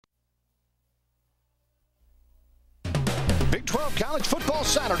Big 12 College Football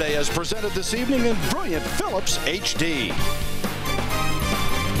Saturday is presented this evening in brilliant Philips HD.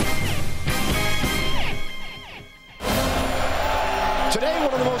 Today,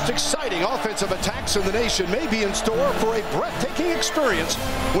 one of the most exciting offensive attacks in the nation may be in store for a breathtaking experience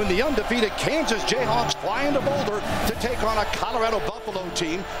when the undefeated Kansas Jayhawks fly into Boulder to take on a Colorado Buffalo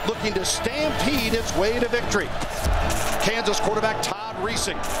team looking to stampede its way to victory. Kansas quarterback Todd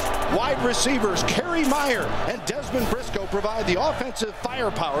Reesing, wide receivers Kerry Meyer and Desmond Briscoe provide the offensive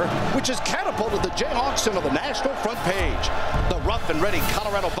firepower which has catapulted the Jayhawks into the national front page. The rough and ready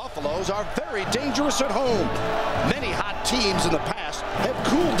Colorado Buffaloes are very dangerous at home. Many hot teams in the past have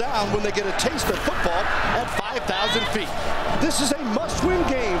cooled down when they get a taste of football at 5,000 feet. This is a must-win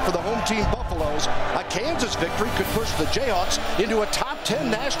game for the home team Buffaloes. A Kansas victory could push the Jayhawks into a top 10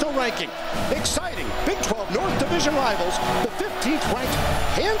 national ranking. Exciting Big 12 North Division rivals, the 15th ranked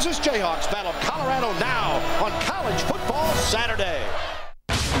Kansas Jayhawks battle Colorado now on College Football Saturday.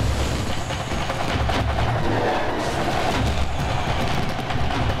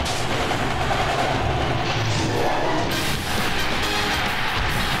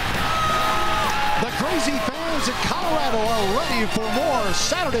 Crazy fans in Colorado are ready for more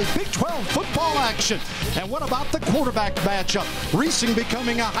Saturday Big 12 football action. And what about the quarterback matchup? Reesing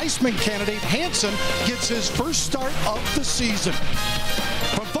becoming a Heisman candidate. Hansen gets his first start of the season.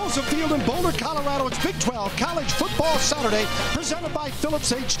 From Folsom Field in Boulder, Colorado, it's Big 12 College Football Saturday, presented by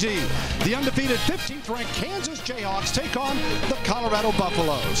Philips HD. The undefeated 15th-ranked Kansas Jayhawks take on the Colorado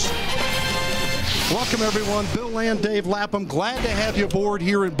Buffaloes. Welcome, everyone. Bill Land, Dave Lapham, glad to have you aboard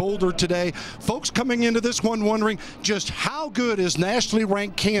here in Boulder today. Folks coming into this one wondering just how good is nationally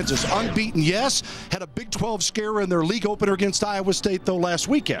ranked Kansas? Unbeaten, yes. Had a Big 12 scare in their league opener against Iowa State, though, last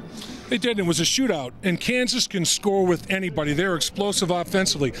weekend. They did. It was a shootout, and Kansas can score with anybody. They're explosive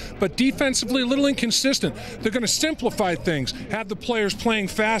offensively, but defensively a little inconsistent. They're going to simplify things, have the players playing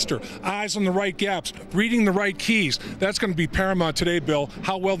faster, eyes on the right gaps, reading the right keys. That's going to be paramount today, Bill,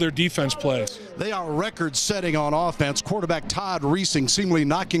 how well their defense plays. They are record-setting on offense. Quarterback Todd Reesing seemingly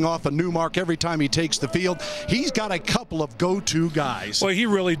knocking off a new mark every time he takes the field. He's got a couple of go-to guys. Well, he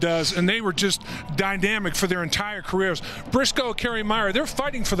really does, and they were just dynamic for their entire careers. Briscoe, Kerry Meyer, they're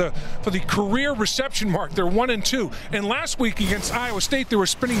fighting for the career reception mark. They're 1-2. And last week against Iowa State, they were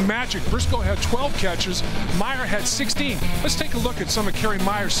spinning magic. Briscoe had 12 catches. Meyer had 16. Let's take a look at some of Kerry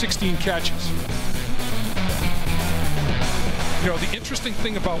Meyer's 16 catches. You know, the interesting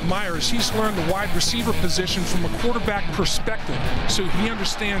thing about Meyer is he's learned the wide receiver position from a quarterback perspective. So he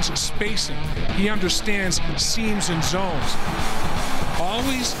understands spacing. He understands seams and zones.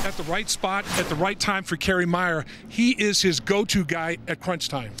 Always at the right spot at the right time for Kerry Meyer. He is his go-to guy at crunch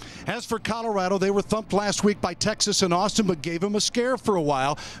time. As for Colorado, they were thumped last week by Texas and Austin, but gave him a scare for a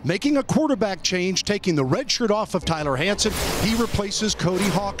while, making a quarterback change, taking the red shirt off of Tyler Hansen. He replaces Cody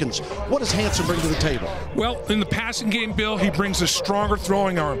Hawkins. What does Hansen bring to the table? Well, in the passing game, Bill, he brings a stronger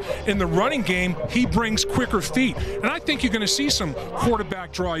throwing arm. In the running game, he brings quicker feet. And I think you're going to see some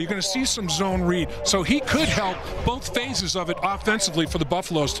quarterback draw. You're going to see some zone read. So he could help both phases of it offensively for the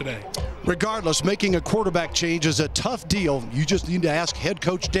Buffaloes today. Regardless, making a quarterback change is a tough deal. You just need to ask head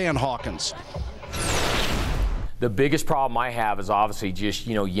coach Dan Hawkins. The biggest problem I have is obviously just,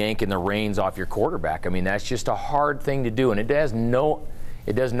 yanking the reins off your quarterback. I mean, that's just a hard thing to do, and it does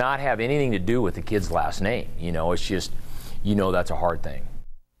not have anything to do with the kid's last name. It's just, that's a hard thing.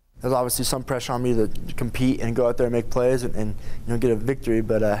 There's obviously some pressure on me to compete and go out there and make plays and get a victory,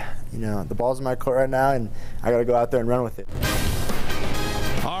 but the ball's in my court right now, and I got to go out there and run with it.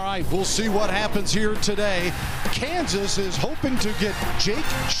 All right, we'll see what happens here today. Kansas is hoping to get Jake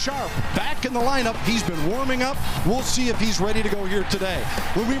Sharp back in the lineup. He's been warming up. We'll see if he's ready to go here today.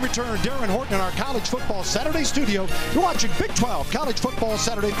 When we return, Darren Horton in our College Football Saturday studio. You're watching Big 12 College Football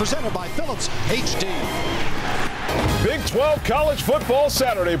Saturday presented by Philips HD. Big 12 College Football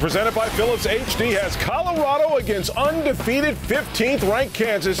Saturday presented by Philips HD has Colorado against undefeated 15th ranked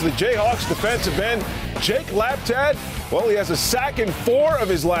Kansas. The Jayhawks defensive end Jake Laptad, well, he has a sack in 4 of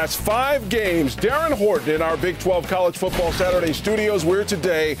his last 5 games. Darren Horton in our Big 12 College Football Saturday studios, where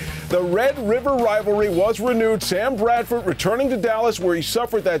today the Red River rivalry was renewed. Sam Bradford returning to Dallas, where he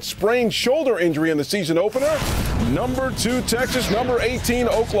suffered that sprained shoulder injury in the season opener. Number 2 Texas, number 18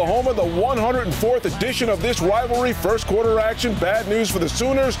 Oklahoma, the 104th edition of this rivalry. First quarter action, bad news for the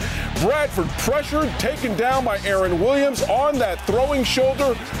Sooners. Bradford pressured, taken down by Aaron Williams on that throwing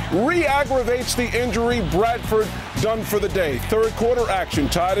shoulder, re-aggravates the injury. Bradford done for the day. Third quarter action,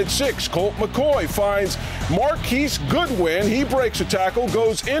 tied at 6. Colt McCoy finds Marquise Goodwin. He breaks a tackle,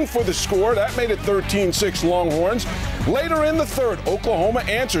 goes in for the score. That made it 13-6 Longhorns. Later in the third, Oklahoma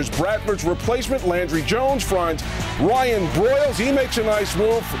answers. Bradford's replacement, Landry Jones, finds Ryan Broyles. He makes a nice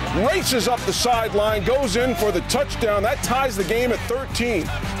move, races up the sideline, goes in for the touchdown. That ties the game at 13.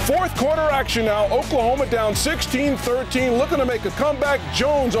 Fourth quarter action now. Oklahoma down 16-13, looking to make a comeback.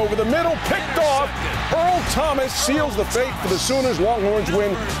 Jones over the middle, picked off. Earl Thomas seals the fate for the Sooners. Longhorns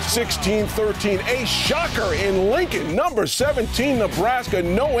win 16-13. A shocker in Lincoln. Number 17, Nebraska.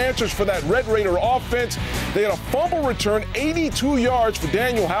 No answers for that Red Raider offense. They had a fumble return, 82 yards for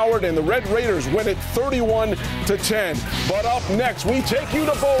Daniel Howard, and the Red Raiders win it 31-10. But up next, we take you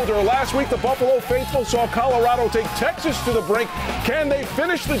to Boulder. Last week, the Buffalo faithful saw Colorado take Texas to the brink. Can they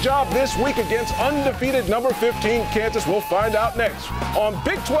finish the job this week against undefeated number 15 Kansas? We'll find out next on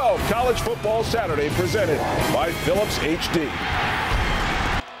Big 12 College Football Saturday, presented by Philips HD.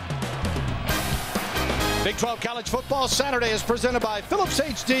 Big 12 College Football Saturday is presented by Philips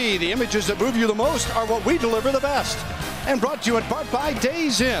HD. The images that move you the most are what we deliver the best. And brought to you in part by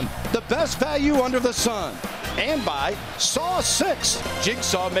Days Inn, the best value under the sun. And by Saw 6.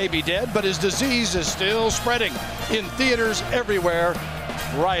 Jigsaw may be dead, but his disease is still spreading. In theaters everywhere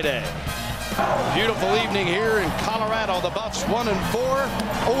Friday. Beautiful evening here in Colorado. The Buffs 1-4,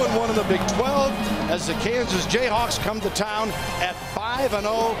 0-1 in the Big 12 as the Kansas Jayhawks come to town at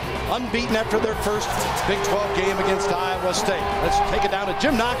 5-0, unbeaten after their first Big 12 game against Iowa State. Let's take it down to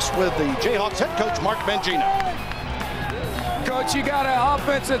Jim Knox with the Jayhawks head coach Mark Mangino. Coach, you got an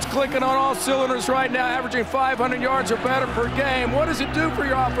offense that's clicking on all cylinders right now, averaging 500 yards or better per game. What does it do for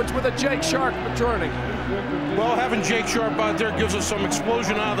your offense with a Jake Sharp returning? Well, having Jake Sharp out there gives us some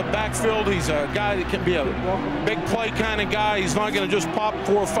explosion out of the backfield. He's a guy that can be a big play kind of guy. He's not going to just pop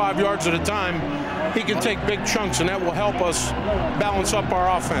 4 or 5 yards at a time. He can take big chunks, and that will help us balance up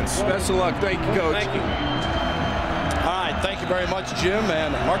our offense. Best of luck. Thank you, Coach. Thank you. All right, thank you very much, Jim,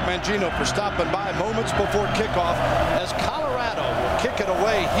 and Mark Mangino for stopping by moments before kickoff as Colorado will kick it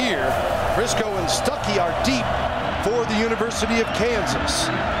away here. Briscoe and Stuckey are deep for the University of Kansas.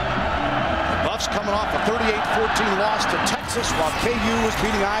 Buffs coming off a 38-14 loss to Texas, while KU was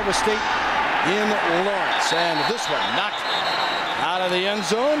beating Iowa State in Lawrence. And this one knocked out of the end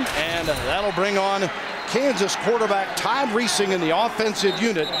zone, and that'll bring on Kansas quarterback Todd Reesing in the offensive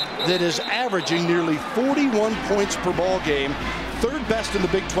unit that is averaging nearly 41 points per ball game. Third best in the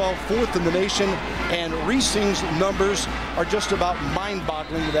Big 12, fourth in the nation, and Reesing's numbers are just about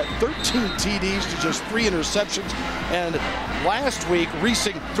mind-boggling with that 13 TDs to just 3 interceptions. And last week,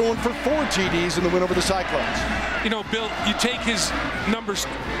 Reesing throwing for 4 TDs in the win over the Cyclones. You know, Bill, you take his numbers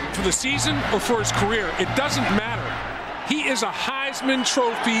for the season or for his career, it doesn't matter. He is a Heisman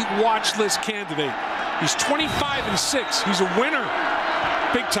Trophy watch list candidate. He's 25-6. He's a winner,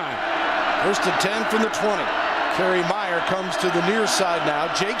 big time. First and 10 from the 20. Kerry Meyer comes to the near side now.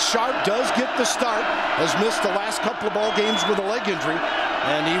 Jake Sharp does get the start. Has missed the last couple of ball games with a leg injury.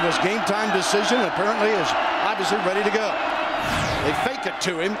 And he was game time decision. Apparently is obviously ready to go. They fake it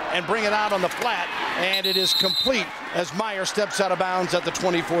to him and bring it out on the flat. And it is complete as Meyer steps out of bounds at the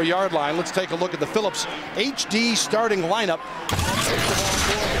 24-yard line. Let's take a look at the Philips HD starting lineup.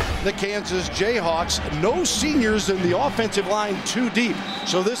 The Kansas Jayhawks, no seniors in the offensive line too deep.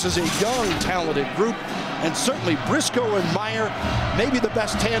 So this is a young, talented group. And certainly Briscoe and Meyer, maybe the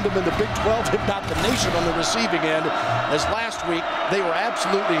best tandem in the Big 12, if not the nation on the receiving end. As last week, they were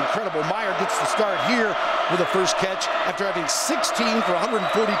absolutely incredible. Meyer gets the start here with a first catch after having 16 for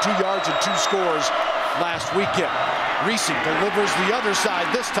 142 yards and 2 scores last weekend. Reesing delivers the other side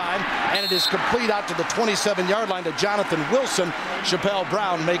this time, and it is complete out to the 27-yard line to Jonathan Wilson. Chappelle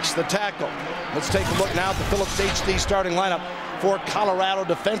Brown makes the tackle. Let's take a look now at the Philips HD starting lineup for Colorado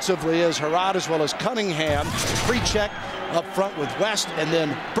defensively as Herod as well as Cunningham. Pre-check up front with West, and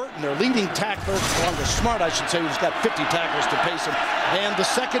then Burton, their leading tackler, along with Smart, I should say, who's got 50 tackles to pace him. And the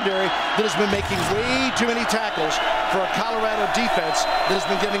secondary that has been making way too many tackles for a Colorado defense that has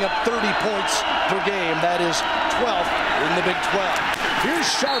been giving up 30 points per game. That is 12th in the Big 12. Here's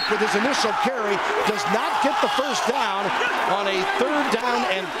Sharp with his initial carry. Does not get the first down on a 3rd down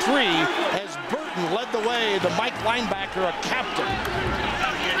and 3 as Burton led the way, the Mike linebacker, a captain.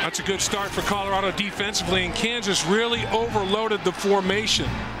 That's a good start for Colorado defensively, and Kansas really overloaded the formation.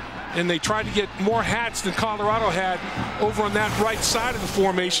 And they tried to get more hats than Colorado had over on that right side of the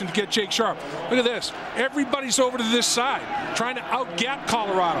formation to get Jake Sharp. Look at this. Everybody's over to this side, trying to out-gap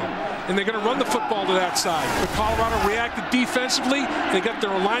Colorado. And they're going to run the football to that side. But Colorado reacted defensively. They got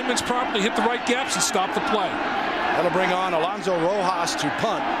their alignments properly, hit the right gaps, and stopped the play. That'll bring on Alonzo Rojas to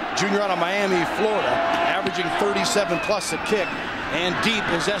punt. Junior out of Miami, Florida, averaging 37+ a kick. And deep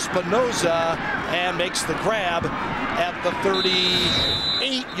is Espinoza and makes the grab at the 38.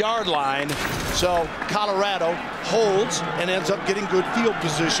 8-yard line. So Colorado holds and ends up getting good field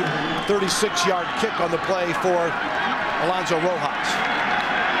position. 36-yard kick on the play for Alonzo Rojas.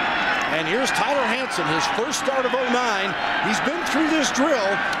 And here's Tyler Hansen, his first start of 09. He's been through this drill.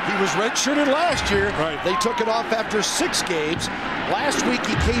 He was redshirted last year. Right. They took it off after 6 games. Last week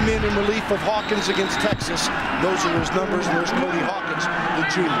he came in relief of Hawkins against Texas. Those are his numbers, and there's Cody Hawkins, the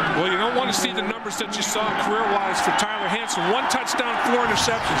junior. Well, you don't want to see the numbers that you saw career-wise for Tyler Hansen. 1 touchdown, 4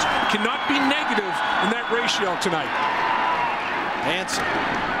 interceptions. Cannot be negative in that ratio tonight. Hansen,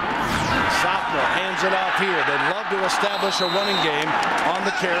 sophomore, hands it off here. They'd love to establish a running game. On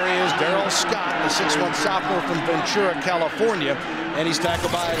the carry is Darrell Scott, the 6'1 sophomore from Ventura, California, and he's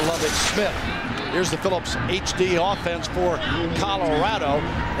tackled by Lovett Smith. Here's the Phillips HD offense for Colorado.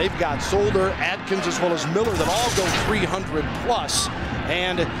 They've got Solder, Adkins, as well as Miller that all go 300 plus.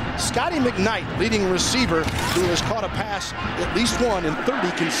 And Scotty McKnight, leading receiver, who has caught a pass at least one in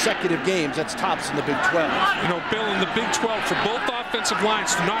 30 consecutive games. That's tops in the Big 12. You know, Bill, in the Big 12, for both offensive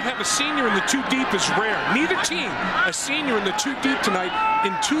lines, to not have a senior in the 2 deep is rare. Neither team a senior in the 2 deep tonight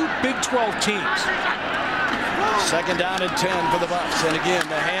in 2 Big 12 teams. 2nd down and 10 for the Buffs. And again,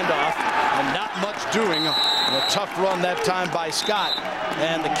 the handoff, and not much doing. And a tough run that time by Scott.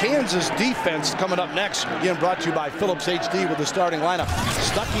 And the Kansas defense coming up next. Again, brought to you by Phillips HD with the starting lineup.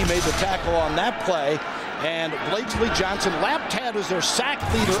 Stuckey made the tackle on that play. And Blakesley Johnson, Laptad is their sack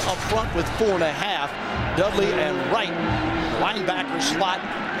leader up front with 4.5. Dudley and Wright, linebacker slot.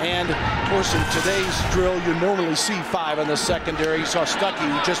 And of course, in today's drill, you normally see 5 in the secondary. You saw Stuckey,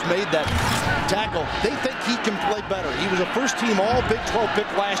 who just made that tackle. They think he can play better. He was a first-team All-Big 12 pick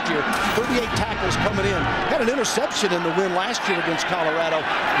last year. 38 tackles coming in. Had an interception in the win last year against Colorado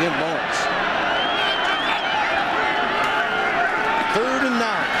in Lawrence. 3rd and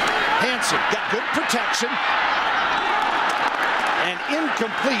 9. Hansen got good protection. And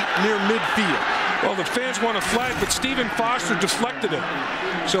incomplete near midfield. Well, the fans want a flag, but Stephen Foster deflected it.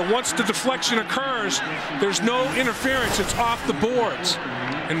 So once the deflection occurs, there's no interference. It's off the boards.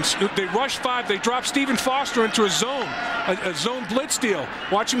 And they rush 5. They drop Stephen Foster into a zone blitz deal.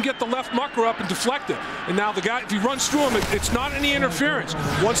 Watch him get the left mucker up and deflect it. And now the guy, if he runs through him, it's not any interference.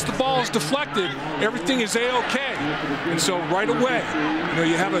 Once the ball is deflected, everything is A-OK. And so right away, you know,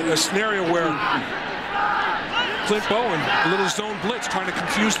 you have a scenario where Clint Bowen, a little zone blitz, trying to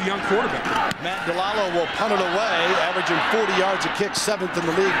confuse the young quarterback. Matt DeLallo will punt it away, averaging 40 yards a kick, 7th in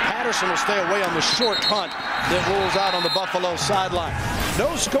the league. Patterson will stay away on the short punt that rolls out on the Buffalo sideline.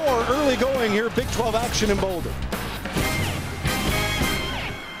 No score, early going here, Big 12 action in Boulder.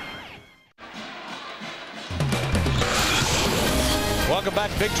 Welcome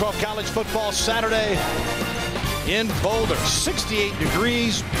back, Big 12 college football Saturday in Boulder. 68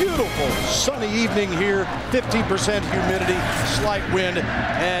 degrees, beautiful sunny evening here, 50% humidity, slight wind,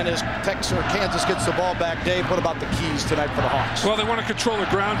 and as Kansas gets the ball back, Dave, what about the keys tonight for the Hawks? Well, they want to control the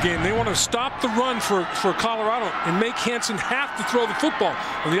ground game. They want to stop the run for Colorado and make Hansen have to throw the football.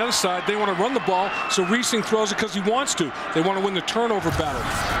 On the other side, they want to run the ball so Reesing throws it because he wants to. They want to win the turnover battle.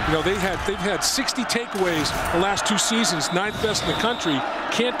 You know, they've had 60 takeaways the last 2 seasons, 9th best in the country.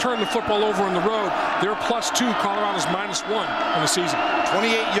 Can't turn the football over on the road. They're +2. Colorado's -1 on the season.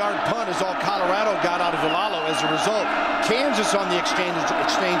 28-yard punt is all Colorado got out of DeLallo as a result. Kansas on the exchange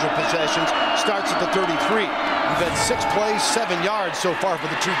of possessions starts at the 33. We've had 6 plays, 7 yards so far for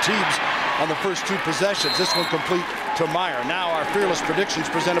the 2 teams on the first 2 possessions. This one complete to Meyer. Now our fearless predictions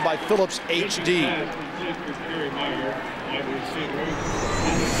presented by Phillips HD.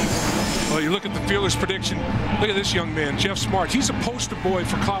 Well, you look at the fearless prediction. Look at this young man, Jeff Smart. He's a poster boy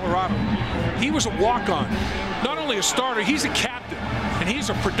for Colorado. He was a walk-on. Not only a starter, he's a captain. And he's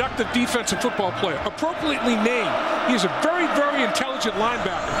a productive defensive football player. Appropriately named. He is a very, very intelligent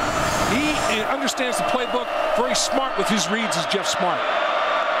linebacker. He understands the playbook. Very smart with his reads is Jeff Smart.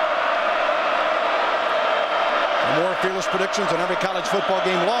 For more fearless predictions on every college football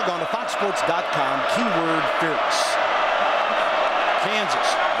game, log on to foxsports.com, keyword fearless.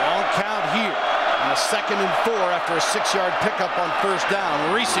 Kansas, long count here. On a 2nd and 4 after a 6-yard pickup on 1st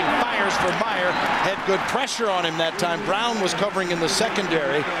down. Reesing fires for Meyer. Had good pressure on him that time. Brown was covering in the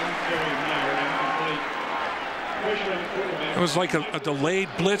secondary. It was like a delayed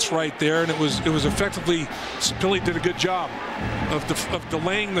blitz right there, and it was effectively, Billy did a good job of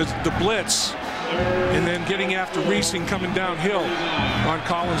delaying the blitz and then getting after Reesing coming downhill on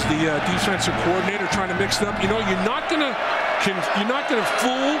Collins, the defensive coordinator, trying to mix it up. You know, you're not going to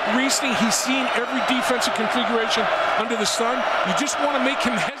fool Reesing. He's seen every defensive configuration under the sun. You just want to make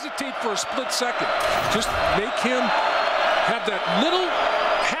him hesitate for a split second. Just make him have that little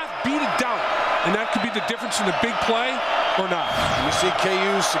half beat of doubt, and that could be the difference in the big play. or not. You see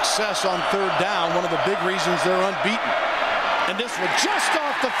KU's success on third down, one of the big reasons they're unbeaten. And this one just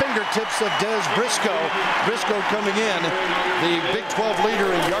off the fingertips of Des Briscoe. Briscoe coming in, the Big 12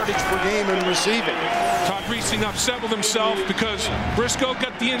 leader in yardage per game and receiving. Todd Reesing upset with himself because Briscoe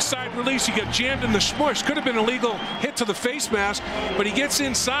got the inside release. He got jammed in the smush. Could have been a legal hit to the face mask, but he gets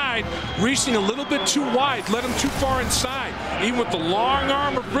inside. Reesing a little bit too wide, led him too far inside. Even with the long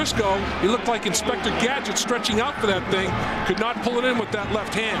arm of Briscoe, he looked like Inspector Gadget stretching out for that thing. Could not pull it in with that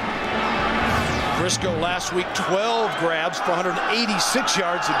left hand. Briscoe last week, 12 grabs for 186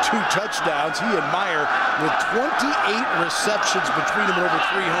 yards and 2 touchdowns. He and Meyer with 28 receptions between them and over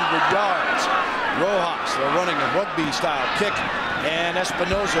 300 yards. Rojas, they're running a rugby-style kick, and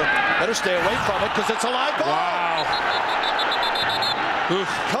Espinoza better stay away from it because it's a live ball. Wow. Oof.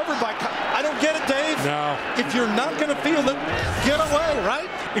 Covered by... I don't get it, Dave. No. If you're not going to field it, get away, right?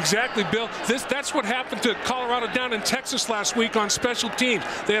 Exactly, Bill. That's what happened to Colorado down in Texas last week on special teams.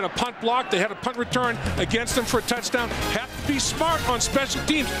 They had a punt block. They had a punt return against them for a touchdown. Have to be smart on special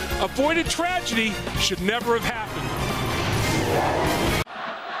teams. Avoided tragedy should never have happened.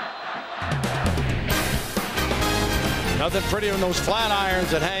 Nothing prettier than those flat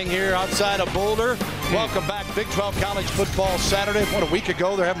irons that hang here outside of Boulder. Welcome back, Big 12 College Football Saturday. What, a week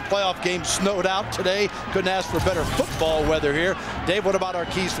ago, they're having playoff games snowed out today. Couldn't ask for better football weather here. Dave, what about our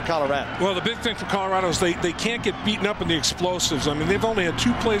keys for Colorado? Well, the big thing for Colorado is they can't get beaten up in the explosives. I mean, they've only had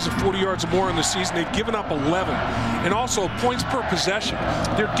 2 plays of 40 yards or more in the season. They've given up 11. And also points per possession.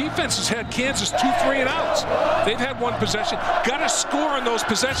 Their defense has had Kansas 2 3-and-outs. They've had 1 possession. Got to score on those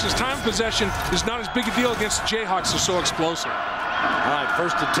possessions. Time of possession is not as big a deal against the Jayhawks. They're so explosive. All right,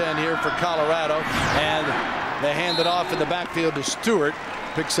 1st and 10 here for Colorado, and they hand it off in the backfield to Stewart.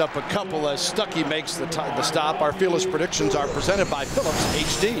 Picks up a couple as Stuckey makes the stop. Our Fearless predictions are presented by Phillips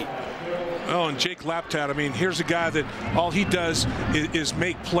HD. Oh, and Jake Laptat, I mean, here's a guy that all he does is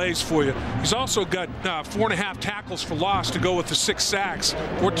make plays for you. He's also got 4.5 tackles for loss to go with the 6 sacks,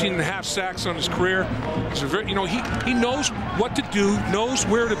 14.5 sacks on his career. He's a very, you know, he knows what to do, knows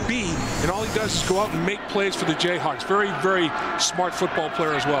where to be, and all he does is go out and make plays for the Jayhawks. Very, very smart football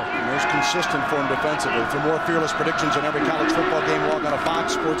player as well. Most consistent for him defensively. For more Fearless predictions on every college football game, log on to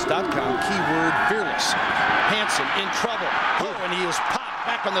foxsports.com. Keyword Fearless. Hansen in trouble. Oh, and he is popped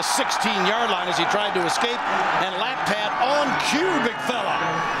back on the 16-yard line as he tried to escape, and Laptat on cue, big fella.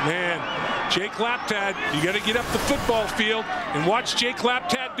 Man, Jake Laptat, you got to get up the football field and watch Jake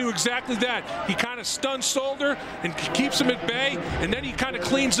Laptat do exactly that. He kind of stuns Solder and keeps him at bay, and then he kind of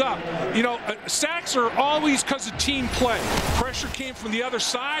cleans up. You know, sacks are always because of team play. Pressure came from the other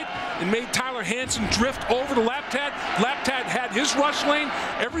side and made Tyler Hansen drift over to Laptat. Laptat had his rush lane.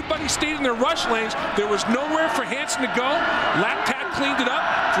 Everybody stayed in their rush lanes. There was nowhere for Hansen to go. Laptat cleaned it up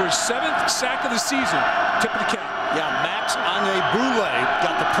for his 7th sack of the season. Tip of the cap. Yeah, Max Anye-Boulay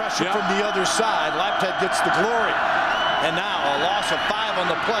got the pressure from the other side. Laptat gets the glory. And now a loss of 5 on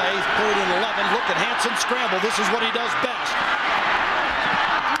the play. 3rd and 11. Look at Hansen scramble. This is what he does best.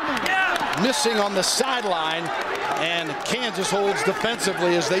 Missing on the sideline. And Kansas holds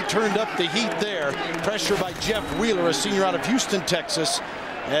defensively as they turned up the heat there. Pressure by Jeff Wheeler, a senior out of Houston, Texas,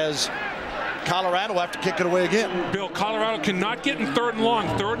 as Colorado will have to kick it away again. Bill, Colorado cannot get in 3rd and long.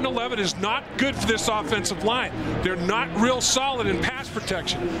 3rd and 11 is not good for this offensive line. They're not real solid in pass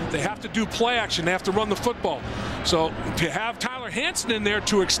protection. They have to do play action. They have to run the football. So to have Tyler Hansen in there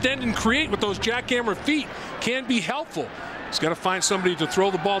to extend and create with those jackhammer feet can be helpful. He's got to find somebody to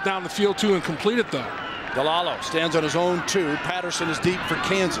throw the ball down the field to and complete it, though. Galalo stands on his own 2. Patterson is deep for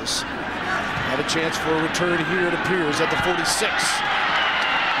Kansas. Have a chance for a return here, it appears, at the 46.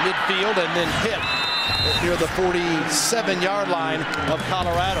 Midfield and then hit near the 47-yard line of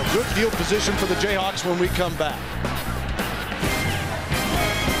Colorado. Good field position for the Jayhawks when we come back.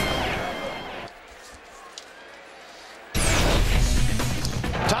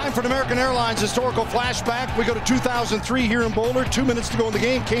 Time for an American Airlines historical flashback. We go to 2003 here in Boulder. 2 minutes to go in the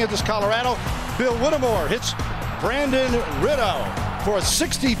game. Kansas, Colorado. Bill Whittemore hits Brandon Rideau for a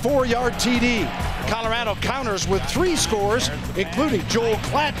 64-yard TD. Colorado counters with 3 scores, including Joel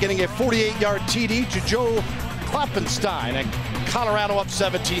Klatt getting a 48-yard TD to Joe Kloppenstein, and Colorado up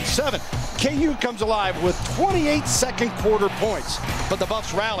 17-7. KU comes alive with 28 second quarter points, but the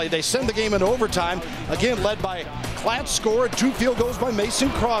Buffs rally. They send the game into overtime, again led by Klatt scored, 2 field goals by Mason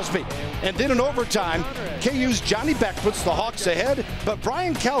Crosby. And then in overtime, KU's Johnny Beck puts the Hawks ahead, but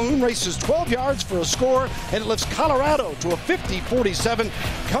Brian Calhoun races 12 yards for a score, and it lifts Colorado to a 50-47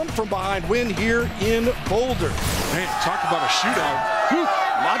 come from behind win here in Boulder. Man, talk about a shootout.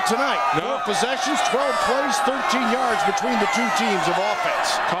 Monte tonight. No. 4 possessions, 12 plays, 13 yards between the two teams of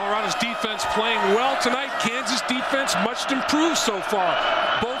offense. Colorado's defense playing well tonight. Kansas defense much improved so far.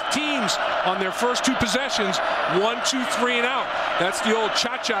 Both teams on their first 2 possessions, 1, 2, 3 and out. That's the old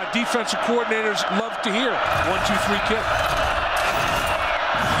cha-cha defensive coordinators love to hear. 1, 2, 3 kick.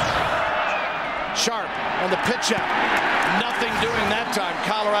 Sharp on the pitch out. Nothing doing that time.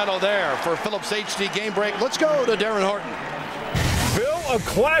 Colorado there for Phillips HD game break. Let's go to Darren Horton. Bill, a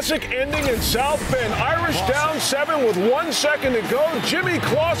classic ending in South Bend. Irish down 7 with 1 second to go. Jimmy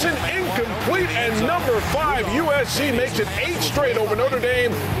Clausen incomplete, and number 5 USC makes it 8 straight over Notre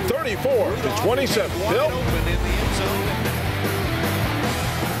Dame, 34-27. Bill?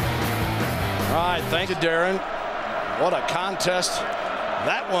 All right, thank you, Darren. What a contest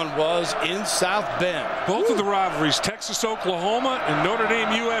that one was in South Bend. Both of the rivalries, Texas, Oklahoma, and Notre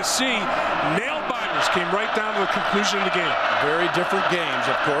Dame, USC, nail-biters came right down to the conclusion of the game. Very different games,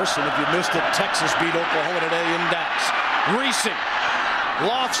 of course, and if you missed it, Texas beat Oklahoma today in Dallas. Reesing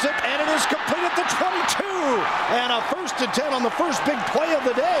lofts it, and it is complete at the 22. And a 1st and 10 on the first big play of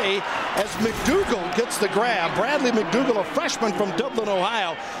the day as McDougal gets the grab. Bradley McDougal, a freshman from Dublin,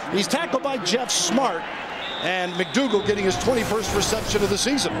 Ohio. He's tackled by Jeff Smart. And McDougal getting his 21st reception of the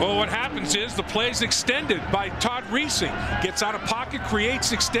season. Well, what happens is the play's extended by Todd Reesing. Gets out of pocket,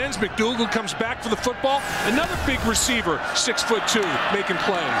 creates, extends. McDougal comes back for the football. Another big receiver, 6'2", making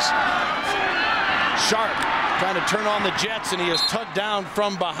plays. Sharp trying to turn on the Jets, and he is tugged down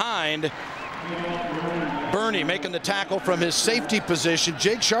from behind. Burney making the tackle from his safety position.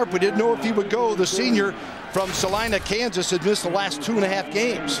 Jake Sharp, we didn't know if he would go. The senior from Salina, Kansas, had missed the last 2.5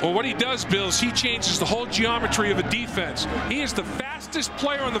 games. Well, what he does, Bill, is he changes the whole geometry of a defense. He is the fastest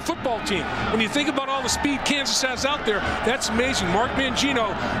player on the football team. When you think about all the speed Kansas has out there, that's amazing. Mark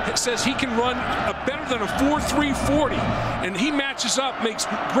Mangino says he can run better than a 4.3 40, and he matches up, makes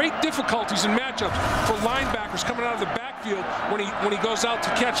great difficulties in matchups for linebackers coming out of the backfield when he goes out to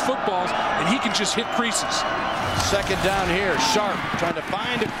catch footballs, and he can just hit creases. 2nd down here. Sharp trying to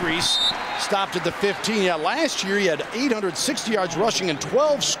find a crease. Stopped at the 15. Yeah, last year he had 860 yards rushing and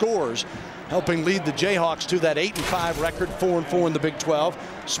 12 scores, helping lead the Jayhawks to that 8-5 record, 4-4 in the Big 12.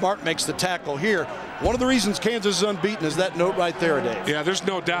 Smart makes the tackle here. One of the reasons Kansas is unbeaten is that note right there, Dave. Yeah, there's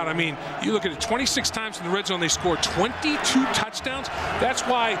no doubt. I mean, you look at it, 26 times in the red zone, they scored 22 touchdowns. That's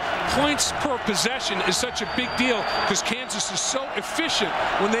why points per possession is such a big deal, because Kansas is so efficient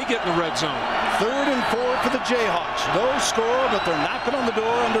when they get in the red zone. 3rd and 4 for the Jayhawks. No score, but they're knocking on the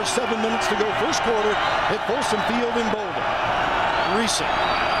door under 7 minutes to go. First quarter at Folsom Field in Boulder. Reesing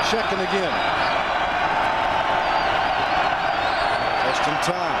checking again. Just in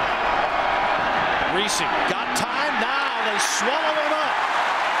time. Reesing got time. Now they swallow him up.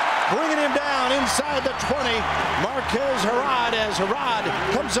 Bringing him down inside the 20. Marquez Harrod, as Harrod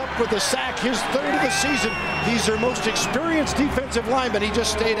comes up with a sack, his 3rd of the season. He's their most experienced defensive lineman. He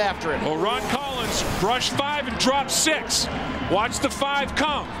just stayed after him. Well, Ron Collins brushed 5 and dropped 6. Watch the 5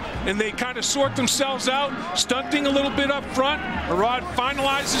 come. And they kind of sort themselves out, stunting a little bit up front. Harrod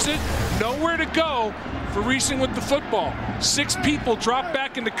finalizes it. Nowhere to go for Reesing with the football. 6 people drop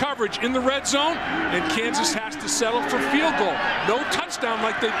back into coverage in the red zone, and Kansas has to settle for field goal. No touchdown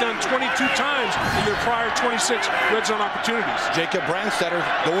like they've done 22 times in their prior 26 red zone opportunities. Jacob Brandstetter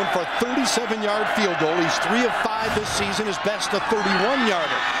going for a 37-yard field goal. He's 3 of 5 this season, his best a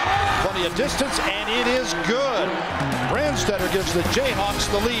 31-yarder. Plenty of distance, and it is good. Brandstetter gives the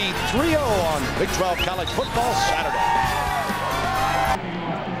Jayhawks the lead, 3-0 on Big 12 college football Saturday.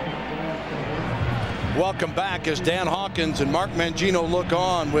 Welcome back as Dan Hawkins and Mark Mangino look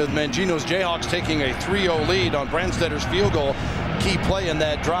on, with Mangino's Jayhawks taking a 3-0 lead on Brandstetter's field goal. Key play in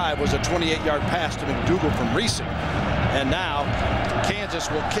that drive was a 28-yard pass to McDougal from Reesing. And now Kansas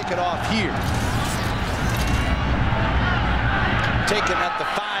will kick it off here. Taken at the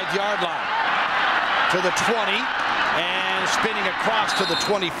 5-yard line to the 20 and spinning across to the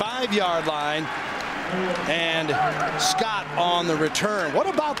 25-yard line. And Scott on the return. What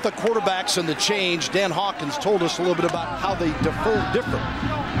about the quarterbacks and the change? Dan Hawkins told us a little bit about how they differ.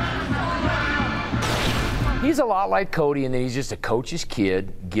 He's a lot like Cody in that he's just a coach's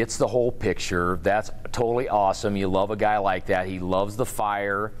kid, gets the whole picture. That's totally awesome. You love a guy like that. He loves the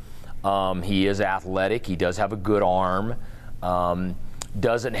fire. He is athletic. He does have a good arm.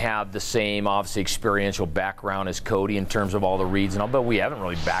 Doesn't have the same, obviously, experiential background as Cody in terms of all the reads and all, but we haven't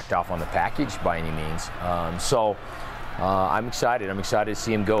really backed off on the package by any means. I'm excited. I'm excited to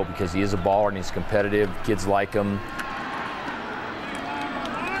see him go because he is a baller and he's competitive. Kids like him.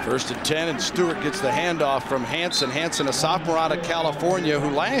 1st and 10, and Stewart gets the handoff from Hanson. Hanson, a sophomore out of California,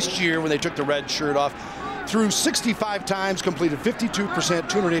 who last year, when they took the red shirt off, threw 65 times, completed 52%,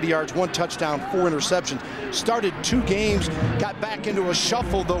 280 yards, 1 touchdown, 4 interceptions. Started 2 games, got back into a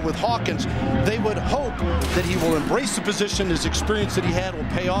shuffle, though, with Hawkins. They would hope that he will embrace the position, his experience that he had will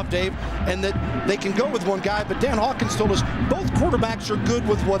pay off, Dave, and that they can go with one guy. But Dan Hawkins told us both quarterbacks are good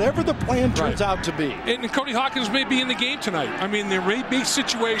with whatever the plan turns out to be. And Cody Hawkins may be in the game tonight. I mean, there may be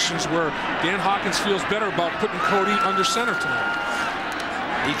situations where Dan Hawkins feels better about putting Cody under center tonight.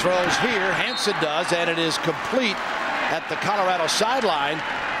 He throws here, Hansen does, and it is complete at the Colorado sideline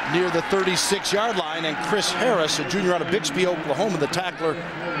near the 36-yard line. And Chris Harris, a junior out of Bixby, Oklahoma, the tackler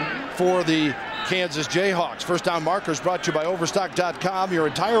for the Kansas Jayhawks. First down markers brought to you by Overstock.com. Your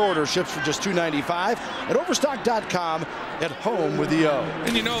entire order ships for just $2.95 at Overstock.com at home with the O.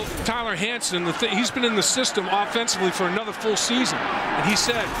 And you know, Tyler Hansen, he's been in the system offensively for another full season. And he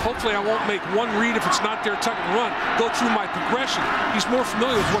said, hopefully I won't make one read if it's not there, tuck and run. Go through my progression. He's more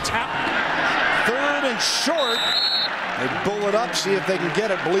familiar with what's happening. 3rd and short. They bull it up, see if they can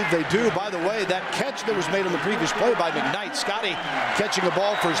get it. Believe they do. By the way, that catch that was made on the previous play by McKnight, Scotty catching a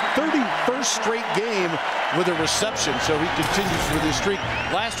ball for his 31st straight game with a reception. So he continues with his streak.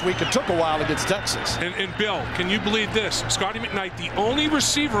 Last week, it took a while against Texas. And Bill, can you believe this? Scotty McKnight, the only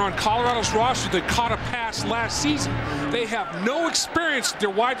receiver on Colorado's roster that caught a pass last season. They have no experience at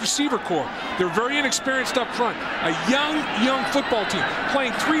their wide receiver core. They're very inexperienced up front. A young football team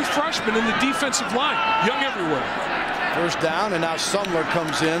playing 3 freshmen in the defensive line. Young everywhere. First down, and now Sumler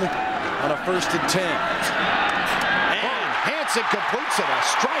comes in on a 1st and 10. And Hansen completes it, a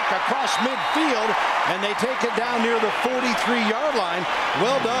strike across midfield, and they take it down near the 43-yard line.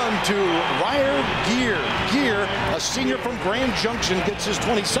 Well done to Ryer Gear. Gear, a senior from Grand Junction, gets his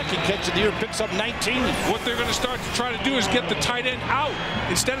 22nd catch of the year, picks up 19. What they're going to start to try to do is get the tight end out.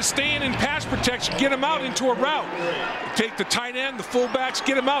 Instead of staying in pass protection, get him out into a route. Take the tight end, the fullbacks,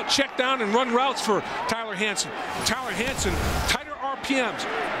 get him out, check down, and run routes for Tyler Hansen. Tyler Hansen, tighter RPMs,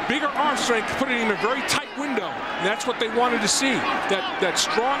 bigger arm strength, put it in a very tight window. And that's what they wanted to see, that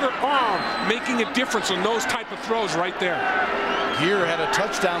stronger arm making a difference on those type of throws right there. Gear had a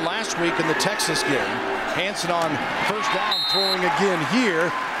touchdown last week in the Texas game. Hansen on 1st down, throwing again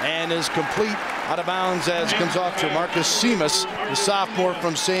here, and is complete out of bounds as comes off to Marcus Seamus, the sophomore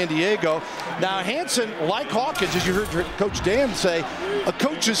from San Diego. Now Hansen, like Hawkins, as you heard Coach Dan say, a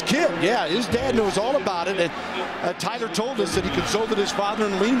coach's kid. Yeah, his dad knows all about it, and Tyler told us that he consulted his father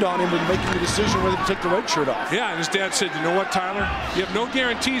and leaned on him when making the decision whether to take the red shirt off. Yeah, and his dad said, you know what, Tyler, you have no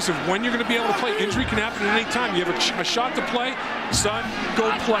guarantees of when you're going to be able to play. Injury can happen at any time. You have a shot to play, son, go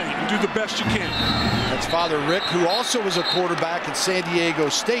play and do the best you can. That's Father Rick, who also was a quarterback at San Diego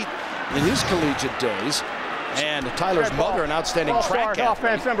State in his collegiate days. And Tyler's mother, an outstanding track athlete.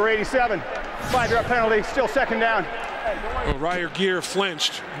 Offense number 87. 5-yard penalty, still 2nd down. Well, Ryer Gear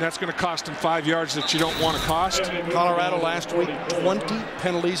flinched, and that's going to cost him 5 yards that you don't want to cost. Colorado last week, 20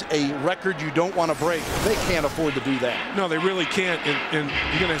 penalties, a record you don't want to break. They can't afford to do that. No, they really can't, and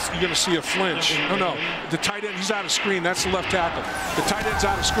you're going to see a flinch. No, the tight end, he's out of screen. That's the left tackle. The tight end's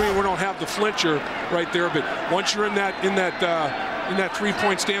out of screen. We don't have the flincher right there, but once you're in that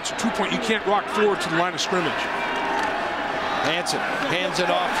 3-point stance or 2-point, you can't rock forward to the line of scrimmage. Hansen hands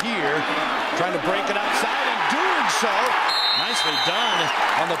it off here, trying to break it outside, and doing so. Nicely done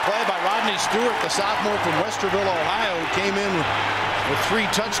on the play by Rodney Stewart, the sophomore from Westerville, Ohio, who came in with 3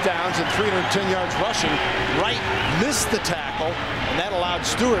 touchdowns and 310 yards rushing. Wright missed the tackle, and that allowed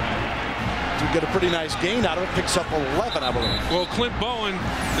Stewart to get a pretty nice gain out of it. Picks up 11, I believe. Well, Clint Bowen,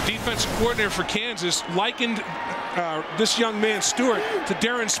 the defensive coordinator for Kansas, likened this young man, Stewart, to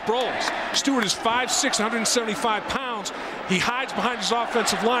Darren Sproles. Stewart is 5'6", 175 pounds. He hides behind his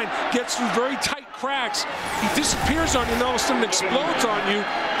offensive line, gets through very tight cracks. He disappears on you, and all of a sudden explodes on you.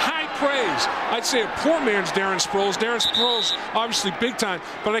 High praise. I'd say a poor man's Darren Sproles. Darren Sproles, obviously big time,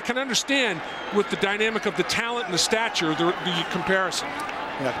 but I can understand with the dynamic of the talent and the stature, the comparison.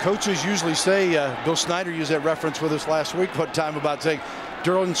 Yeah, coaches usually say, Bill Snyder used that reference with us last week one time about saying,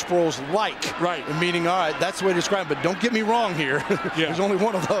 Darren Sproles like. Right. Meaning, all right, that's the way to describe it. But don't get me wrong here. Yeah. There's only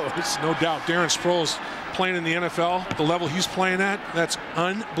one of those. No doubt. Darren Sproles playing in the NFL, the level he's playing at, that's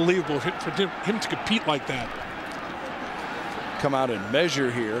unbelievable for him to compete like that. Come out and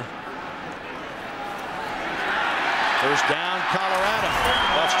measure here. First down, Colorado.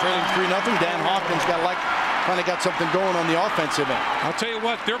 Buffs trailing 3-0. Dan Hawkins finally got something going on the offensive end. I'll tell you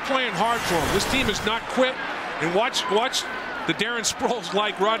what, they're playing hard for him. This team has not quit. And watch the Darren Sproles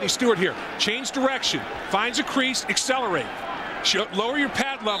like Rodney Stewart here. Change direction, finds a crease, accelerate. Lower your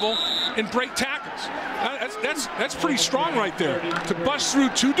pad level and break tackles. That's pretty strong right there. To bust through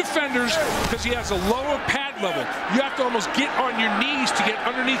 2 defenders because he has a lower pad level. You have to almost get on your knees to get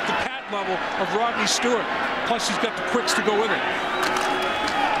underneath the pad level of Rodney Stewart. Plus, he's got the quicks to go with it.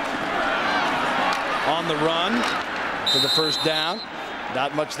 On the run for the first down.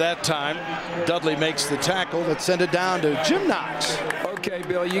 Not much that time. Dudley makes the tackle. Let's send it down to Jim Knox. Okay,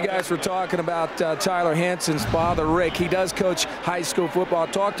 Bill, you guys were talking about Tyler Hansen's father, Rick. He does coach high school football.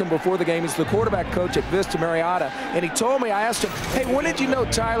 I talked to him before the game. He's the quarterback coach at Vista Marietta. And he told me, I asked him, hey, when did you know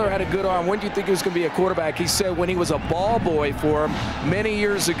Tyler had a good arm? When did you think he was going to be a quarterback? He said when he was a ball boy for him many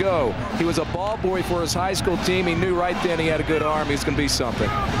years ago. He was a ball boy for his high school team. He knew right then he had a good arm. He was going to be something.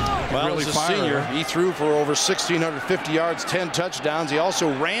 Well, really as a senior, he threw for over 1,650 yards, 10 touchdowns. He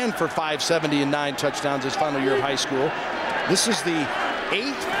also ran for 570 and 9 touchdowns his final year of high school. This is the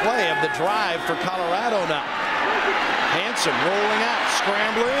 8th play of the drive for Colorado now. Hansen rolling out,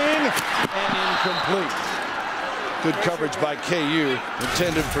 scrambling, and incomplete. Good coverage by KU,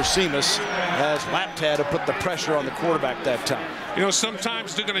 intended for Seamus, as Laptad have put the pressure on the quarterback that time. You know,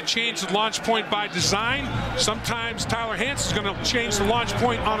 sometimes they're going to change the launch point by design. Sometimes Tyler Hansen's going to change the launch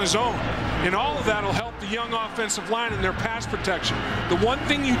point on his own. And all of that will help the young offensive line in their pass protection. The one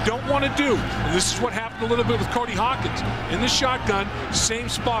thing you don't want to do, and this is what happened a little bit with Cody Hawkins, in the shotgun, same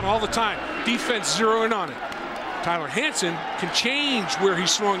spot all the time. Defense zeroing on it. Tyler Hansen can change where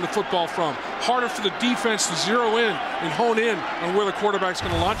he's throwing the football from. Harder for the defense to zero in and hone in on where the quarterback's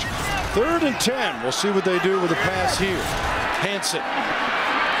going to launch it. 3rd and 10. We'll see what they do with the pass here. Hansen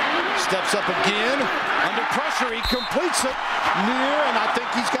steps up again. Under pressure, he completes it near, and I think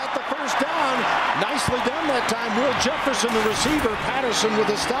he's got the first down. Nicely done that time. Will Jefferson, the receiver. Patterson with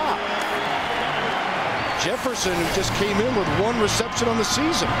a stop. Jefferson, who just came in with 1 reception on the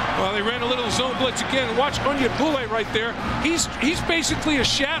season. Well, they ran a little zone blitz again. And watch Onyebule right there. He's basically a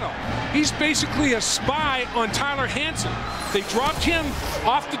shadow. He's basically a spy on Tyler Hansen. They dropped him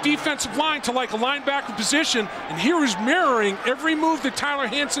off the defensive line to like a linebacker position, and here he's mirroring every move that Tyler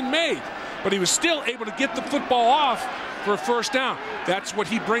Hansen made. But he was still able to get the football off for a first down. That's what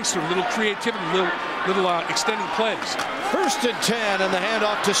he brings to a little creativity, little extending plays. 1st and 10, and the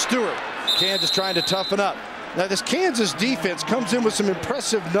handoff to Stewart. Kansas trying to toughen up. Now, this Kansas defense comes in with some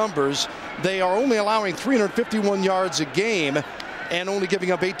impressive numbers. They are only allowing 351 yards a game and only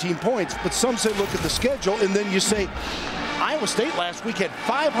giving up 18 points. But some say look at the schedule, and then you say Iowa State last week had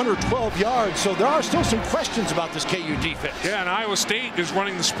 512 yards, so there are still some questions about this KU defense. Yeah, and Iowa State is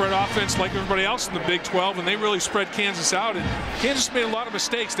running the spread offense like everybody else in the Big 12, and they really spread Kansas out. And Kansas made a lot of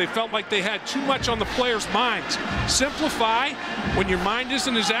mistakes. They felt like they had too much on the players' minds. Simplify. When your mind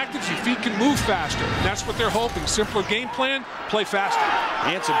isn't as active, your feet can move faster. And that's what they're hoping. Simpler game plan, play faster.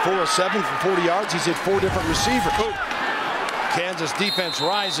 Hansen 4 of 7 for 40 yards. He's hit 4 different receivers. Kansas defense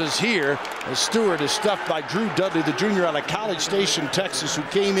rises here as Stewart is stuffed by Drew Dudley, the junior out of College Station, Texas, who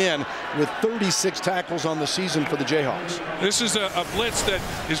came in with 36 tackles on the season for the Jayhawks. This is a blitz that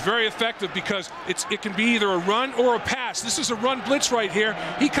is very effective because it can be either a run or a pass. This is a run blitz right here.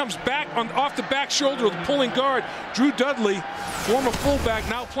 He comes back off the back shoulder of the pulling guard. Drew Dudley, former fullback,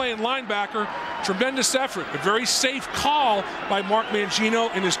 now playing linebacker. Tremendous effort. A very safe call by Mark Mangino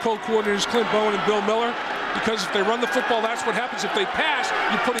and his co-coordinators Clint Bowen and Bill Miller. Because if they run the football, that's what happens. If they pass,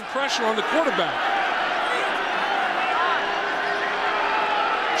 you're putting pressure on the quarterback.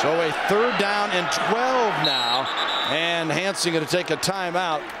 So a 3rd down and 12 now. And Hansen going to take a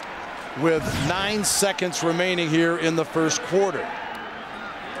timeout with 9 seconds remaining here in the first quarter.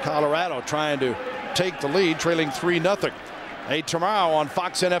 Colorado trying to take the lead, trailing 3-0. Hey, tomorrow on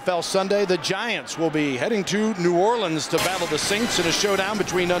Fox NFL Sunday, the Giants will be heading to New Orleans to battle the Saints in a showdown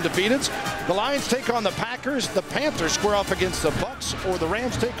between undefeateds. The Lions take on the Packers, the Panthers square off against the Bucks, or the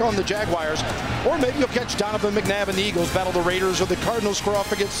Rams take on the Jaguars. Or maybe you'll catch Donovan McNabb and the Eagles battle the Raiders, or the Cardinals square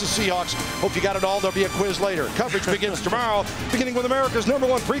off against the Seahawks. Hope you got it all. There'll be a quiz later. Coverage begins tomorrow, beginning with America's #1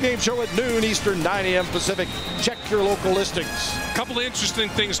 pregame show at noon Eastern, 9 a.m. Pacific. Check your local listings. A couple of interesting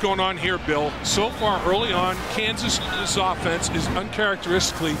things going on here, Bill. So far, early on, Kansas' offense is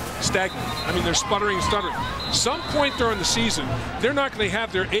uncharacteristically stagnant. I mean, they're sputtering and stuttering. Some point during the season, they're not going to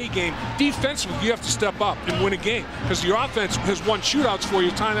have their A game. Defensively, you have to step up and win a game because your offense has won shootouts for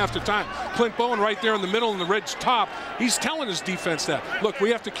you time after time. Clint Bowen right there in the middle in the red top, he's telling his defense that, look, we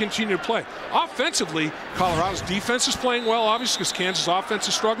have to continue to play. Offensively, Colorado's defense is playing well, obviously, because Kansas' offense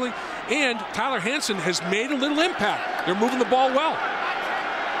is struggling, and Tyler Hansen has made a little impact. They're moving the ball well.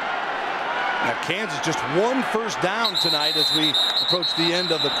 Now, Kansas just 1 first down tonight as we approach the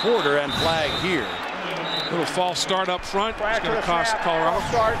end of the quarter, and flag here. Little false start up front. It's going to cost Colorado.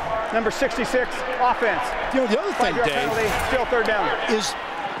 Start, number 66, offense. You know, the other thing, Dave, penalty, still 3rd down. is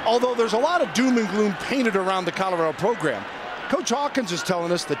although there's a lot of doom and gloom painted around the Colorado program, Coach Hawkins is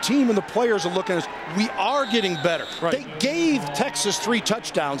telling us the team and the players are looking at us. We are getting better. Right. They gave Texas 3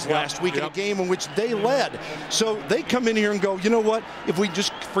 touchdowns last week in a game in which they led. So they come in here and go, you know what? If we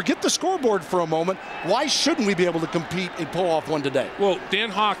just forget the scoreboard for a moment, why shouldn't we be able to compete and pull off one today? Well, Dan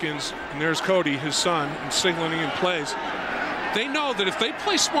Hawkins, and there's Cody, his son, and signaling in plays. They know that if they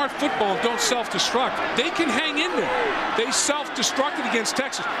play smart football and don't self-destruct, they can hang in there. They self-destructed against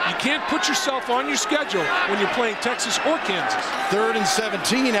Texas. You can't put yourself on your schedule when you're playing Texas or Kansas. 3rd and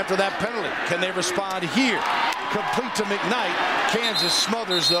 17 after that penalty. Can they respond here? Complete to McKnight. Kansas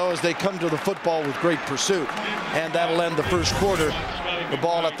smothers, though, as they come to the football with great pursuit. And that'll end the first quarter. The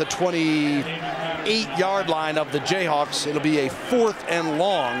ball at the 28-yard line of the Jayhawks. It'll be a 4th and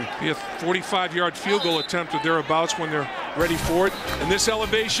long. Be a 45-yard field goal attempt or thereabouts when they're ready for it. And this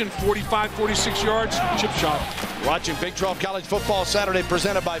elevation, 45, 46 yards, chip shot. Watching Big 12 College Football Saturday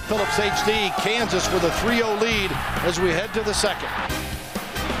presented by Phillips HD. Kansas with a 3-0 lead as we head to the second.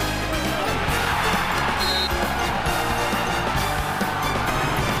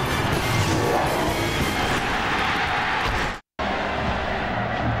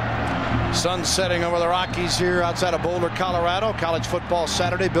 Sun setting over the Rockies here outside of Boulder, Colorado. College Football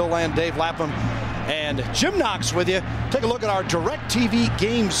Saturday. Bill Land, Dave Lapham, and Jim Knox with you. Take a look at our DirecTV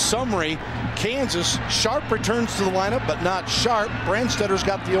game summary. Kansas, Sharp returns to the lineup, but not Sharp. Branstedter's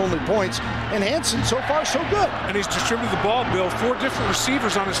got the only points. And Hansen, so far, so good. And he's distributed the ball, Bill, 4 different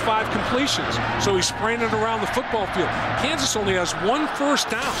receivers on his 5 completions. So he's spraying it around the football field. Kansas only has 1 first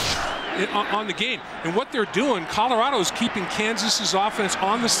down on the game. And what they're doing, Colorado is keeping Kansas's offense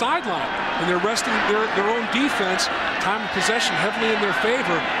on the sideline. And they're resting their own defense. Time of possession heavily in their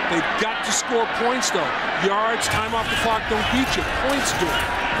favor. They've got to score points, though. Yards, time off the clock don't beat you. Points do it.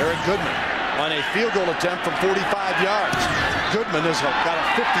 Eric Goodman on a field goal attempt from 45 yards. Goodman has got a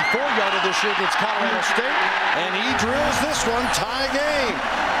 54-yarder this year against Colorado State. And he drills this one, tie game.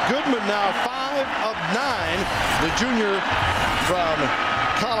 Goodman now 5 of 9. The junior from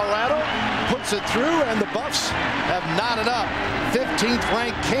Colorado puts it through, and the Buffs have knotted up 15th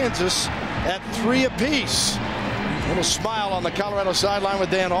ranked Kansas at 3 apiece. A little smile on the Colorado sideline with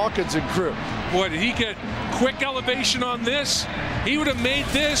Dan Hawkins and crew. Boy, did he get quick elevation on this. He would have made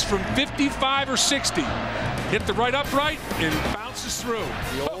this from 55 or 60. Hit the right upright and bounces through.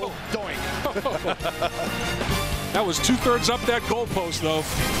 The old doink. That was 2/3 up that goalpost, though.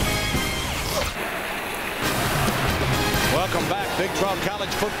 Welcome back. Big 12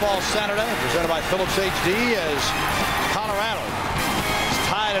 College Football Saturday, presented by Phillips HD, as Colorado has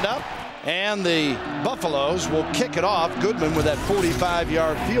tied it up. And the Buffaloes will kick it off. Goodman with that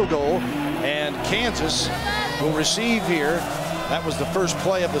 45-yard field goal. And Kansas will receive here. That was the first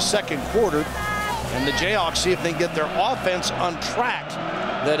play of the second quarter. And the Jayhawks see if they can get their offense on track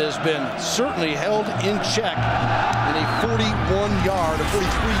that has been certainly held in check in a 41-yard, a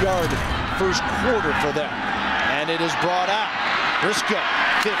 43-yard first quarter for them. And it is brought out. Briscoe,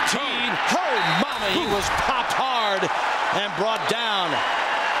 15. Oh, mama, he was popped hard and brought down.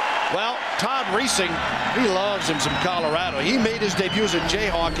 Well, Todd Reesing, he loves him some Colorado. He made his debut as a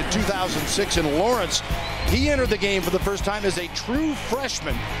Jayhawk in 2006 in Lawrence. He entered the game for the first time as a true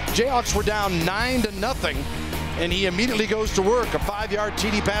freshman. Jayhawks were down 9-0, and he immediately goes to work. A 5-yard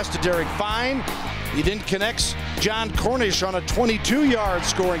TD pass to Derek Fine. He then connects John Cornish on a 22-yard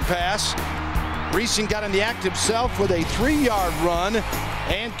scoring pass. Reesing got in the act himself with a 3-yard run,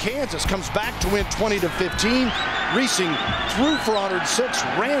 and Kansas comes back to win 20-15. Reesing threw for 106,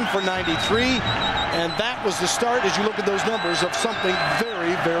 ran for 93, and that was the start, as you look at those numbers, of something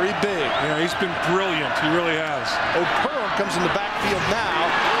very, very big. Yeah, he's been brilliant. He really has. O'Pearl comes in the backfield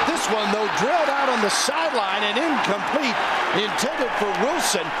now. This one, though, drilled out on the sideline and incomplete, intended for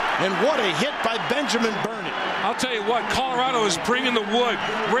Wilson, and what a hit by Benjamin Burney. I'll tell you what, Colorado is bringing the wood.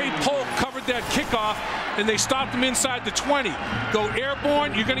 Ray Polk covered that kickoff, and they stopped him inside the 20. Go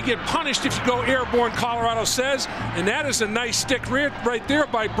airborne, you're going to get punished if you go airborne, Colorado says. And that is a nice stick right there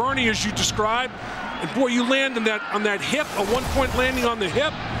by Burney, as you described. And boy, you land on that hip, a one-point landing on the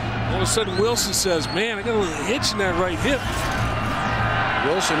hip. All of a sudden, Wilson says, man, I got a little hitch in that right hip.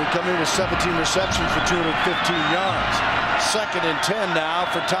 Wilson, who come in with 17 receptions for 215 yards. 2nd and 10 now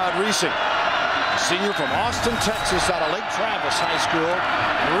for Todd Reesing. Senior from Austin, Texas, out of Lake Travis High School.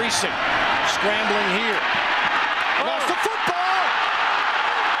 Reesing scrambling here. Lost the football.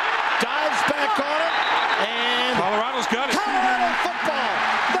 Dives back on it. And Colorado's got it. Colorado football.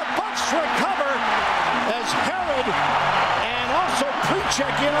 The Bucks recover as Herod and also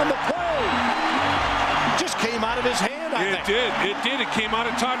Pre-check in on the play. Just came out of his hand, I think. It did. It came out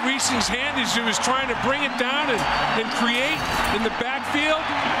of Todd Reesing's hand as he was trying to bring it down and create in the backfield.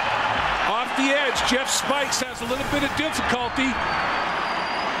 Off off the edge. Jeff Spikes has a little bit of difficulty.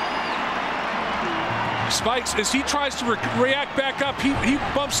 Spikes, as he tries to react back up, he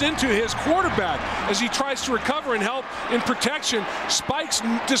bumps into his quarterback as he tries to recover and help in protection. Spikes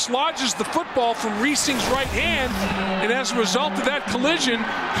dislodges the football from Reesing's right hand, and as a result of that collision,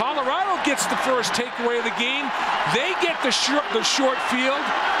 Colorado gets the first takeaway of the game. They get the short field.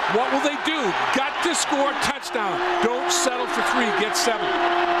 What will they do? Got to score, touchdown. Don't settle for 3, get 7.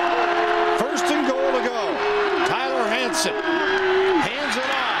 First and goal to go. Tyler Hansen hands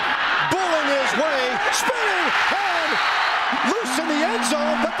it off. Bulling his way, spinning, and loose in the end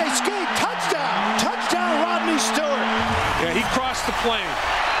zone, but they skate. Touchdown! Touchdown, Rodney Stewart. Yeah, he crossed the plane.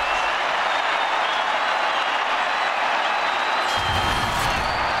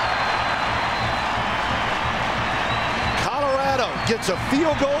 Colorado gets a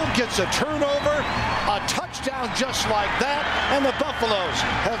field goal, gets a turnover, a touchdown just like that, and the Buffaloes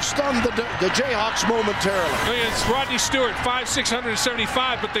have stunned the Jayhawks momentarily. It's Rodney Stewart, 5'6",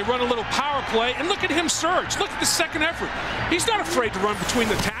 175, but they run a little power play, and look at him surge. Look at the second effort. He's not afraid to run between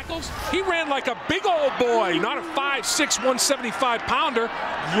the tackles. He ran like a big old boy, not a 5'6", 175-pounder.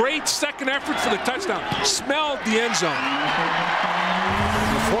 Great second effort for the touchdown. Smelled the end zone.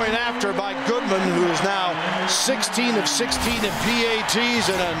 Point after by Goodman, who is now 16 of 16 in PATs,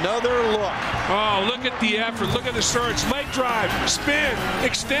 and another look. Oh, look at the effort. Look at the surge. Leg drive, spin,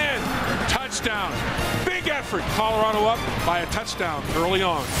 extend, touchdown. Big effort. Colorado up by a touchdown early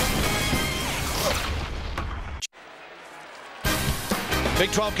on.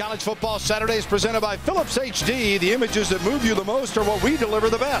 Big 12 College Football Saturday is presented by Philips HD. The images that move you the most are what we deliver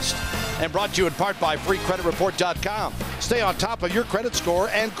the best. And brought to you in part by FreeCreditReport.com. Stay on top of your credit score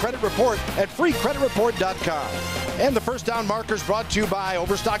and credit report at FreeCreditReport.com. And the First Down Markers brought to you by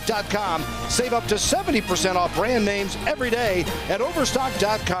Overstock.com. Save up to 70% off brand names every day at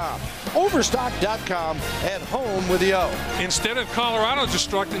Overstock.com. Overstock.com, at home with the O. Instead of Colorado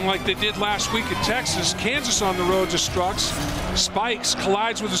destructing like they did last week at Texas, Kansas on the road destructs. Spikes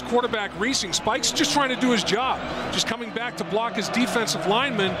collides with his quarterback, Reesing. Spikes just trying to do his job, just coming back to block his defensive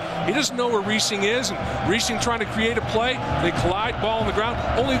lineman. He doesn't know where Reesing is, and Reesing trying to create a play. They collide, ball on the ground.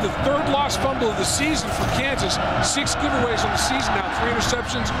 Only the 3rd lost fumble of the season for Kansas. 6 giveaways on the season now, 3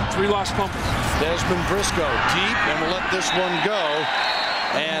 interceptions, 3 lost fumbles. Desmond Briscoe deep and will let this one go.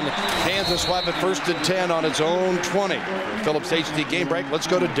 And Kansas will have it 1st and 10 on its own 20. Philips HD game break. Let's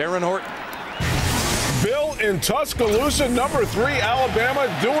go to Darren Horton. Bill in Tuscaloosa, number 3, Alabama,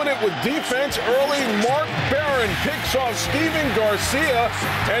 doing it with defense early. Mark Barron picks off Steven Garcia,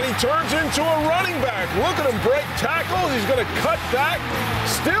 and he turns into a running back. Look at him break tackles. He's going to cut back,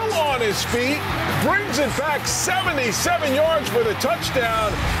 still on his feet, brings it back 77 yards for the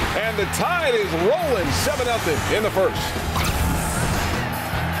touchdown, and the Tide is rolling 7-0 in the first.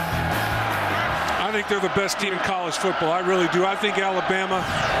 I think they're the best team in college football. I really do. I think Alabama,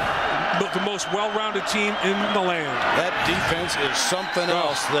 the most well-rounded team in the land. That defense is something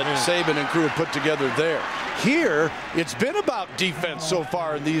else that Saban and crew have put together there. Here, it's been about defense so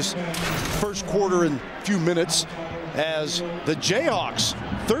far in these first quarter and few minutes, as the Jayhawks,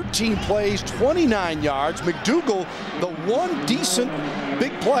 13 plays, 29 yards. McDougal, the one decent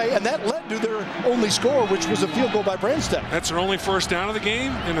big play, and that led to their only score, which was a field goal by Branstad. That's their only first down of the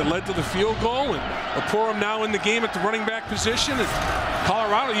game, and it led to the field goal. And Apurum now in the game at the running back position. And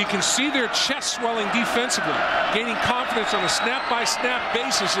Colorado, you can see their chest swelling defensively, gaining confidence on a snap-by-snap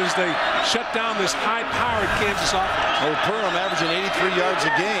basis as they shut down this high-powered Kansas offense. Apurum averaging 83 yards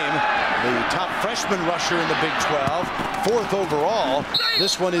a game, the top freshman rusher in the Big 12, 4th overall.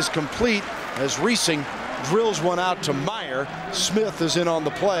 This one is complete as Reesing drills one out to Meyer. Smith is in on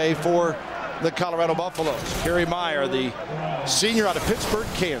the play for the Colorado Buffaloes. Kerry Meyer, the senior out of Pittsburgh,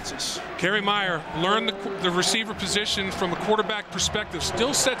 Kansas. Kerry Meyer learned the receiver position from a quarterback perspective.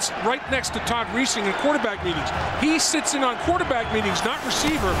 Still sits right next to Todd Reesing in quarterback meetings. He sits in on quarterback meetings, not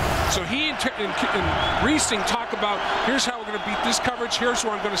receiver. So he and Reesing talk about, here's how we're going to beat this coverage. Here's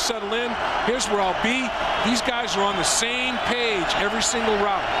where I'm going to settle in. Here's where I'll be. These guys are on the same page every single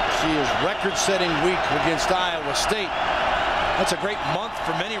route. She is record-setting week against Iowa State. That's a great month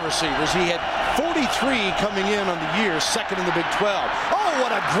for many receivers. He had 43 coming in on the year, 2nd in the Big 12. Oh,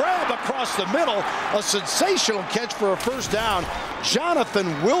 what a grab across the middle. A sensational catch for a first down. Jonathan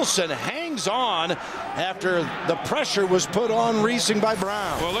Wilson hangs on after the pressure was put on Reesing by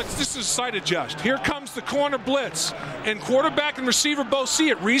Brown. Well, this is sight adjust. Here comes the corner blitz, and quarterback and receiver both see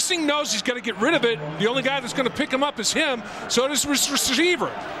it. Reesing knows he's got to get rid of it. The only guy that's going to pick him up is him. So does his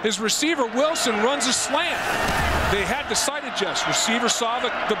receiver. His receiver, Wilson, runs a slant. They had the sight adjust. Receiver saw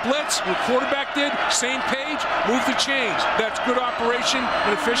the blitz. What quarterback did, same page, moved the chains. That's good operation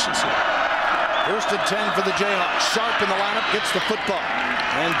and efficiency. First and 10 for the Jayhawks. Sharp in the lineup, gets the football.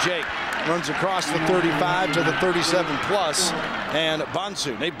 And Jake runs across the 35 to the 37+. And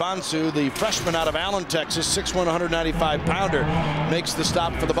Bonsu, Nate Bonsu, the freshman out of Allen, Texas, 6'1", 195-pounder, makes the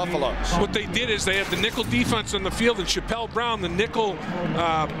stop for the Buffaloes. What they did is they had the nickel defense on the field, and Chappelle Brown, the nickel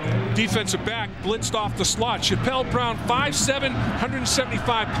defensive back, blitzed off the slot. Chappelle Brown, 5'7",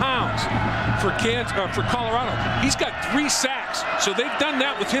 175 pounds for Colorado. He's got 3 sacks, so they've done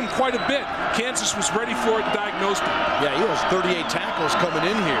that with him quite a bit. Kansas was ready for it and diagnosed him. Yeah, he has 38 tackles coming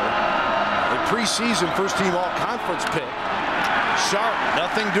in here. A preseason first-team all-conference pick. Sharp,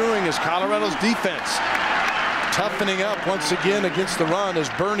 nothing doing as Colorado's defense toughening up once again against the run as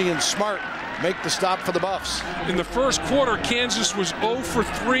Bernie and Smart make the stop for the Buffs. In the first quarter, Kansas was 0 for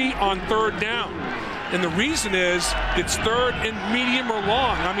 3 on 3rd down. And the reason is it's 3rd and medium or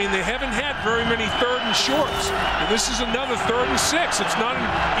long. I mean, they haven't had very many 3rd and shorts. And this is another 3rd and 6. It's not an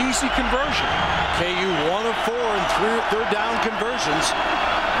easy conversion. KU 1 of 4 in 3rd down conversions.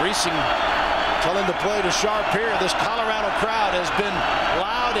 Reesing telling the play to Sharp here. This Colorado crowd has been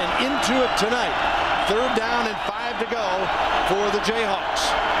loud and into it tonight. 3rd down and 5 to go for the Jayhawks.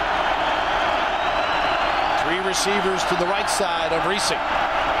 3 receivers to the right side of Reesing.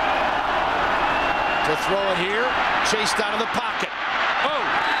 To throw it here, chased out of the pocket. Oh,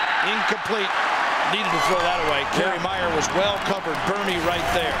 incomplete. Needed to throw that away. Kerry Meyer was well covered. Bernie right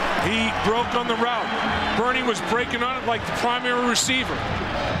there. He broke on the route. Bernie was breaking on it like the primary receiver.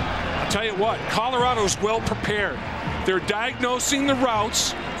 I'll tell you what, Colorado's well prepared. They're diagnosing the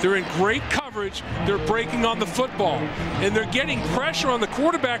routes. They're in great coverage. They're breaking on the football. And they're getting pressure on the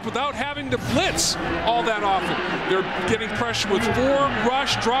quarterback without having to blitz all that often. They're getting pressure with 4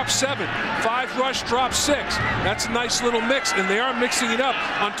 rush, drop 7. 5 rush, drop 6. That's a nice little mix. And they are mixing it up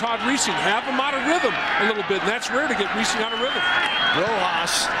on Todd Reesing. Have him out of rhythm a little bit. And that's rare to get Reesing out of rhythm.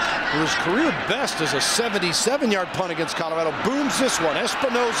 Rojas, whose career best is a 77-yard punt against Colorado, booms this one.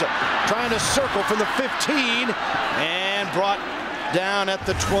 Espinoza trying to circle from the 15 and brought down at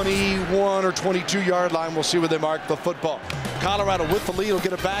the 21 or 22-yard line. We'll see where they mark the football. Colorado with the lead will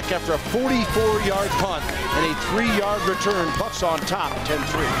get it back after a 44-yard punt and a 3-yard return. Buffs on top,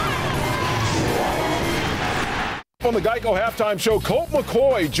 10-3. On the Geico halftime show, Colt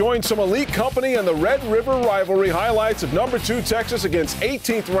McCoy joined some elite company in the Red River rivalry. Highlights of number 2 Texas against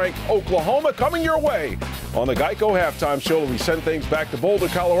 18th-ranked Oklahoma coming your way on the Geico halftime show. We send things back to Boulder,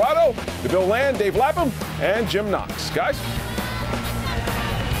 Colorado, to Bill Land, Dave Lapham, and Jim Knox. Guys?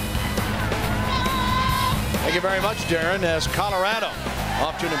 Thank you very much, Darren, as Colorado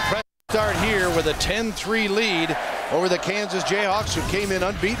off to an impressive start here with a 10-3 lead over the Kansas Jayhawks, who came in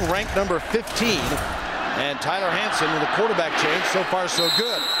unbeaten, ranked number 15. And Tyler Hansen with a quarterback change. So far, so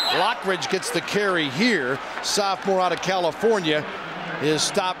good. Lockridge gets the carry here. Sophomore out of California is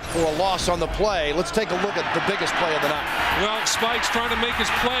stopped for a loss on the play. Let's take a look at the biggest play of the night. Well, Spike's trying to make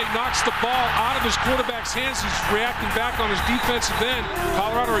his play, knocks the ball out of his quarterback's hands. He's reacting back on his defensive end.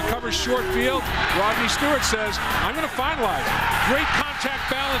 Colorado recovers short field. Rodney Stewart says, I'm going to finalize. Great contact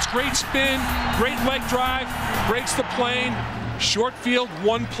balance, great spin, great leg drive, breaks the plane. Short field,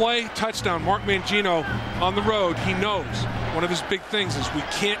 1 play, touchdown. Mark Mangino on the road. He knows one of his big things is we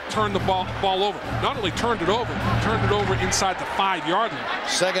can't turn the ball over. Not only turned it over inside the 5-yard line.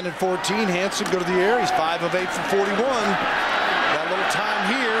 2nd and 14. Hansen go to the air. He's 5 of 8 for 41. Got a little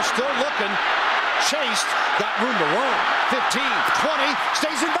time here. Still looking. Chased. Got room to run. 15, 20.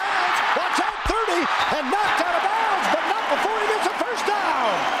 Stays in bounds. Watch out. 30. And knocked out of bounds. But not before he gets a first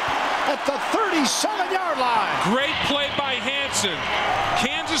down. At the 37-yard line. Great play by Hansen.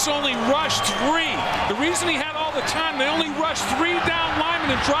 Kansas only rushed 3. The reason he had all the time, they only rushed 3 down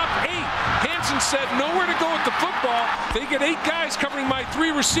linemen and dropped 8. Hansen said, nowhere to go with the football. They get 8 guys covering my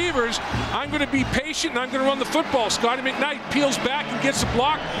 3 receivers. I'm going to be patient and I'm going to run the football. Scotty McKnight peels back and gets a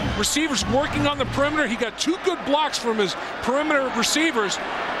block. Receivers working on the perimeter. He got 2 good blocks from his perimeter receivers.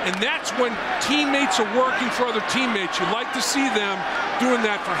 And that's when teammates are working for other teammates. You like to see them doing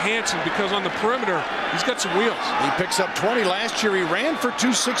that for Hansen because on the perimeter, he's got some wheels. He picks up 20. Last year, he ran for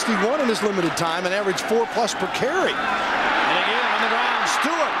 261 in his limited time and averaged 4+ per carry. And again, on the ground,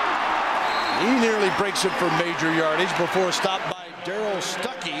 Stewart. He nearly breaks it for major yardage before stopped by Darryl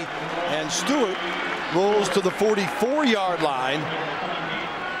Stuckey. And Stewart rolls to the 44-yard line.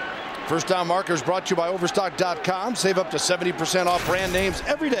 First down markers brought to you by Overstock.com. Save up to 70% off brand names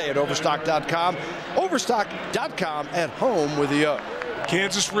every day at Overstock.com. Overstock.com, at home with the O.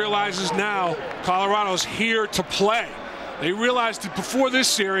 Kansas realizes now Colorado's here to play. They realized that before this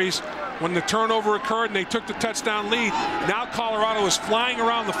series, when the turnover occurred and they took the touchdown lead, now Colorado is flying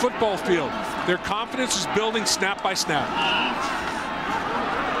around the football field. Their confidence is building snap by snap.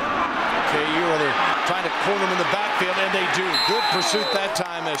 KU on corner him in the backfield, and they do. Good pursuit that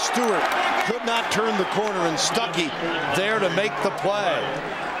time as Stewart could not turn the corner, and Stuckey there to make the play.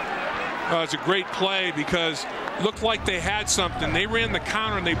 It's a great play because it looked like they had something. They ran the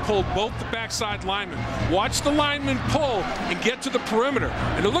counter and they pulled both the backside linemen. Watch the linemen pull and get to the perimeter.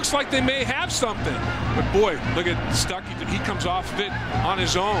 And it looks like they may have something. But boy, look at Stuckey. He comes off of it on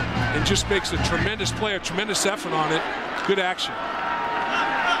his own and just makes a tremendous play, a tremendous effort on it. Good action.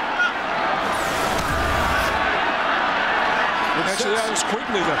 Actually, that was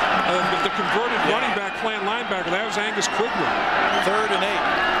Quigley, the converted running back playing linebacker. That was Angus Quigley. 3rd and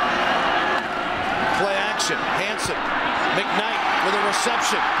 8. Play action. Hansen. McKnight with a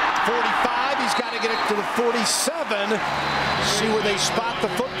reception. 45. He's got to get it to the 47. See where they spot the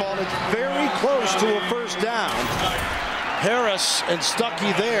football. It's very close to a first down. Harris and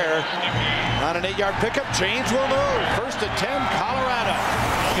Stuckey there on an 8-yard pickup. Change will move. 1st and 10, Colorado.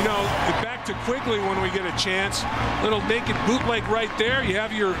 You know, back to Quigley when we get a chance. Little naked bootleg right there. You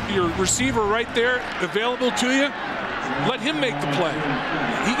have your receiver right there available to you. Let him make the play.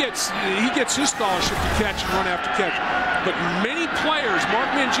 He gets his scholarship to catch and run after catch. But many players, Mark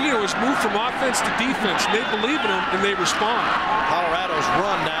Mangino has moved from offense to defense. They believe in him and they respond. Colorado's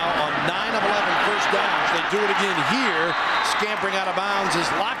run now on 9 of 11 first downs. They do it again here. Scampering out of bounds is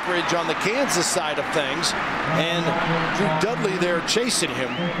Lockridge on the Kansas side of things. And Drew Dudley there chasing him.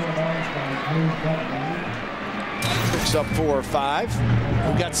 Picks up 4 or 5.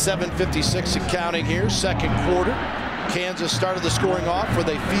 We've got 7:56 and counting here, second quarter. Kansas started the scoring off with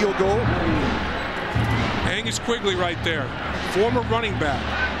a field goal. Angus Quigley right there, former running back.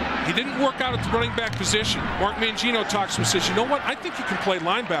 He didn't work out at the running back position. Mark Mangino talks to him and says, you know what, I think you can play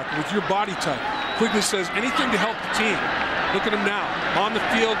linebacker with your body type. Quigley says, anything to help the team. Look at him now, on the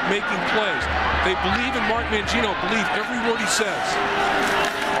field making plays. They believe in Mark Mangino, believe every word he says.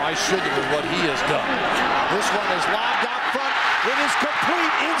 Why shouldn't with what he has done? This one is lobbed out front. It is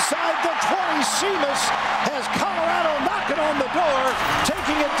complete inside the 20. Seamus has Colorado knocking on the door,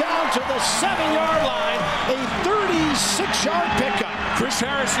 taking it down to the 7-yard line. A 36-yard pickup. Chris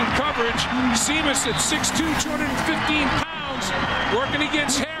Harrison coverage. Seamus at 6'2", 215 pounds, working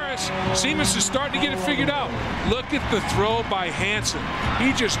against Harris. Seamus is starting to get it figured out. Look at the throw by Hansen.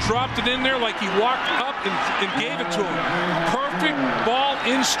 He just dropped it in there like he walked up and gave it to him. Perfect ball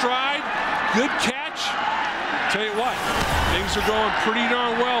in stride. Good catch. Tell you what, things are going pretty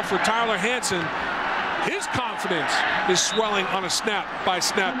darn well for Tyler Hansen. His confidence is swelling on a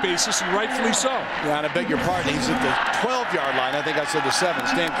snap-by-snap basis, and rightfully so. Yeah, and I beg your pardon, he's at the 12-yard line. I think I said the 7.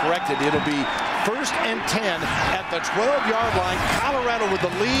 Stand corrected. It'll be 1st and 10 at the 12-yard line. Colorado with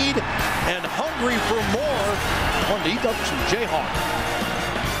the lead and hungry for more. On the Folsom Jayhawks.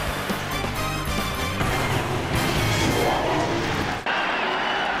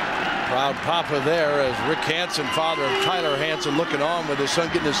 Proud papa there as Rick Hansen, father of Tyler Hansen, looking on with his son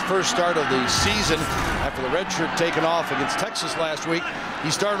getting his first start of the season after the red shirt taken off against Texas last week.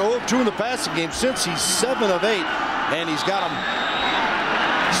 He started 0-2 in the passing game since he's 7 of 8, and he's got him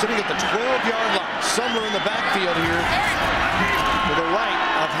sitting at the 12-yard line. Somewhere in the backfield here to the right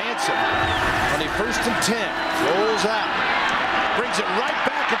of Hansen. On a 1st and 10, rolls out, brings it right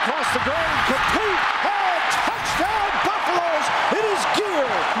back across the goal, complete. Touchdown Buffaloes! It is Gear.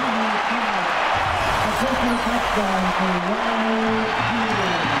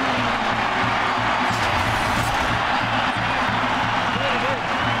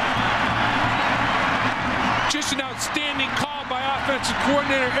 Just an outstanding call by offensive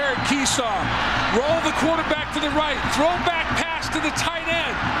coordinator Eric Keesaw. Roll the quarterback to the right, throw back pass to the tight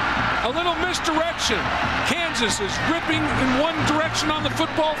end. A little misdirection. Kansas is ripping in one direction on the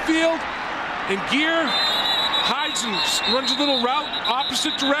football field, and Gear hides and runs a little route,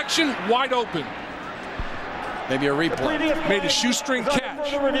 opposite direction, wide open. Maybe a replay. Made a shoestring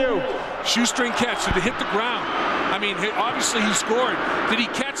catch. Shoestring catch. Did it hit the ground? I mean, obviously he scored. Did he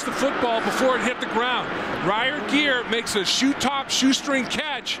catch the football before it hit the ground? Ryer Gear makes a shoestring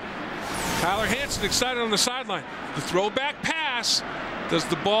catch. Tyler Hansen excited on the sideline. The throwback pass. Does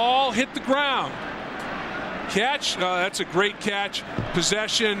the ball hit the ground? Catch. That's a great catch.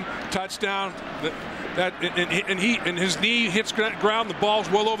 Possession. Touchdown. And his knee hits ground. The ball's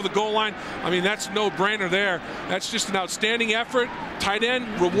well over the goal line. I mean, that's no brainer there. That's just an outstanding effort. Tight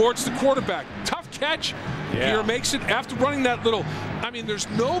end rewards the quarterback. Tough catch. Yeah. Gear makes it after running that little. I mean, there's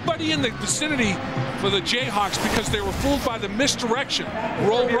nobody in the vicinity for the Jayhawks because they were fooled by the misdirection.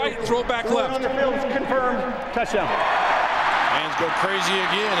 Roll right, throw back left. On the field is confirmed. Touchdown. Fans go crazy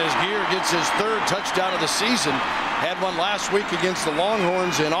again as Gear gets his 3rd touchdown of the season. Had one last week against the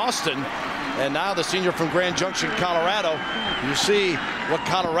Longhorns in Austin. And now the senior from Grand Junction, Colorado. You see what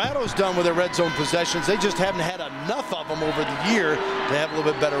Colorado's done with their red zone possessions. They just haven't had enough of them over the year to have a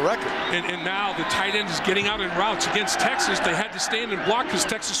little bit better record. And now the tight end is getting out in routes. Against Texas, they had to stand and block because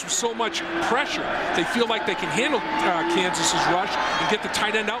Texas was so much pressure. They feel like they can handle Kansas's rush and get the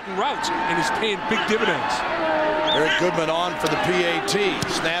tight end out in routes, and he's paying big dividends. Eric Goodman on for the PAT.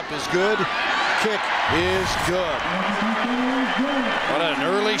 Snap is good. Kick is good. What an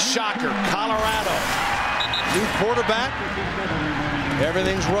early shocker. Colorado. New quarterback.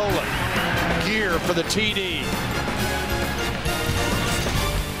 Everything's rolling. Gear for the TD.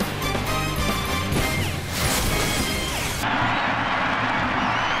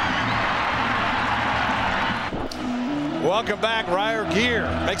 Welcome back. Ryer Gear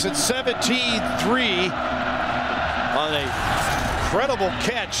makes it 17-3 on a incredible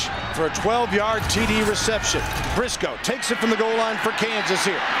catch for a 12-yard TD reception. Briscoe takes it from the goal line for Kansas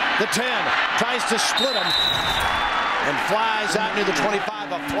here. The 10 tries to split them and flies out near the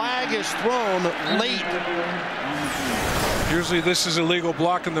 25. A flag is thrown late. Usually this is a legal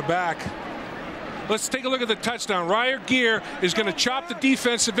block in the back. Let's take a look at the touchdown. Ryer Gear is going to chop the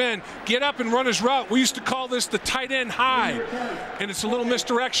defensive end, get up and run his route. We used to call this the tight end high, and it's a little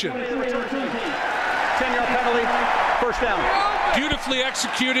misdirection. 10-yard penalty, first down. Beautifully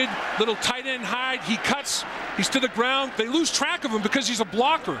executed, little tight end hide. He cuts, he's to the ground. They lose track of him because he's a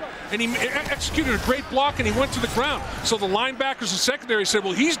blocker, and he executed a great block, and he went to the ground. So the linebackers and secondary said,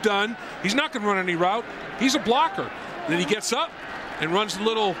 well, he's done. He's not going to run any route. He's a blocker. And then he gets up and runs the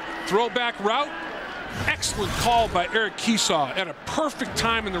little throwback route. Excellent call by Eric Keesaw at a perfect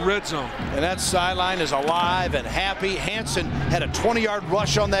time in the red zone. And that sideline is alive and happy. Hansen had a 20-yard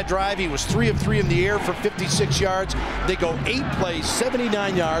rush on that drive. He was 3 of 3 in the air for 56 yards. They go 8 plays, 79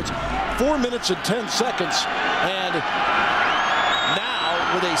 yards, 4 minutes and 10 seconds. And now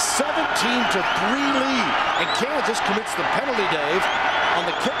with a 17-3 lead. And Kansas commits the penalty, Dave, on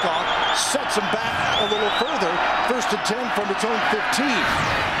the kickoff, sets them back a little further. 1st and 10 from its own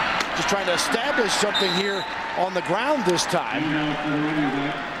 15. Just trying to establish something here on the ground this time.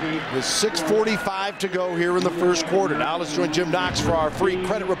 With 6:45 to go here in the first quarter. Now let's join Jim Knox for our free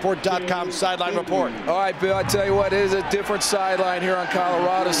creditreport.com sideline report. All right, Bill, I tell you what, it is a different sideline here on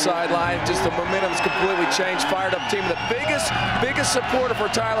Colorado's sideline. Just the momentum's completely changed. Fired up team. The biggest supporter for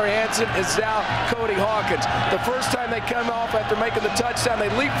Tyler Hansen is now Cody Hawkins. The first time they come off after making the touchdown, they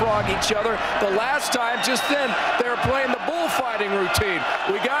leapfrog each other. The last time, just then, they were playing the bullfighting routine.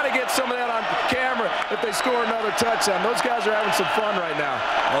 We got to get some of that on camera if they score another touchdown. Those guys are having some fun right now.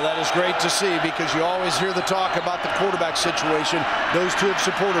 Well, that is great to see because you always hear the talk about the quarterback situation. Those two have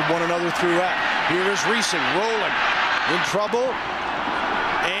supported one another throughout. Here is Reesing rolling in trouble,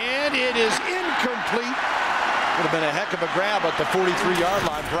 and it is incomplete. Would have been a heck of a grab at the 43-yard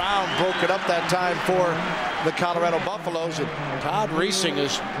line. Brown broke it up that time for the Colorado Buffaloes, and Todd Reesing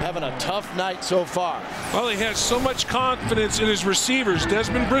is having a tough night so far. Well, he has so much confidence in his receivers,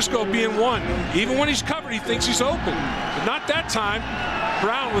 Desmond Briscoe being one. Even when he's covered, he thinks he's open. But not that time.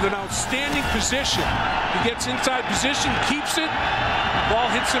 Brown with an outstanding position. He gets inside position, keeps it. Ball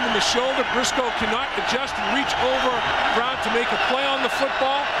hits him in the shoulder. Briscoe cannot adjust and reach over Brown to make a play on the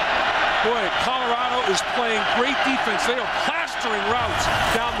football. Boy, Colorado is playing great defense. They are plastering routes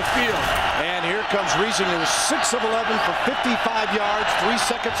down the field. And here comes Reesing, who was 6 of 11 for 55 yards. 3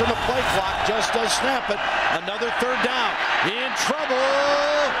 seconds on the play clock. Just does snap it. Another third down. In trouble.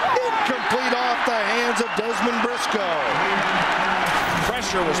 Incomplete off the hands of Desmond Briscoe.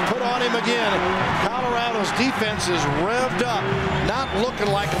 Pressure was put on him again. Colorado's defense is revved up, not looking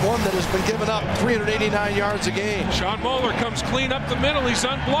like one that has been giving up 389 yards a game. Sean Moeller comes clean up the middle. He's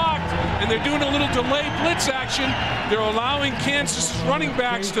unblocked, and they're doing a little delayed blitz action. They're allowing Kansas running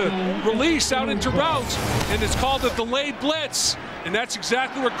backs to release out into routes, and it's called a delayed blitz. And that's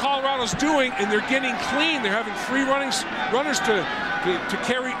exactly what Colorado's doing, and they're getting clean. They're having free runners to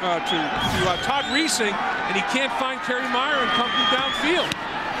carry to Todd Reesing, and he can't find Kerry Meyer and company downfield.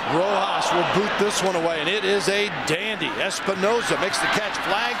 Rojas will boot this one away, and it is a dandy. Espinoza makes the catch,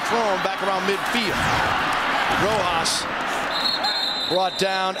 flag thrown back around midfield. Rojas brought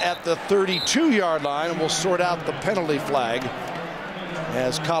down at the 32-yard line, and we'll sort out the penalty flag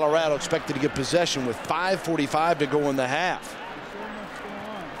as Colorado expected to get possession with 5:45 to go in the half.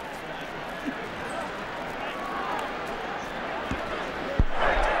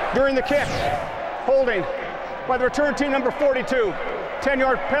 During the kick, holding by the return team number 42.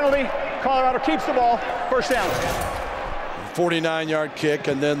 10-yard penalty. Colorado keeps the ball. First down. 49-yard kick,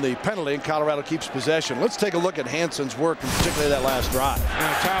 and then the penalty, and Colorado keeps possession. Let's take a look at Hanson's work, and particularly that last drive.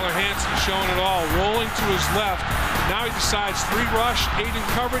 Now, Tyler Hanson showing it all, rolling to his left. Now he decides 3 rush, 8 in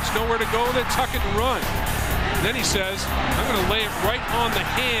coverage, nowhere to go with it, tuck it and run. And then he says, I'm going to lay it right on the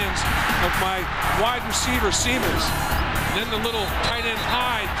hands of my wide receiver, Siemens. And then the little tight end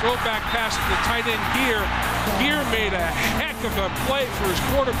high, throw back pass to the tight end Gear. Gear made a heck of a play for his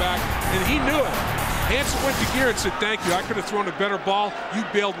quarterback, and he knew it. Hanson went to Gear and said, thank you. I could have thrown a better ball. You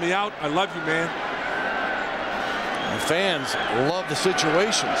bailed me out. I love you, man. The fans love the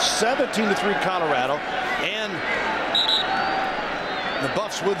situation. 17-3 Colorado, and the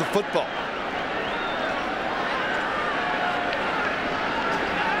Buffs with the football.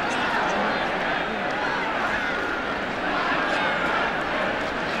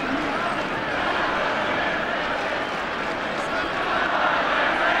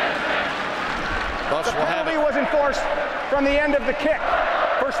 The penalty was enforced from the end of the kick.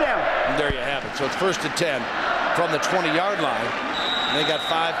 First down. And there you have it. So it's 1st and 10 from the 20-yard line. And they got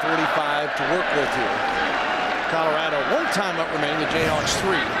 5:45 to work with here. Colorado, 1 timeout remaining. The Jayhawks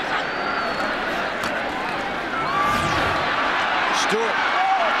 3. Stewart,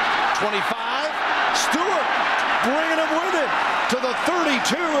 25. Stewart bringing him with it to the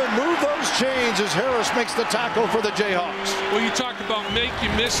 32 and move those chains as Harris makes the tackle for the Jayhawks. Well, you talk about make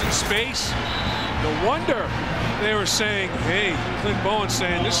you miss in space. No wonder they were saying, hey, Clint Bowen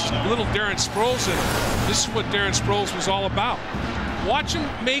saying, this is little Darren Sproles in him. This is what Darren Sproles was all about. Watch him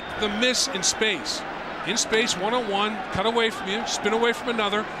make the miss in space. In space, one-on-one, cut away from you, spin away from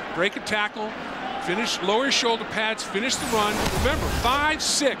another, break a tackle, finish, lower your shoulder pads, finish the run. Remember,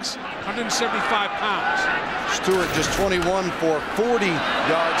 5'6", 175 pounds. Stewart just 21 for 40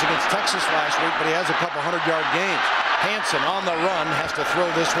 yards against Texas last week, but he has a couple 100-yard games. Hanson on the run has to throw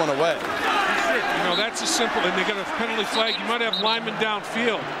this one away. You know, that's a simple, and they got a penalty flag. You might have linemen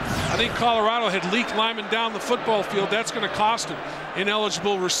downfield. I think Colorado had leaked linemen down the football field. That's going to cost him.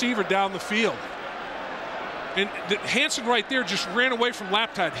 Ineligible receiver down the field. And Hanson right there just ran away from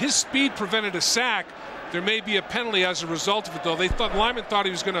Laptide. His speed prevented a sack. There may be a penalty as a result of it, though. Lineman thought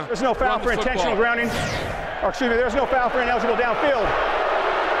he was going to. There's no foul for intentional grounding. Or excuse me, there's no foul for ineligible downfield.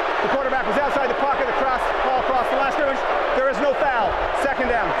 The quarterback was outside the pocket, ball across the line of scrimmage. There is no foul. 2nd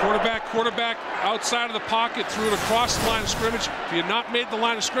down. Quarterback outside of the pocket, threw it across the line of scrimmage. If he had not made the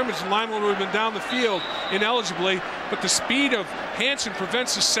line of scrimmage, the lineman would have been down the field ineligibly. But the speed of Hanson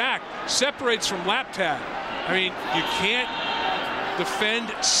prevents a sack, separates from Laptad. I mean, you can't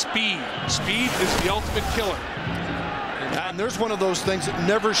defend speed. Speed is the ultimate killer. And there's one of those things that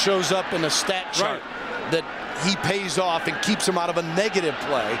never shows up in a stat chart. Right. That he pays off and keeps him out of a negative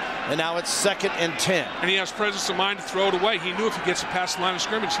play. And now it's 2nd and 10. And he has presence of mind to throw it away. He knew if he gets it past the line of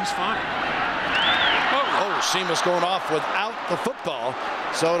scrimmage, he's fine. Oh, Seamus going off without the football.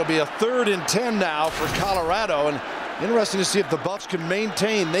 So it'll be a 3rd and 10 now for Colorado. And interesting to see if the Buffs can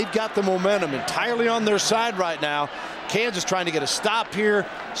maintain. They've got the momentum entirely on their side right now. Kansas trying to get a stop here,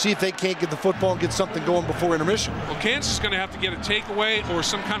 see if they can't get the football and get something going before intermission. Well, Kansas is going to have to get a takeaway or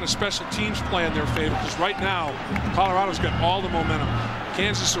some kind of special teams play in their favor, because right now Colorado's got all the momentum.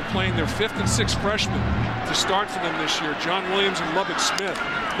 Kansas are playing their 5th and 6th freshmen to start for them this year, John Williams and Lubbock Smith.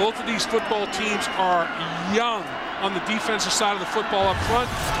 Both of these football teams are young on the defensive side of the football up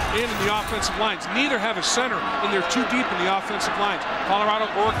front and in the offensive lines. Neither have a center, and they're too deep in the offensive lines, Colorado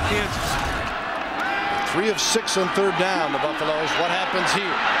or Kansas. 3 of 6 on 3rd down, the Buffaloes. What happens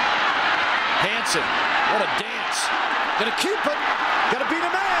here? Hanson, what a dance. Gonna keep it, gotta beat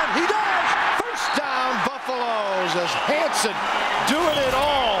a man, he does! 1st down, Buffaloes, as Hanson doing it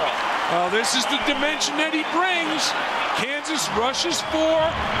all. Well, this is the dimension that he brings. Kansas rushes 4,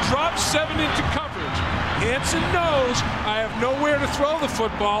 drops 7 into coverage. Hanson knows I have nowhere to throw the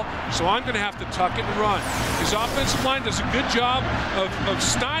football, so I'm going to have to tuck it and run. His offensive line does a good job of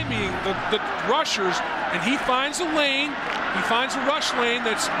stymieing the rushers, and he finds a lane. He finds a rush lane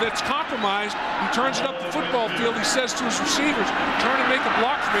that's compromised. He turns it up the football field. He says to his receivers, turn and make a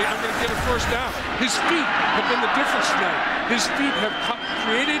block for me. I'm going to get a 1st down. His feet have been the difference tonight. His feet have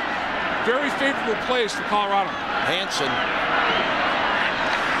created very favorable plays for Colorado. Hanson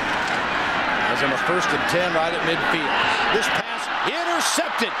has him a 1st and 10 right at midfield. This pass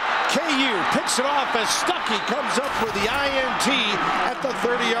intercepted. KU picks it off as Stuckey comes up with the INT at the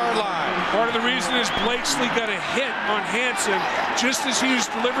 30-yard line. Part of the reason is Blakesley got a hit on Hanson just as he was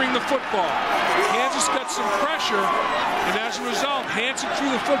delivering the football. Kansas got some pressure, and as a result, Hansen threw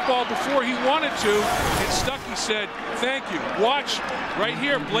the football before he wanted to, and Stuckey said, thank you. Watch right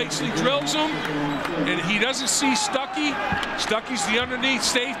here. Blakesley drills him, and he doesn't see Stuckey. Stuckey's the underneath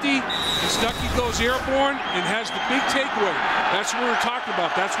safety, and Stuckey goes airborne and has the big takeaway. That's what we're talking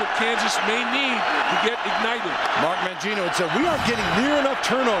about. That's what Kansas may need to get ignited. Mark Mangino had said, we aren't getting near enough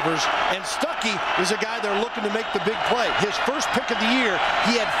turnovers, and Stuckey is a guy they're looking to make the big play. His first pick of the year,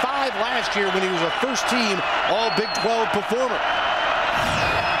 he had 5 last year when he was a first-team All-Big 12 performer.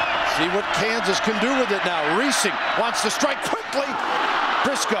 See what Kansas can do with it now. Reesing wants to strike quickly.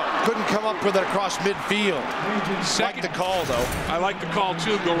 Briscoe couldn't come up with it across midfield. Like the call, though. I like the call,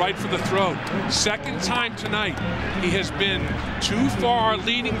 too. Go right for the throat. Second time tonight, he has been too far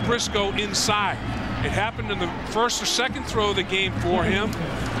leading Briscoe inside. It happened in the first or second throw of the game for him.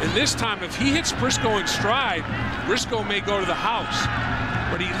 And this time, if he hits Briscoe in stride, Briscoe may go to the house.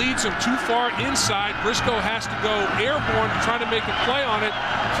 But he leads him too far inside. Briscoe has to go airborne to try to make a play on it.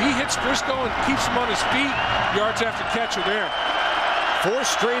 If he hits Briscoe and keeps him on his feet, yards after catch are there. 4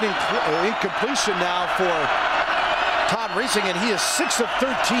 straight incompletion now for Todd Reesing, and he is 6 of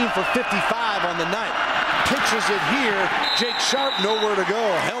 13 for 55 on the night. Pitches it here. Jake Sharp nowhere to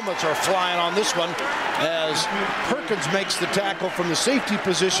go. Helmets are flying on this one as Perkins makes the tackle from the safety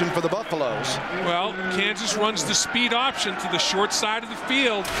position for the Buffaloes. Well, Kansas runs the speed option to the short side of the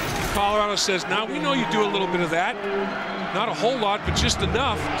field. Colorado says, now we know you do a little bit of that. Not a whole lot, but just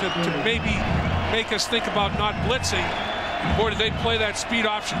enough to maybe make us think about not blitzing. Boy, did they play that speed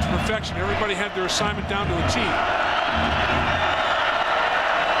option to perfection. Everybody had their assignment down to a T.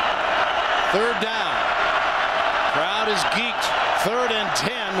 3rd down. Crowd is geeked. 3rd and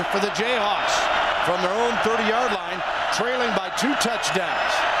 10 for the Jayhawks from their own 30-yard line, trailing by 2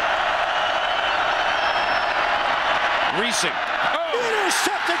 touchdowns. Reesing.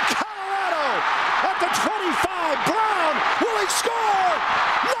 Intercepted. Colorado at the 25. Brown, will he score?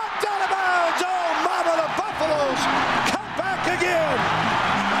 Knocked out of bounds. Oh, mama, the Buffaloes come back again.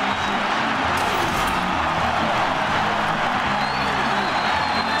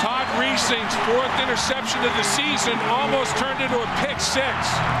 Todd Reesing's 4th interception of the season almost turned into a pick 6.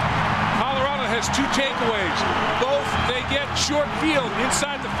 Colorado has 2 takeaways. Both they get short field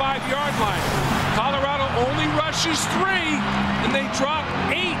inside the 5-yard line. Colorado only rushes 3, and they drop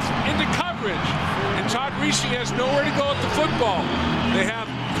 8 into coverage. And Todd Reesing has nowhere to go at the football. They have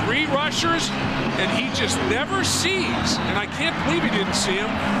 3 rushers, and he just never sees. And I can't believe he didn't see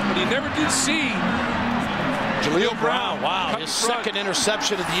him, but he never did see Jaleel Brown. Wow, his 2nd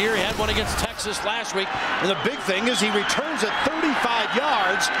interception of the year. He had one against Texas last week. And the big thing is he returns at 35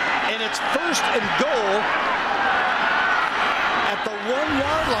 yards, and it's 1st and goal at the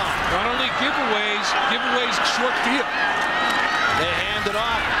 1-yard line. Not only giveaways short field. They hand it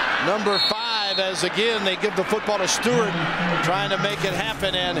off. Number 5, as again they give the football to Stewart, trying to make it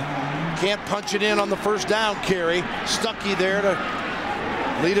happen, and can't punch it in on the 1st down carry. Stuckey there to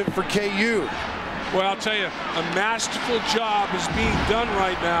lead it for KU. Well, I'll tell you, a masterful job is being done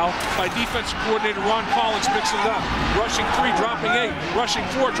right now by defensive coordinator Ron Collins, mixing it up. Rushing 3, dropping 8. Rushing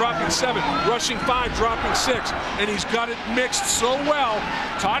 4, dropping 7. Rushing 5, dropping 6. And he's got it mixed so well.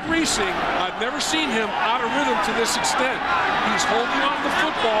 Todd Reesing, I've never seen him out of rhythm to this extent. He's holding on to the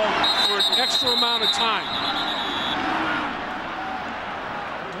football for an extra amount of time.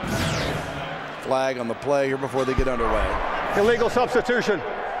 Flag on the play here before they get underway. Illegal substitution.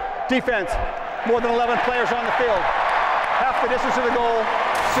 Defense. More than 11 players on the field. Half the distance to the goal,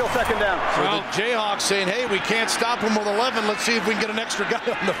 still 2nd down. So the Jayhawks saying, hey, we can't stop them with 11. Let's see if we can get an extra guy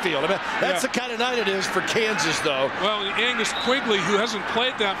on the field. I mean, that's the kind of night it is for Kansas, though. Well, Angus Quigley, who hasn't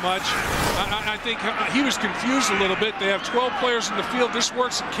played that much, I think he was confused a little bit. They have 12 players in the field. This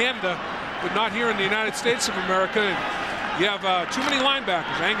works in Canada, but not here in the United States of America. And you have too many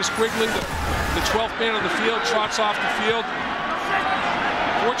linebackers. Angus Quigley, the 12th man on the field, trots off the field.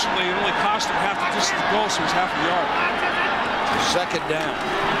 Fortunately, it only cost him half the distance to goal, so he's half a yard. 2nd down.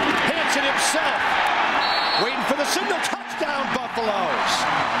 Hansen himself waiting for the signal. Touchdown, Buffaloes.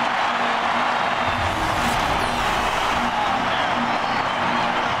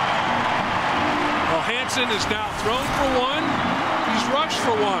 Well, Hansen is now thrown for 1. He's rushed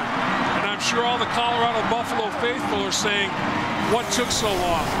for 1. And I'm sure all the Colorado Buffalo faithful are saying, what took so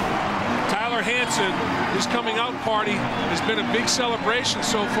long? Tyler Hansen, his coming out party has been a big celebration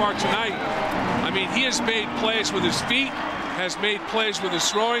so far tonight. I mean, he has made plays with his feet, has made plays with his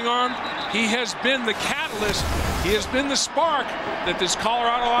throwing arm. He has been the catalyst. He has been the spark that this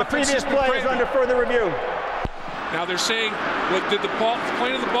Colorado offense has been. The previous play is under further review. Now they're saying, what did the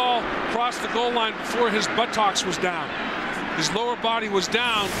plane of the ball cross the goal line before his buttocks was down? His lower body was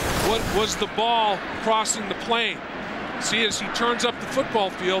down. What was the ball crossing the plane? See, as he turns up the football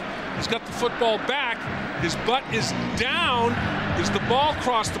field, he's got the football back. His butt is down as the ball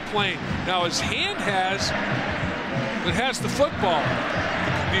crossed the plane. Now his hand has the football.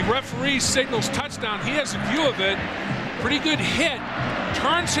 The referee signals touchdown. He has a view of it. Pretty good hit.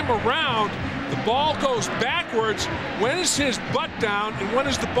 Turns him around. The ball goes backwards. When is his butt down and when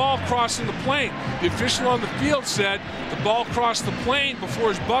is the ball crossing the plane? The official on the field said the ball crossed the plane before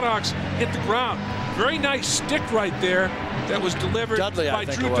his buttocks hit the ground. Very nice stick right there that was delivered by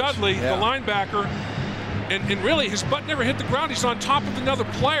Drew Dudley, the linebacker. And really, his butt never hit the ground. He's on top of another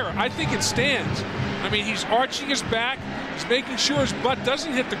player. I think it stands. I mean, he's arching his back. He's making sure his butt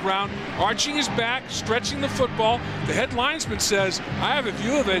doesn't hit the ground, arching his back, stretching the football. The head linesman says, I have a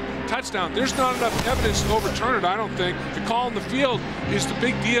view of it, touchdown. There's not enough evidence to overturn it, I don't think. The call on the field is the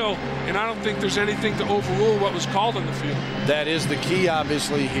big deal, and I don't think there's anything to overrule what was called on the field. That is the key,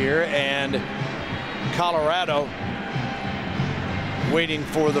 obviously, here, and Colorado waiting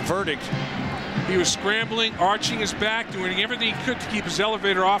for the verdict. He was scrambling, arching his back, doing everything he could to keep his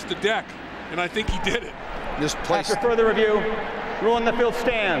elevator off the deck, and I think he did it. This place. After further review, rule on the field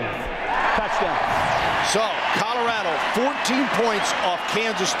stands. Touchdown. So, Colorado, 14 points off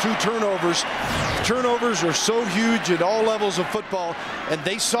Kansas, 2 turnovers. Turnovers are so huge at all levels of football, and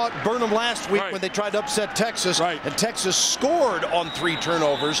they saw it burn them last week when they tried to upset Texas, and Texas scored on 3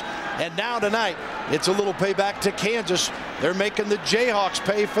 turnovers. And now tonight, it's a little payback to Kansas. They're making the Jayhawks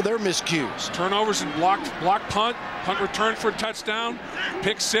pay for their miscues. Turnovers and block punt, punt return for a touchdown,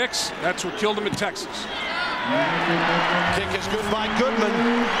 pick 6. That's what killed him at Texas. Kick is good by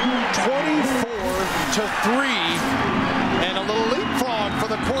Goodman. 24-3. And a little leapfrog for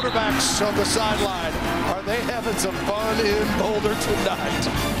the quarterbacks on the sideline. Are they having some fun in Boulder tonight?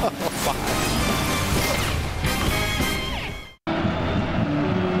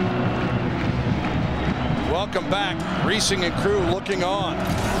 Welcome back. Reesing and crew looking on.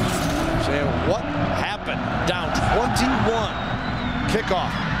 Saying, what happened? Down 21.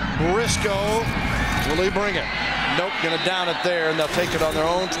 Kickoff. Briscoe. Will he bring it? Nope, going to down it there, and they'll take it on their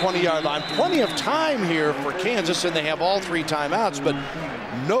own 20-yard line. Plenty of time here for Kansas, and they have all 3 timeouts, but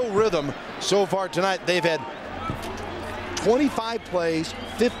no rhythm so far tonight. They've had 25 plays,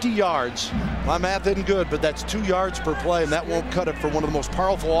 50 yards. My math isn't good, but that's 2 yards per play, and that won't cut it for one of the most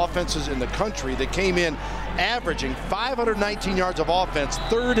powerful offenses in the country that came in averaging 519 yards of offense,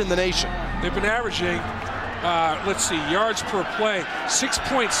 3rd in the nation. They've been averaging, let's see, yards per play,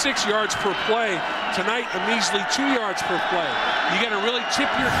 6.6 yards per play. Tonight, a measly 2 yards per play. You got to really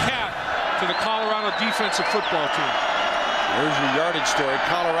tip your cap to the Colorado defensive football team. There's your yardage story.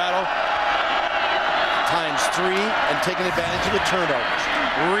 Colorado times 3 and taking advantage of the turnovers.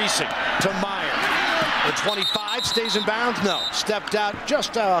 Reesing to Meyer. The 25 stays in bounds. No, stepped out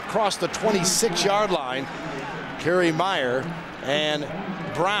just across the 26-yard line. Kerry Meyer, and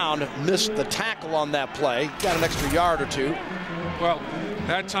Brown missed the tackle on that play. Got an extra yard or 2. Well,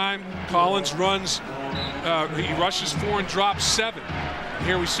 that time Collins runs, he rushes 4 and drops 7.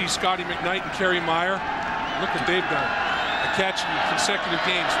 Here we see Scotty McKnight and Kerry Meyer. Look what they've done. A catch in consecutive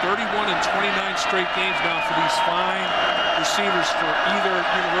games, 31 and 29 straight games now for these fine receivers for either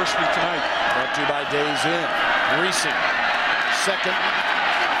university tonight. Brought to you by Days Inn. Reesing, second,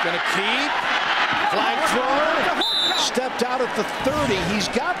 gonna keep. Flag thrown, stepped out at the 30. He's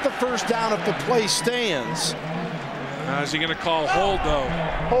got the first down if the play stands. Is he going to call hold, though?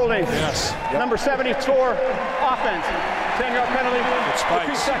 Holding. Yes. Yep. Number 74, offense. 10-yard penalty. It's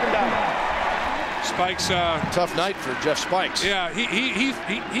Spikes. Second down. Spikes. Tough night for Jeff Spikes. Yeah, he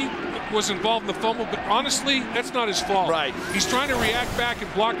was involved in the fumble, but honestly, that's not his fault. Right. He's trying to react back and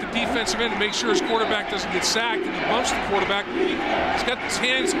block the defensive end and make sure his quarterback doesn't get sacked, and he bumps the quarterback. He's got his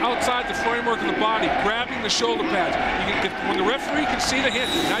hands outside the framework of the body, grabbing the shoulder pads. When the referee can see the hand,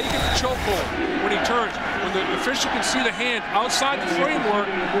 now you get the chokehold when he turns. When the official can see the hand outside the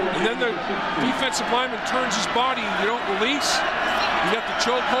framework, and then the defensive lineman turns his body and you don't release, you got the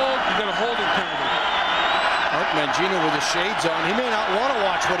chokehold, you got a holding penalty. Mark Mangino with his shades on. He may not want to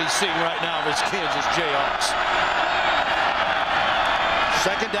watch what he's seeing right now of his Kansas Jayhawks.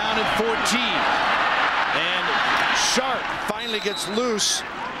 Second down and 14. And Sharp finally gets loose.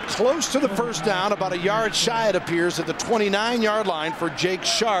 Close to the first down, about a yard shy it appears at the 29-yard line for Jake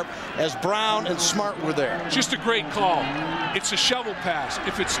Sharp as Brown and Smart were there. Just a great call. It's a shovel pass.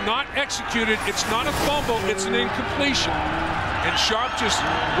 If it's not executed, it's not a fumble, it's an incompletion. And Sharp just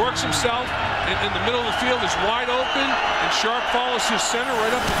works himself, and in the middle of the field is wide open, and Sharp follows his center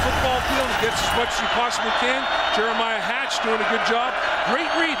right up the football field and gets as much as he possibly can. Jeremiah Hatch doing a good job. Great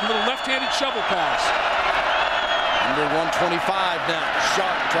read, little left-handed shovel pass. Under 125 now.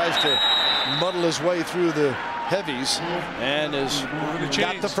 Sharp tries to muddle his way through the heavies and has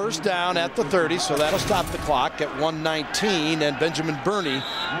got the first down at the 30, so that'll stop the clock at 1:19, and Benjamin Burney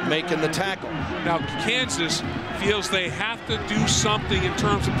making the tackle. Now Kansas feels they have to do something in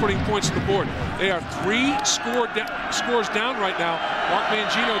terms of putting points on the board. They are 3 scores down right now. Mark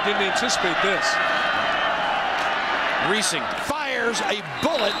Mangino didn't anticipate this. Reesing fires a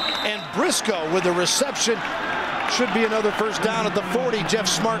bullet, and Briscoe with the reception. Should be another first down at the 40. Jeff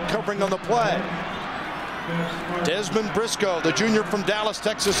Smart covering on the play. Desmond Briscoe, the junior from Dallas,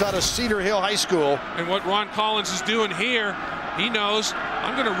 Texas, out of Cedar Hill High School. And what Ron Collins is doing here, he knows,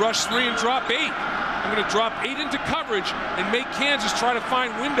 I'm going to rush 3 and drop 8. I'm going to drop 8 into coverage and make Kansas try to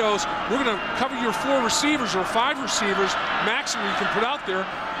find windows. We're going to cover your 4 receivers or 5 receivers maximum you can put out there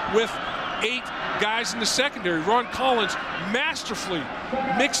with 8 guys in the secondary. Ron Collins masterfully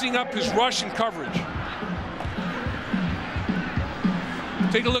mixing up his rush and coverage.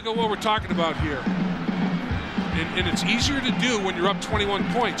 Take a look at what we're talking about here. And it's easier to do when you're up 21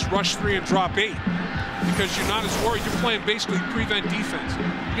 points, rush 3 and drop 8, because you're not as worried. You're playing basically prevent defense.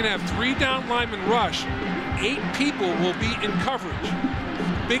 You're going to have 3 down linemen rush. 8 people will be in coverage.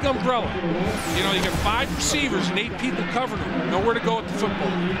 Big umbrella. You know, you got 5 receivers and 8 people covering them. Nowhere to go with the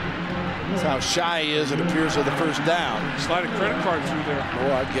football. That's how shy he is, it appears, of the first down. Slide a credit card through there.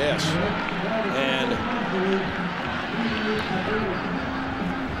 Oh, I guess. And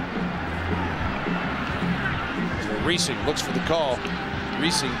Reesing looks for the call.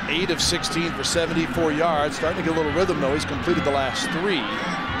 Reesing 8 of 16 for 74 yards. Starting to get a little rhythm, though. He's completed the last 3.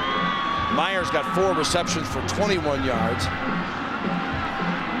 Myers got 4 receptions for 21 yards.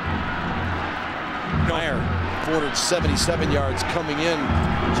 Meyer, 477 yards coming in.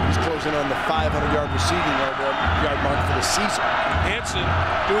 So he's closing on the 500-yard receiving yard mark for the season. Hansen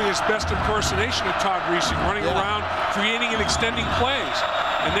doing his best impersonation of Todd Reesing, running around, creating and extending plays.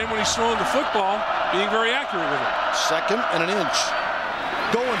 And then when he's throwing the football, being very accurate with it. 2nd and an inch.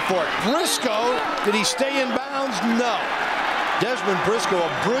 Going for it. Briscoe, did he stay in bounds? No. Desmond Briscoe,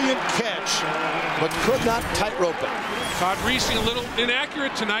 a brilliant catch, but could not tightrope it. Todd Reesing a little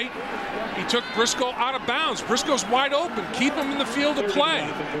inaccurate tonight. He took Briscoe out of bounds. Briscoe's wide open. Keep him in the field of play.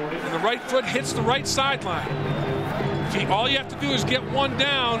 And the right foot hits the right sideline. All you have to do is get 1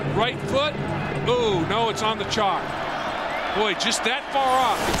 down. Right foot. Oh, no, it's on the chalk. Boy, just that far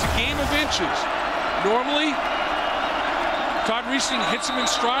off. It's a game of inches. Normally, Todd Reesing hits him in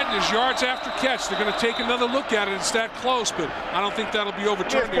stride and his yards after catch. They're going to take another look at it. It's that close, but I don't think that'll be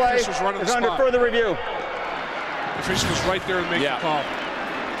overturned. The official's running the spot. Under further review. The official was right there to make the call.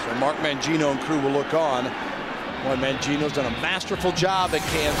 So Mark Mangino and crew will look on. Boy, Mangino's done a masterful job at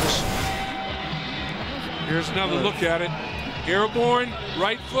Kansas. Here's another look at it. Airborne,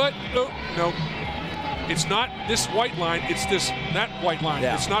 right foot. Oh, no. It's not this white line, it's that white line.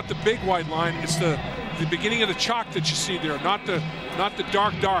 Yeah. It's not the big white line, it's the beginning of the chalk that you see there, not the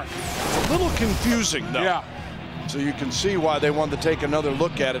dark. It's a little confusing, though. Yeah. So you can see why they wanted to take another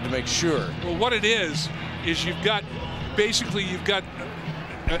look at it to make sure. Well, what it is you've got a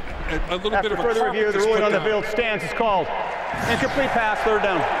little bit of a further review, the ruling on the field stands is called. Incomplete pass, 3rd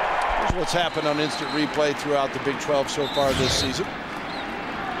down. Here's what's happened on instant replay throughout the Big 12 so far this season.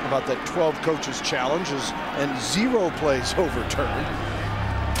 About that 12 coaches challenge and 0 plays overturned.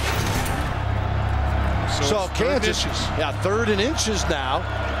 So Kansas, 3rd and inches now.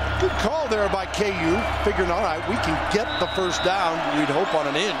 Good call there by KU, figuring, all right, we can get the first down, we'd hope, on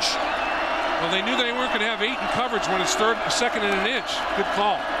an inch. Well, they knew they weren't going to have 8 in coverage when it's 2nd and an inch. Good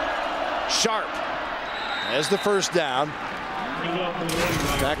call. Sharp as the first down.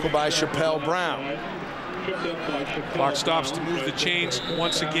 Tackled by Chappelle Brown. Clock stops to move the chains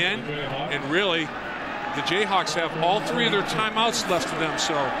once again, and really, the Jayhawks have all 3 of their timeouts left to them,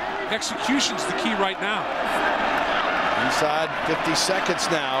 so execution's the key right now. Inside 50 seconds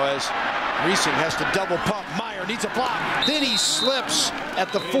now as Reesing has to double pump. Meyer needs a block. Then he slips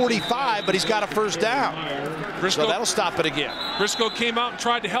at the 45, but he's got a first down. So that'll stop it again. Briscoe came out and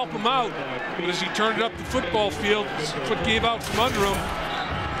tried to help him out, but as he turned it up the football field, his foot gave out from under him.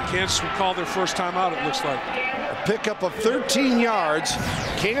 Kansas would call their first timeout, it looks like. A pickup of 13 yards.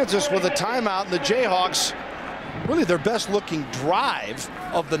 Kansas with a timeout, and the Jayhawks, really their best looking drive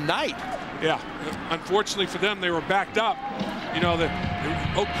of the night. Yeah, unfortunately for them, they were backed up. You know,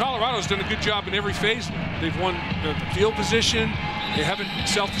 Colorado's done a good job in every phase. They've won the field position. They haven't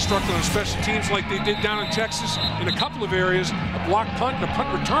self-destructed on special teams like they did down in Texas in a couple of areas. A block punt and a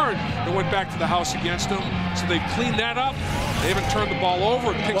punt return that went back to the house against them. So they've cleaned that up. They haven't turned the ball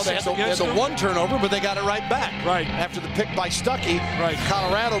over. They had the 1 turnover, but they got it right back. Right. After the pick by Stuckey, right.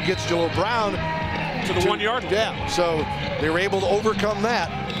 Colorado gets Joel Brown to the 1 yard line. Yeah, so they were able to overcome that.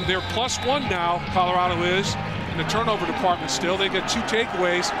 They're +1 now, Colorado is. in the turnover department still. They got 2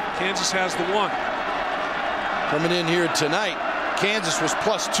 takeaways. Kansas has the 1. Coming in here tonight, Kansas was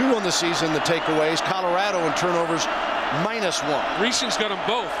 +2 on the season, the takeaways. Colorado in turnovers, -1. Reesing's got them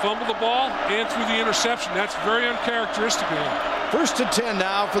both. Fumble the ball and threw the interception. That's very uncharacteristic of him. 1st and 10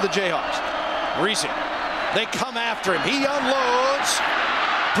 now for the Jayhawks. Reesing. They come after him. He unloads.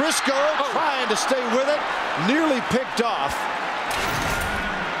 Briscoe trying to stay with it. Nearly picked off.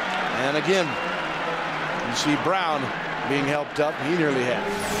 And again, you see Brown being helped up. He nearly had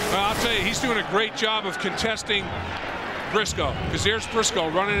it. Well, I'll tell you, he's doing a great job of contesting Briscoe, because there's Briscoe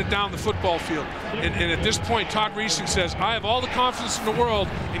running it down the football field. And at this point, Todd Reesing says, I have all the confidence in the world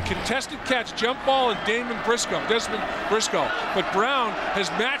in contested catch, jump ball, and Desmond Briscoe. But Brown has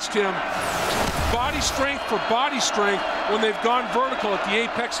matched him body strength for body strength when they've gone vertical at the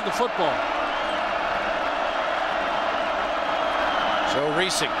apex of the football. So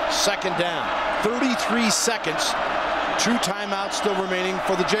Reesing, 2nd down, 33 seconds. 2 timeouts still remaining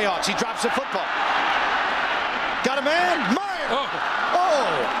for the Jayhawks. He drops the football. Got a man, Meyer.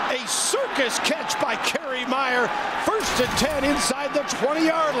 Oh, a circus catch by Kerry Meyer. 1st and 10 inside the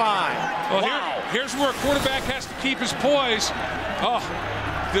 20-yard line. Well, wow. Here's where a quarterback has to keep his poise. Oh,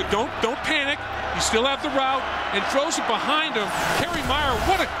 don't panic. You still have the route, and throws it behind him. Kerry Meyer,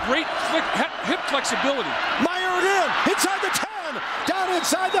 what a great hip flexibility. Meyer again, inside the 10, down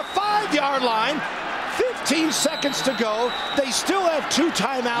inside the 5-yard line. 15 seconds to go. They still have 2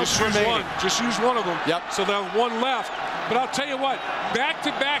 timeouts remaining. Just use one of them. Yep. So they'll have 1 left. But I'll tell you what,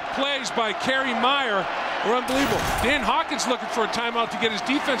 back-to-back plays by Kerry Meyer are unbelievable. Dan Hawkins looking for a timeout to get his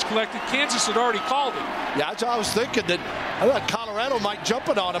defense collected. Kansas had already called it. Yeah, that's what I was thinking, that I thought Colorado might jump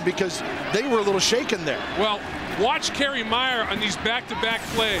it on him because they were a little shaken there. Well, watch Kerry Meyer on these back-to-back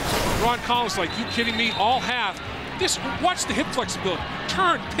plays. Ron Collins like, you kidding me? All half. Watch the hip flexibility.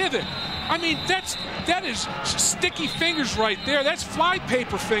 Turn, pivot. I mean, that is sticky fingers right there. That's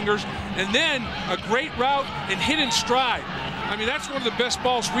flypaper fingers. And then a great route and hit in stride. I mean, that's one of the best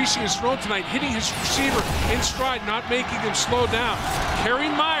balls Reesing has thrown tonight, hitting his receiver in stride, not making him slow down. Kerry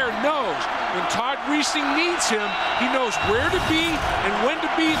Meyer knows when Todd Reesing needs him, he knows where to be and when to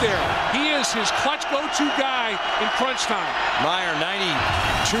be there. He is his clutch go-to guy in crunch time. Meyer,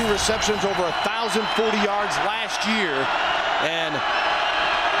 92 receptions, over 1,040 yards last year. And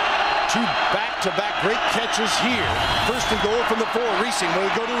 2 back-to-back great catches here. 1st and goal from the 4. Reesing, will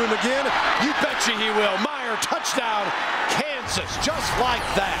he go to him again? You betcha he will. Meyer, touchdown, Kansas, just like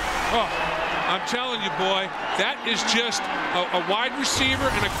that. Oh, I'm telling you, boy, that is just a wide receiver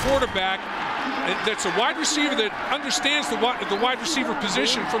and a quarterback. That's a wide receiver that understands the wide receiver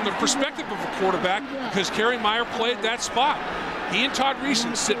position from the perspective of a quarterback, because Kerry Meyer played that spot. He and Todd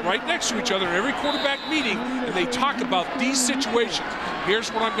Reesing sit right next to each other in every quarterback meeting, and they talk about these situations. Here's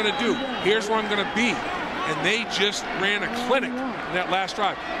what I'm going to do. Here's where I'm going to be. And they just ran a clinic in that last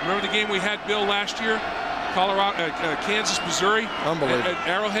drive. Remember the game we had, Bill, last year? Kansas, Missouri. Unbelievable. At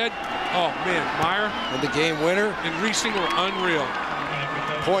Arrowhead. Oh, man, Meyer. And the game winner. And Reesing were unreal.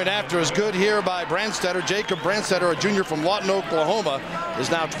 Point after is good here by Brandstetter. Jacob Brandstetter, a junior from Lawton, Oklahoma, is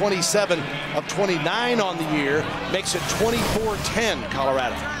now 27 of 29 on the year. Makes it 24-10,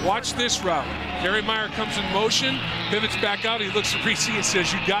 Colorado. Watch this route. Kerry Meyer comes in motion, pivots back out. He looks at Reesing and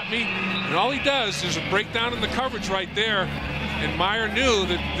says, you got me. And all he does is a breakdown in the coverage right there. And Meyer knew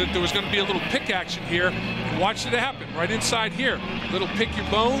that there was going to be a little pick action here. And watch it happen right inside here. Little pick your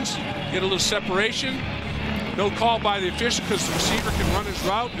bones, get a little separation. No call by the official because the receiver can run his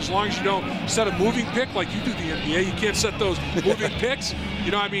route as long as you don't set a moving pick like you do the NBA. You can't set those moving picks.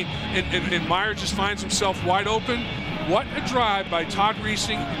 You know what I mean? And Meyer just finds himself wide open. What a drive by Todd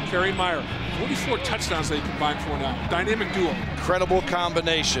Reesing and Kerry Meyer. 44 touchdowns they combined for now. Dynamic duo. Incredible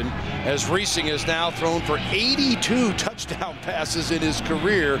combination, as Reesing has now thrown for 82 touchdown passes in his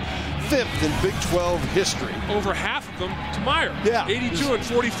career, 5th in Big 12 history. Over half of them to Meyer. Yeah. 82 and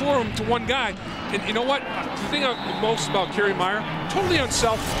 44 of them to one guy. And you know what? The thing I love most about Kerry Meyer, totally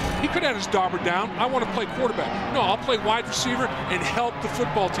unselfish. He could have his dauber down. I want to play quarterback. No, I'll play wide receiver and help the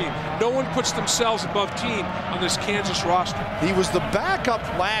football team. No one puts themselves above team on this Kansas roster. He was the backup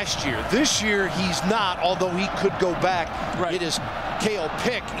last year. This year, he's not, although he could go back. Right. It is Kale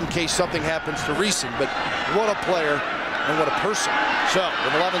Pick in case something happens to Reesing. But what a player and what a person. So,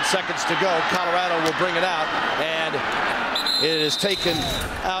 with 11 seconds to go, Colorado will bring it out. And it is taken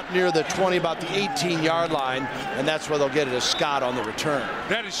out near the 20, about the 18-yard line, and that's where they'll get it as Scott on the return.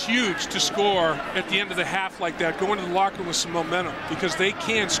 That is huge to score at the end of the half like that, go into the locker room with some momentum, because they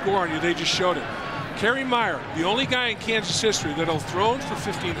can score on you. They just showed it. Kerry Meyer, the only guy in Kansas history that have thrown for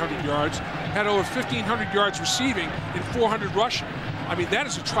 1,500 yards, had over 1,500 yards receiving and 400 rushing. I mean, that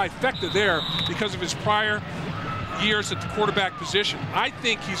is a trifecta there because of his prior years at the quarterback position. I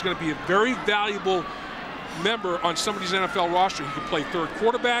think he's going to be a very valuable member on somebody's NFL roster. He can play third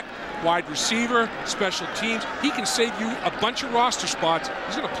quarterback, wide receiver, special teams. He can save you a bunch of roster spots.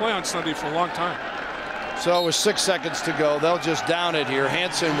 He's going to play on Sunday for a long time. So with 6 seconds to go, they'll just down it here.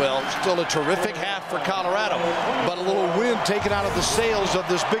 Hansen will. Still a terrific half for Colorado, but a little wind taken out of the sails of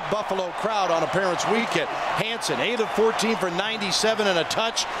this big Buffalo crowd on a Parents' Weekend. Hansen, 8 of 14 for 97 and a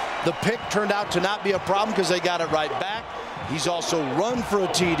touch. The pick turned out to not be a problem because they got it right back. He's also run for a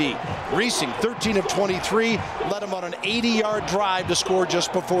TD. Reesing, 13 of 23, led him on an 80-yard drive to score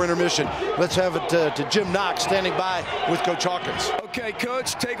just before intermission. Let's have it to Jim Knox standing by with Coach Hawkins. Okay,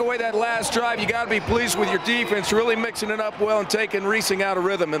 Coach, take away that last drive. You got to be pleased with your defense, really mixing it up well and taking Reesing out of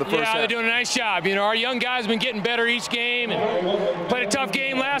rhythm in the first half. Yeah, they're doing a nice job. You know, our young guys have been getting better each game. And played a tough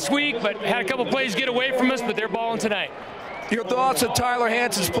game last week, but had a couple plays get away from us, but they're balling tonight. Your thoughts on Tyler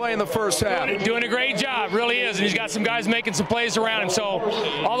Hansen's play in the first half? Doing a great job, really is. And he's got some guys making some plays around him. So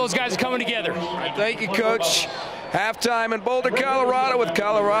all those guys are coming together. Thank you, Coach. Halftime in Boulder, Colorado, with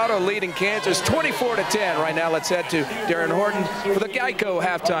Colorado leading Kansas 24-10. Right now, let's head to Darren Horton for the Geico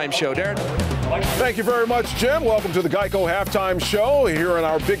Halftime Show. Darren. Thank you very much, Jim. Welcome to the Geico Halftime Show here in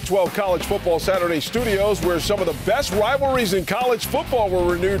our Big 12 College Football Saturday studios, where some of the best rivalries in college football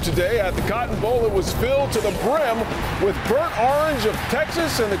were renewed today. At the Cotton Bowl, it was filled to the brim with burnt orange of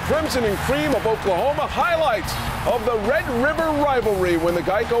Texas and the crimson and cream of Oklahoma. Highlights of the Red River rivalry when the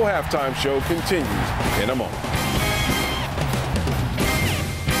Geico Halftime Show continues in a moment.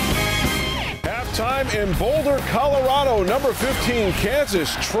 Halftime in Boulder, Colorado. Number 15,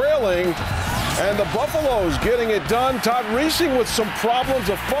 Kansas, trailing. And the Buffaloes getting it done. Todd Reesing with some problems.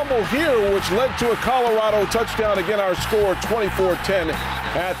 A fumble here, which led to a Colorado touchdown. Again, our score 24-10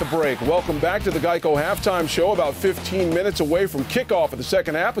 at the break. Welcome back to the Geico Halftime Show. About 15 minutes away from kickoff of the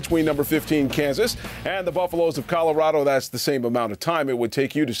second half between number 15, Kansas, and the Buffaloes of Colorado. That's the same amount of time it would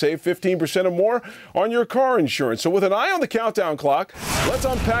take you to save 15% or more on your car insurance. So with an eye on the countdown clock, let's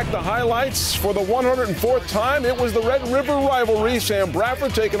unpack the highlights. For the 104th time, it was the Red River rivalry. Sam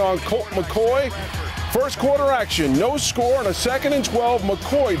Bradford taking on Colt McCoy. First quarter action, no score on a 2nd and 12.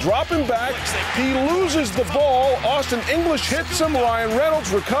 McCoy dropping back. He loses the ball. Austin English hits him. Ryan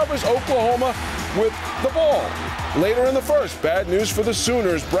Reynolds recovers. Oklahoma with the ball. Later in the first, bad news for the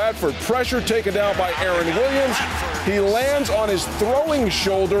Sooners. Bradford pressure taken down by Aaron Williams. He lands on his throwing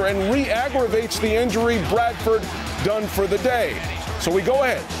shoulder and re-aggravates the injury. Bradford done for the day. So we go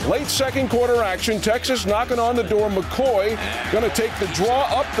ahead. Late second quarter action. Texas knocking on the door. McCoy going to take the draw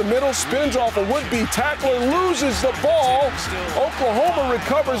up the middle. Spins off a would-be tackler. Loses the ball. Oklahoma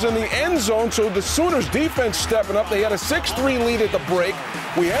recovers in the end zone. So the Sooners defense stepping up. They had a 6-3 lead at the break.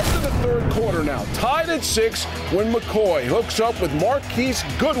 We head to the third quarter now. Tied at 6 when McCoy hooks up with Marquise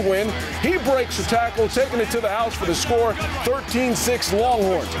Goodwin. He breaks the tackle, taking it to the house for the score. 13-6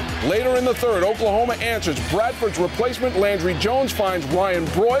 Longhorns. Later in the third, Oklahoma answers. Bradford's replacement, Landry Jones, finds Ryan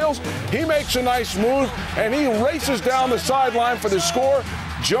Broyles. He makes a nice move, and he races down the sideline for the score.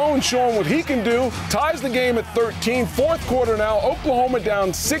 Jones showing what he can do, ties the game at 13. Fourth quarter now, Oklahoma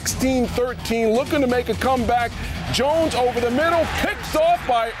down 16-13, looking to make a comeback. Jones over the middle, picked off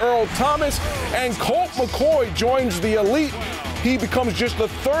by Earl Thomas, and Colt McCoy joins the elite. He becomes just the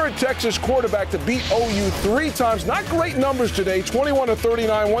third Texas quarterback to beat OU 3 times. Not great numbers today, 21 of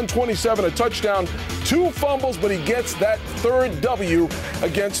 39, 127, a touchdown, 2 fumbles, but he gets that third W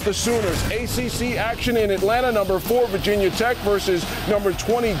against the Sooners. ACC action in Atlanta, number 4 Virginia Tech versus number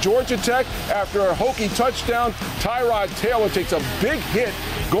 20 Georgia Tech. After a Hokie touchdown, Tyrod Taylor takes a big hit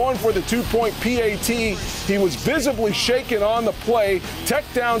going for the 2-point PAT. He was visibly shaken on the play. Tech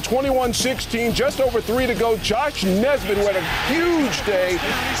down 21-16, just over 3 to go. Josh Nesbitt, who had a huge day,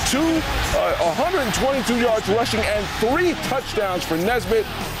 122 yards rushing and 3 touchdowns for Nesbitt.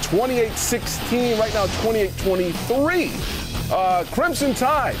 28-16, right now 28-23. Crimson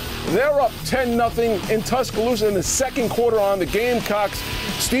Tide, they're up 10-0 in Tuscaloosa in the second quarter on the Gamecocks.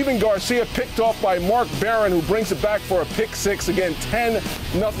 Steven Garcia picked off by Mark Barron, who brings it back for a pick 6. Again,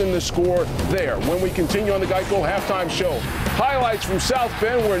 10-0 the score there. When we continue on the Geico Halftime Show, highlights from South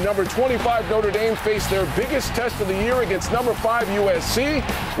Bend, where number 25 Notre Dame faced their biggest test of the year against number 5 USC.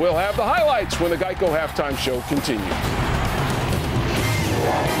 We'll have the highlights when the Geico Halftime Show continues.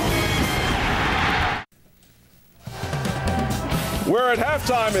 We're at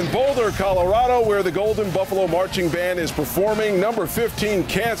halftime in Boulder, Colorado, where the Golden Buffalo Marching Band is performing. Number 15,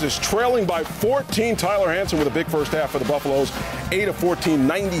 Kansas, trailing by 14. Tyler Hansen with a big first half for the Buffaloes. 8 of 14,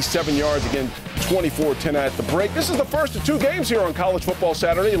 97 yards. Again, 24-10 at the break. This is the first of two games here on College Football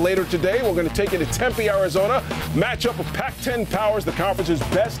Saturday. Later today, we're going to take you to Tempe, Arizona. Matchup of Pac-10 powers, the conference's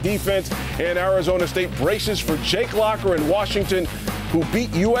best defense. And Arizona State braces for Jake Locker in Washington, who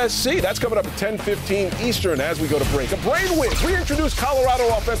beat USC. That's coming up at 10:15 Eastern as we go to break. A brain whiz. We introduce Colorado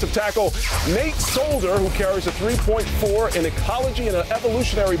offensive tackle Nate Solder, who carries a 3.4 in ecology and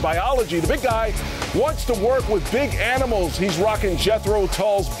evolutionary biology. The big guy wants to work with big animals. He's rocking Jethro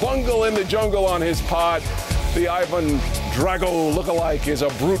Tull's Bungle in the Jungle on his pod. The Ivan Drago lookalike is a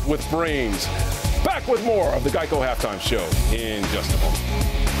brute with brains. Back with more of the Geico Halftime Show in just a moment.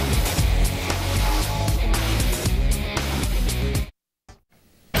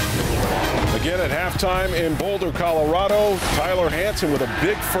 Again at halftime in Boulder, Colorado, Tyler Hansen with a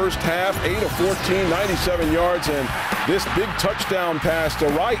big first half, 8 of 14, 97 yards, and this big touchdown pass to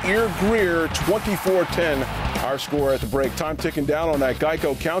Ryeer Greer, 24-10, our score at the break. Time ticking down on that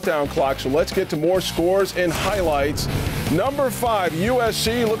Geico countdown clock, so let's get to more scores and highlights. Number 5,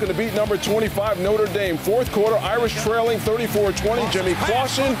 USC looking to beat number 25, Notre Dame. Fourth quarter, Irish trailing 34-20. Jimmy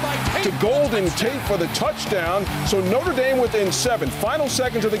Clausen to Golden Tate for the touchdown. So Notre Dame within 7. Final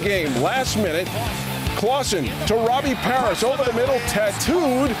seconds of the game, last minute. Clausen to Robbie Parris over the middle,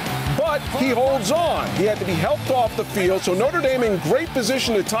 tattooed, but he holds on. He had to be helped off the field, so Notre Dame in great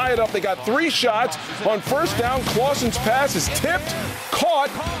position to tie it up. They got 3 shots on first down. Clausen's pass is tipped, caught,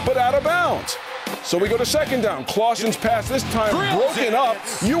 but out of bounds. So we go to second down. Clausen's pass this time broken up.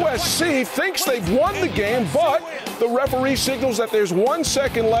 USC thinks they've won the game, but the referee signals that there's 1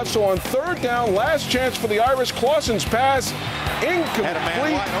 second left. So on third down, last chance for the Irish. Clausen's pass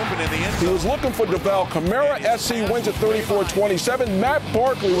incomplete. He was looking for DeVal Kamara. SC wins at 34-27. Matt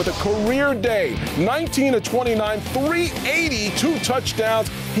Barkley with a career day. 19 of 29, 380, 2 touchdowns.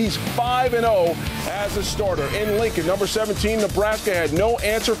 He's 5-0 as a starter. In Lincoln, number 17, Nebraska had no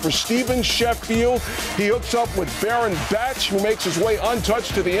answer for Stephen Sheffield. He hooks up with Baron Batch, who makes his way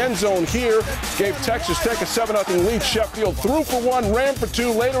untouched to the end zone here. Gave Texas Tech a 7-0 lead. Sheffield threw for 1, ran for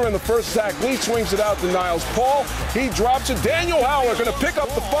 2. Later in the first, Zach Lee swings it out to Niles Paul. He drops it. Daniel Howler going to pick up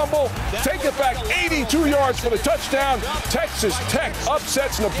the fumble, take it back 82 yards for the touchdown. Texas Tech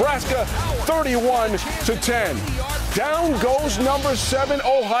upsets Nebraska 31-10. Down goes number 7,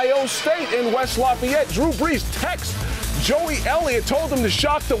 Ohio State in West Lafayette. Drew Brees texts Joey Elliott, told him to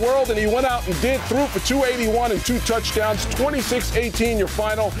shock the world, and he went out and did. Threw for 281 and 2 touchdowns. 26-18 your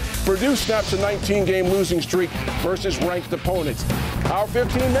final. Purdue snaps a 19-game losing streak versus ranked opponents. Our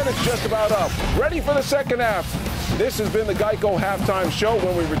 15 minutes just about up. Ready for the second half. This has been the Geico Halftime Show.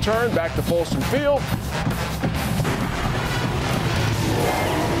 When we return, back to Folsom Field.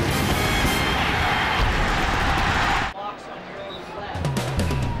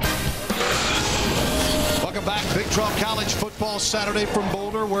 Welcome back. Big 12 College Football Saturday from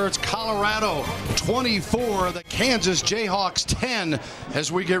Boulder, where it's Colorado 24, the Kansas Jayhawks 10,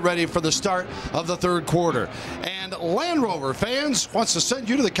 as we get ready for the start of the third quarter. And Land Rover fans wants to send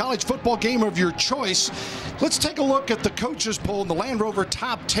you to the college football game of your choice. Let's take a look at the coaches poll in the Land Rover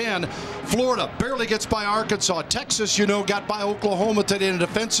top 10. Florida barely gets by Arkansas. Texas, you know, got by Oklahoma today in a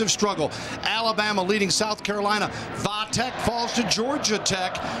defensive struggle. Alabama leading South Carolina. Va-Tech falls to Georgia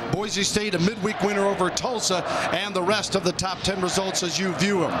Tech. Boise State a midweek winner over Tulsa, and the rest of the top 10 results as you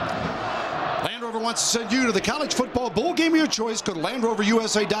view them. Land Rover wants to send you to the college football bowl game of your choice. Go to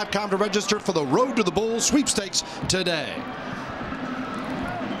LandRoverUSA.com to register for the Road to the Bowl sweepstakes today.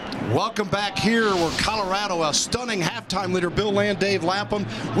 Welcome back here. We're Colorado, a stunning halftime leader, Bill Land, Dave Lapham.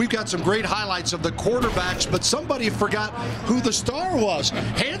 We've got some great highlights of the quarterbacks, but somebody forgot who the star was.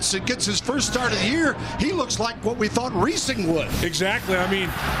 Hansen gets his first start of the year. He looks like what we thought Reesing would. Exactly. I mean,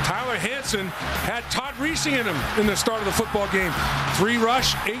 Tyler Hansen had Todd Reesing in him in the start of the football game. 3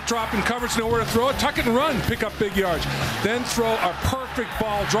 rush, 8 drop in coverage, nowhere to throw it. Tuck it and run, pick up big yards. Then throw a perfect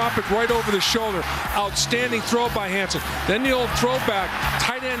ball, drop it right over the shoulder. Outstanding throw by Hansen. Then the old throwback,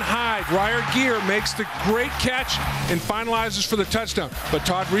 tight end high. Ryeer Greer makes the great catch and finalizes for the touchdown. But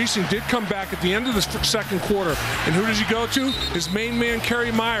Todd Reesing did come back at the end of the second quarter. And who does he go to? His main man,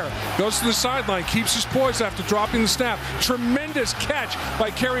 Kerry Meyer. Goes to the sideline, keeps his poise after dropping the snap. Tremendous catch by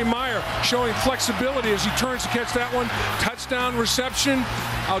Kerry Meyer, showing flexibility as he turns to catch that one. Touchdown reception.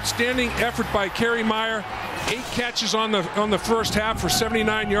 Outstanding effort by Kerry Meyer. 8 catches on the first half for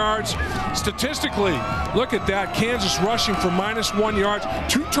 79 yards. Statistically, look at that. Kansas rushing for -1 yards.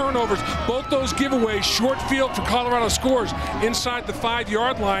 2 turnovers. Both those giveaways, short field for Colorado scores inside the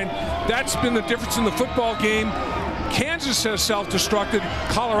 5-yard line. That's been the difference in the football game. Kansas has self-destructed.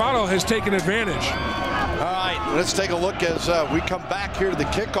 Colorado has taken advantage. All right, let's take a look as we come back here to the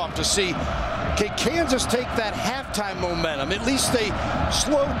kickoff to see, can Kansas take that halftime momentum? At least they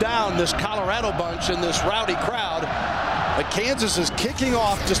slowed down this Colorado bunch and this rowdy crowd. But Kansas is kicking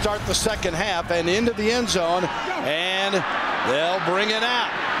off to start the second half and into the end zone, and they'll bring it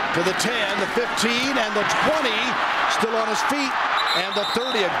out to the 10, the 15, and the 20. Still on his feet, and the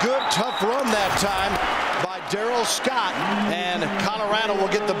 30. A good, tough run that time by Darryl Scott, and Colorado will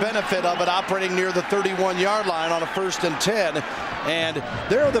get the benefit of it, operating near the 31-yard line on a 1st and 10. And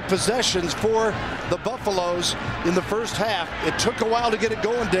there are the possessions for the Buffaloes in the first half. It took a while to get it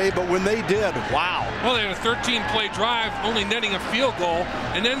going, Dave, but when they did, wow. Well, they had a 13-play drive, only netting a field goal,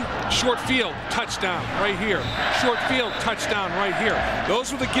 and then short field, touchdown right here. Short field, touchdown right here.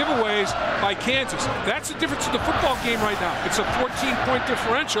 Those were the giveaways by Kansas. That's the difference in the football game right now. It's a 14-point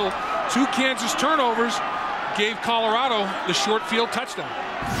differential. 2 Kansas turnovers gave Colorado the short field touchdown.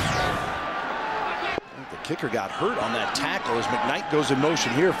 Kicker got hurt on that tackle as McKnight goes in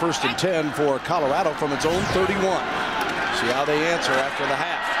motion here. 1st and 10 for Colorado from its own 31. See how they answer after the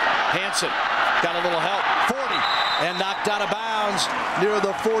half. Hansen got a little help. 40 and knocked out of bounds near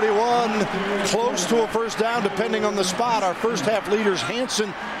the 41. Close to a 1st down depending on the spot. Our first half leaders,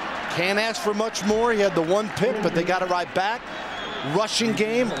 Hansen, can't ask for much more. He had the 1 pick, but they got it right back. Rushing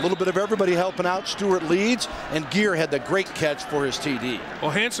game, a little bit of everybody helping out. Stewart leads, and Gear had the great catch for his TD. Well,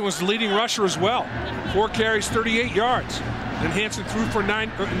 Hansen was the leading rusher as well. 4 carries, 38 yards. Then Hansen threw for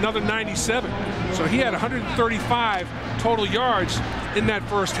another 97. So he had 135 total yards in that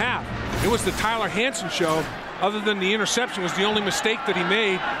first half. It was the Tyler Hansen show. Other than the interception was the only mistake that he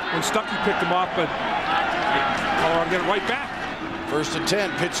made when Stuckey picked him off, but Colorado got it right back. 1st and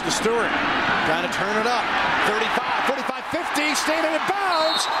 10, pitch to Stewart. Trying to turn it up. 35, 45, 50, staying in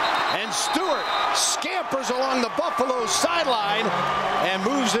bounds. And Stewart scampers along the Buffalo sideline and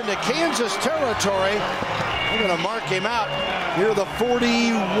moves into Kansas territory. We're going to mark him out near the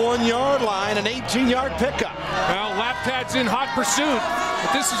 41-yard line, an 18-yard pickup. Well, lap pad's in hot pursuit,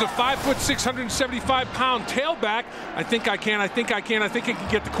 but this is a 5'6", 675-pound tailback. I think I can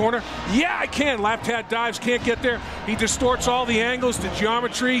get the corner. Yeah, I can. Lap pad dives, can't get there. He distorts all the angles. The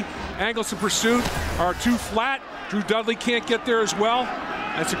geometry, angles of pursuit are too flat. Drew Dudley can't get there as well.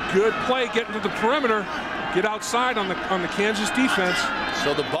 That's a good play, getting to the perimeter. Get outside on the Kansas defense.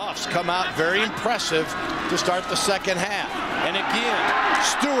 So the Buffs come out very impressive to start the second half. And again,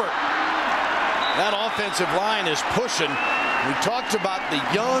 Stewart. That offensive line is pushing. We talked about the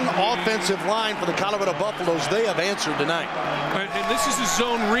young offensive line for the Colorado Buffaloes. They have answered tonight. And this is a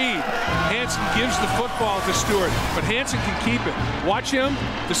zone read. Hansen gives the football to Stewart, but Hansen can keep it. Watch him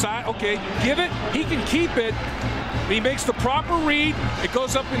decide, okay, give it. He can keep it. He makes the proper read. It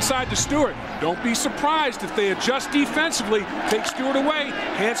goes up inside to Stewart. Don't be surprised if they adjust defensively, take Stewart away.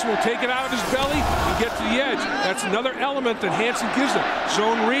 Hansen will take it out of his belly and get to the edge. That's another element that Hansen gives them.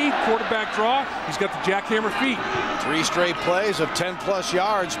 Zone read, quarterback draw. He's got the jackhammer feet. 3 straight plays of 10+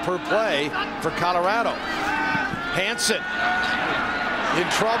 yards per play for Colorado. Hansen in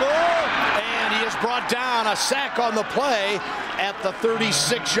trouble, and he is brought down. A sack on the play at the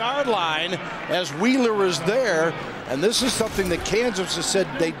 36-yard line as Wheeler is there. And this is something that Kansas has said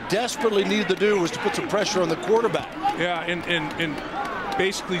they desperately needed to do, was to put some pressure on the quarterback. Yeah, and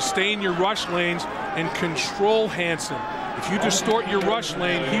basically stay in your rush lanes and control Hansen. If you distort your rush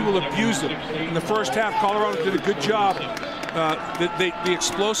lane, he will abuse it. In the first half, Colorado did a good job. The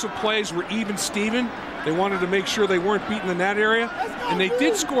explosive plays were even Steven. They wanted to make sure they weren't beaten in that area. And they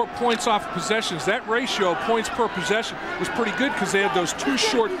did score points off of possessions. That ratio, points per possession, was pretty good because they had those 2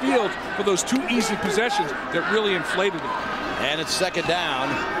 short fields for those 2 easy possessions that really inflated it. And it's 2nd down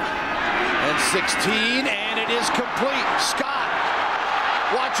and 16, and it is complete. Scott.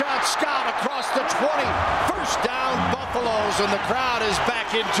 Watch out, Scott across the 20. 1st down, Buffaloes, and the crowd is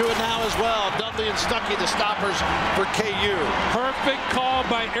back into it now as well. Dudley and Stuckey, the stoppers for KU. Perfect call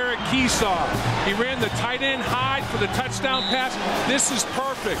by Eric Keesaw. He ran the tight end high for the touchdown pass. This is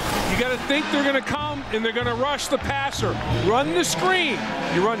perfect. You got to think they're going to come and they're going to rush the passer. Run the screen.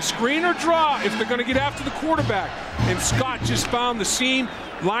 You run screen or draw if they're going to get after the quarterback. And Scott just found the seam.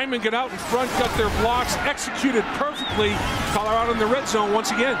 Linemen get out in front, got their blocks, executed perfectly. Colorado in the red zone once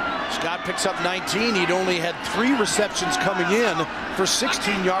again. Scott picks up 19. He'd only had 3 receptions coming in for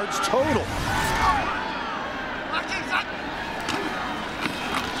 16 yards total.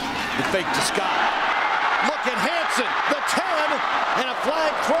 The fake to Scott. Look at Hansen, the 10, and a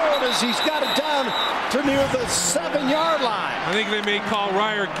flag thrown as he's got it down to near the 7-yard line. I think they may call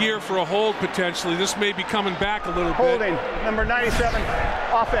Ryer Gear for a hold potentially. This may be coming back a little bit. Holding, number 97,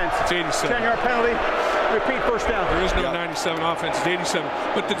 offense. It's 87. 10-yard penalty. Repeat, first down. There is no 97 offense, it's 87.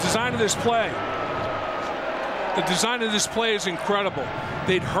 But the design of this play, is incredible.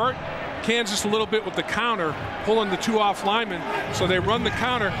 They'd hurt Kansas a little bit with the counter, pulling the 2 off linemen. So they run the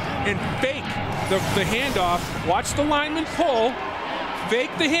counter and fake the handoff. Watch the lineman pull,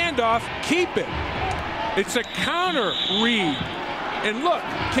 fake the handoff, keep it. It's a counter read. And look,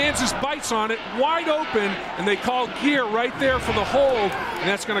 Kansas bites on it, wide open, and they call gear right there for the hold, and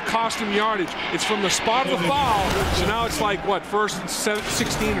that's going to cost them yardage. It's from the spot of the foul, so now it's like, what, 1st and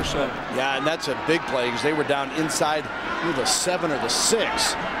 16 or so. Yeah, and that's a big play because they were down inside the 7 or the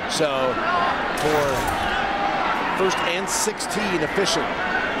 6. So for 1st and 16 official.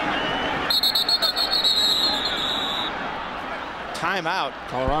 Timeout.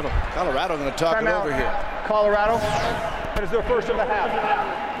 Colorado going to talk it over here. Colorado. That is their first of the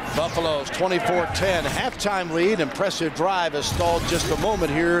half. Buffalo's 24-10 halftime lead. Impressive drive has stalled just a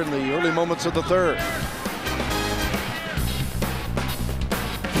moment here in the early moments of the 3rd.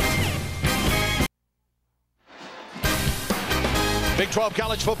 Big 12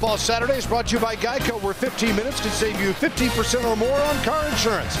 College Football Saturday is brought to you by Geico, where 15 minutes can save you 50% or more on car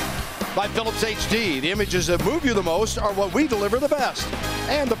insurance. By Philips HD, the images that move you the most are what we deliver the best.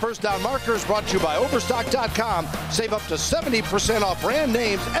 And the First Down Marker is brought to you by Overstock.com. Save up to 70% off brand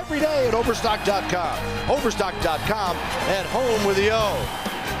names every day at Overstock.com. Overstock.com, at home with the O.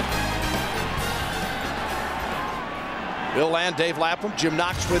 Bill Land, Dave Lapham, Jim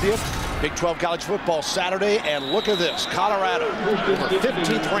Knox with you. Big 12 College Football Saturday, and look at this. Colorado over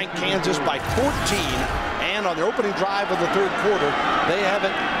 15th ranked Kansas by 14. And on their opening drive of the 3rd quarter, they have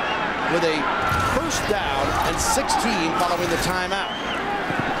it with a 1st down and 16 following the timeout.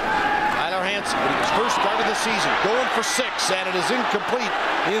 Tyler Hansen, when he was first started the season, going for 6, and it is incomplete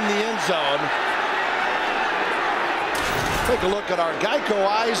in the end zone. Take a look at our Geico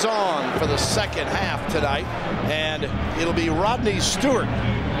Eyes On for the 2nd half tonight, and it'll be Rodney Stewart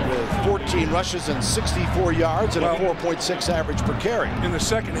with 14 rushes and 64 yards and a 4.6 average per carry. In the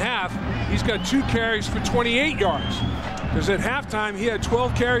 2nd half, he's got 2 carries for 28 yards. Because at halftime, he had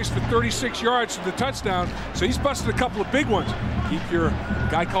 12 carries for 36 yards to the touchdown, so he's busted a couple of big ones. Keep your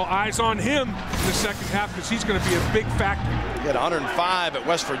Geico eyes on him in the 2nd half because he's going to be a big factor. He had 105 at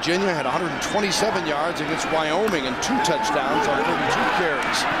West Virginia, had 127 yards against Wyoming and 2 touchdowns on 32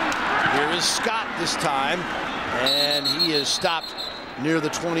 carries. Here is Scott this time, and he is stopped near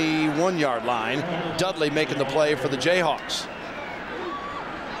the 21-yard line. Dudley making the play for the Jayhawks.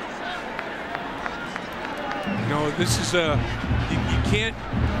 You know, this is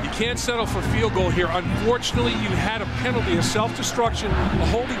you can't settle for field goal here. Unfortunately, you had a penalty, a self-destruction, a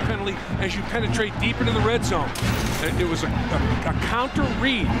holding penalty as you penetrate deep into the red zone. It was a counter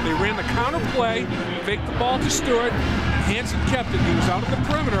read. They ran the counter play, faked the ball to Stewart. Hansen kept it. He was out of the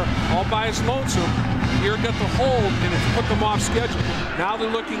perimeter all by his lonesome. Here got the hold, and it put them off schedule. Now they're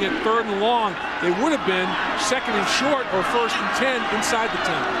looking at 3rd and long. They would have been 2nd and short or 1st and 10 inside the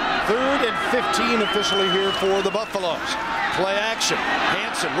 10. 3rd and 15 officially here for the Buffaloes. Play action.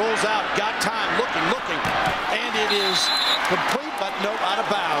 Hansen rolls out, got time, looking, and it is complete, but no, out of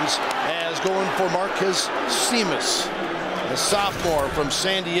bounds, as going for Marquez Simas, a sophomore from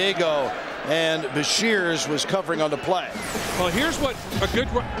San Diego, and Bashirs was covering on the play. Well, here's what a good.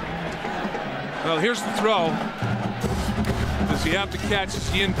 Well, here's the throw. Does he have the catch? Is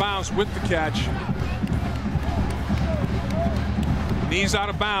he in bounds with the catch? Knees out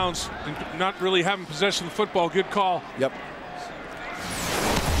of bounds and not really having possession of the football. Good call. Yep.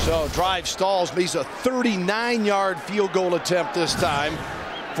 So drive stalls, but he's a 39-yard field goal attempt this time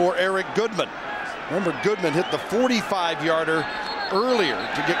for Eric Goodman. Remember, Goodman hit the 45-yarder earlier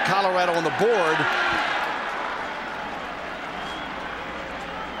to get Colorado on the board.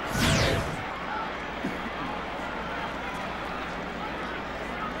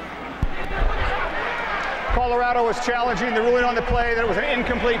 Colorado was challenging the ruling on the play that it was an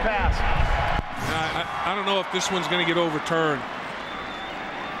incomplete pass. I don't know if this one's going to get overturned.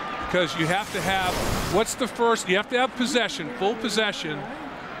 Because you have to have, what's the first? You have to have possession, full possession.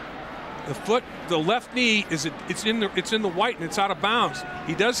 The left knee it's in the white and it's out of bounds.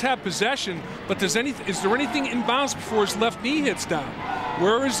 He does have possession, but is there anything in bounds before his left knee hits down?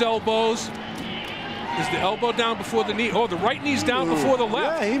 Where are his elbows? Is the elbow down before the knee? Oh, the right knee's down before the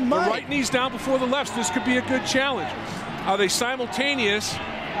left. Yeah, he might. The right knee's down before the left. So this could be a good challenge. Are they simultaneous?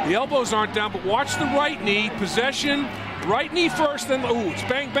 The elbows aren't down, but watch the right knee. Possession, right knee first, then it's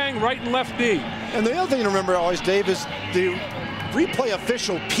bang, bang, right and left knee. And the other thing to remember always, Dave, is the replay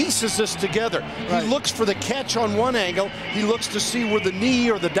official pieces this together. Right. He looks for the catch on one angle. He looks to see where the knee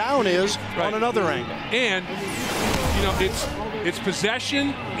or the down is on another angle. And, you know, It's possession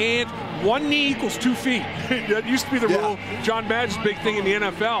and one knee equals 2 feet. That used to be the rule. John Madden's big thing in the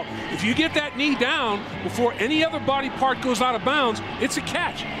NFL. If you get that knee down before any other body part goes out of bounds, it's a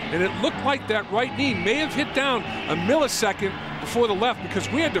catch. And it looked like that right knee may have hit down a millisecond before the left because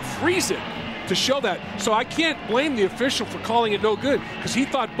we had to freeze it to show that. So I can't blame the official for calling it no good because he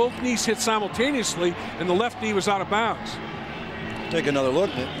thought both knees hit simultaneously and the left knee was out of bounds. Take another look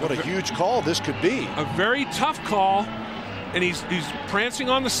at what a huge call this could be. A very tough call, and he's prancing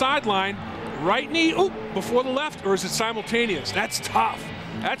on the sideline. Right knee, before the left, or is it simultaneous? That's tough.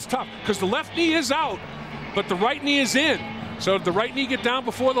 That's tough because the left knee is out, but the right knee is in. So did the right knee get down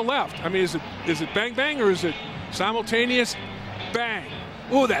before the left? I mean, is it bang bang or is it simultaneous? Bang.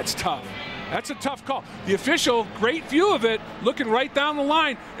 Oh, that's tough. That's a tough call. The official, great view of it, looking right down the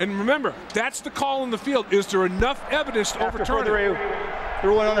line. And remember, that's the call in the field. Is there enough evidence to overturn it? The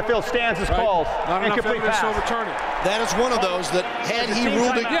ruling on the field stands as called. Not enough evidence to overturn it. That is one of those that had he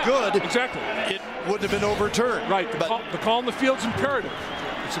ruled it good, exactly, it wouldn't have been overturned. Right. The call in the field's imperative.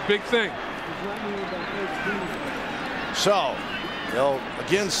 It's a big thing. So they'll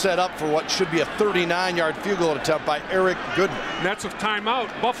again set up for what should be a 39-yard field goal attempt by Eric Goodman. And that's a timeout.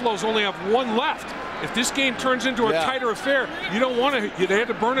 Buffalo's only have one left. If this game turns into a tighter affair, you don't want to. They had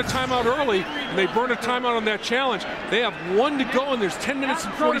to burn a timeout early, and they burned a timeout on that challenge. They have one to go, and there's 10 minutes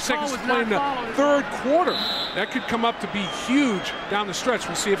and 40 seconds to play in the third quarter. That could come up to be huge down the stretch.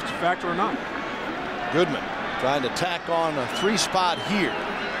 We'll see if it's a factor or not. Goodman trying to tack on a 3-spot here.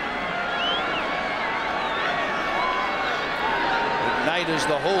 Knight is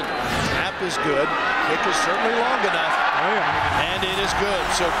the holder. Snap is good. Kick is certainly long enough. And it is good.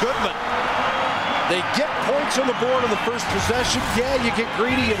 So Goodman, they get points on the board on the first possession. Yeah, you get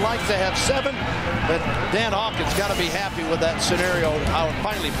greedy. You'd like to have 7. But Dan Hawkins got to be happy with that scenario, how it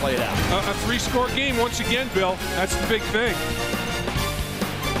finally played out. A 3-score game once again, Bill. That's the big thing.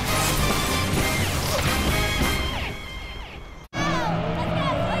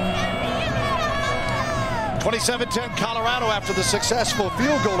 27-10 Colorado after the successful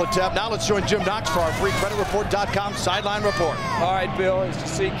field goal attempt. Now let's join Jim Knox for our FreeCreditReport.com sideline report. All right, Bill, as you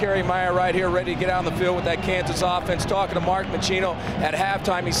see Kerry Meyer right here ready to get out on the field with that Kansas offense. Talking to Mark Machino at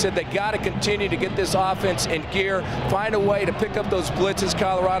halftime, he said they got to continue to get this offense in gear, find a way to pick up those blitzes.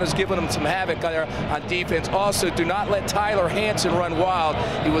 Colorado's giving them some havoc there on defense. Also, do not let Tyler Hansen run wild.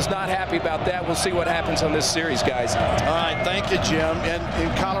 He was not happy about that. We'll see what happens on this series, guys. All right, thank you, Jim.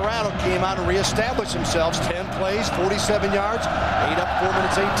 And Colorado came out and reestablished themselves. 10 plays, 47 yards, 8 up, 4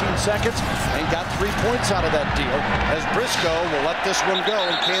 minutes, 18 seconds, and got 3 points out of that deal. As Briscoe will let this one go,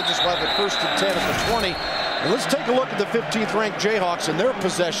 and Kansas will have it 1st and 10 at the 20. And let's take a look at the 15th ranked Jayhawks and their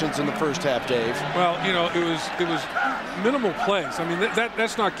possessions in the first half, Dave. Well, you know, it was minimal plays. I mean,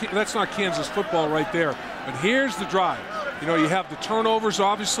 that's not Kansas football right there. But here's the drive. You know, you have the turnovers,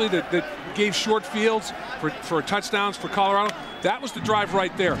 obviously, that gave short fields for touchdowns for Colorado. That was the drive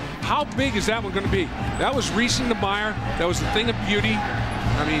right there. How big is that one going to be? That was racing to Meyer. That was the thing of beauty.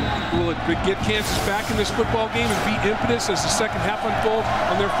 I mean, will it get Kansas back in this football game and beat impetus as the second half unfolds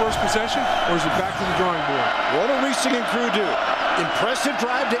on their first possession, or is it back to the drawing board? What do Reesing and crew do? Impressive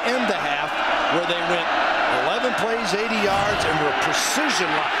drive to end the half, where they went 11 plays, 80 yards, and were precision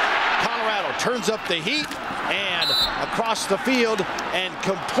like. Colorado turns up the heat and across the field and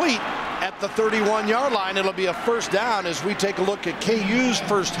complete at the 31-yard line. It'll be a first down as we take a look at KU's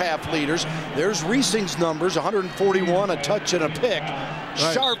first half leaders. There's Reesing's numbers, 141, a touch and a pick.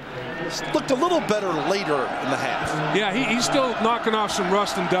 Right. Sharp looked a little better later in the half. Yeah, he's still knocking off some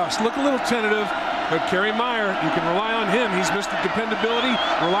rust and dust. Look a little tentative, but Kerry Meyer, you can rely on him. He's Mr. Dependability,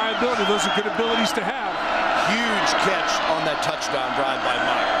 reliability. Those are good abilities to have. Huge catch on that touchdown drive by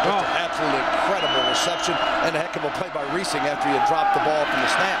Meyer. Just an absolutely incredible reception and a heck of a play by Reesing after he had dropped the ball from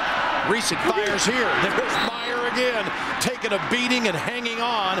the snap. Reesing fires here. There's Meyer again, taking a beating and hanging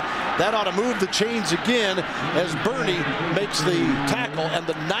on. That ought to move the chains again as Bernie makes the tackle. And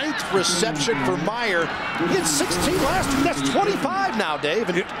the 9th reception for Meyer. He had 16 last week. That's 25 now, Dave.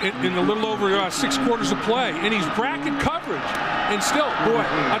 And in a little over 6 quarters of play. And he's bracket coverage. And still, boy,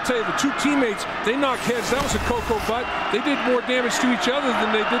 I'll tell you, the two teammates, they knocked heads. That was a cocoa butt. They did more damage to each other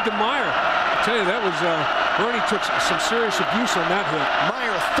than they did to Meyer. I'll tell you, that was, Bernie took some serious abuse on that hit.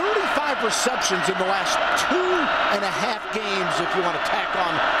 Meyer, 35 receptions in the last 2.5 games, if you want to tack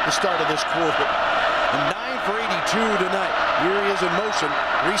on the start of this quarter. And 9 for 82 tonight. Here he is in motion.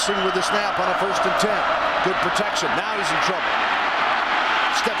 Reesing with the snap on a 1st and 10. Good protection. Now he's in trouble.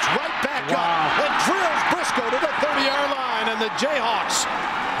 Steps right back up and drills Briscoe to the 30-yard line. And the Jayhawks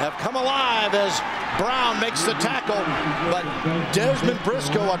have come alive as Brown makes the tackle, but Desmond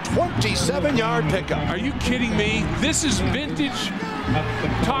Briscoe, a 27-yard pickup. Are you kidding me? This is vintage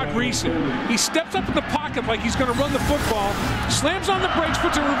Todd Reesing. He steps up in the pocket like he's going to run the football, slams on the brakes,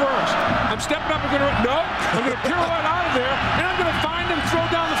 puts it in reverse. I'm stepping up, I'm going to pirouette out of there, and I'm going to find him, throw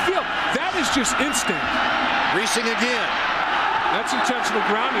down the field. That is just instinct. Reesing again. That's intentional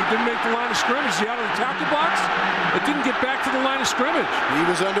grounding. Didn't make the line of scrimmage. Is he out of the tackle box? It didn't get back to the line of scrimmage. He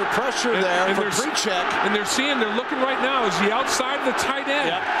was under pressure there for pre-check. And they're looking right now. Is he outside of the tight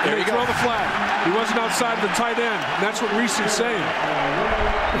end? Yeah, and they throw the flag. He wasn't outside of the tight end. And that's what Reesing's saying.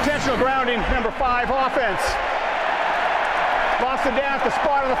 Intentional grounding, number 5, offense. Lost it down at the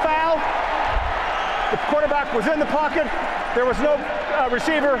spot of the foul. The quarterback was in the pocket. There was no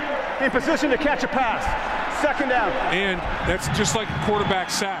receiver in position to catch a pass. Second down. And that's just like a quarterback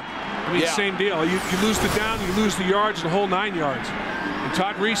sack. I mean, same deal. You lose the down, you lose the yards, the whole 9 yards. And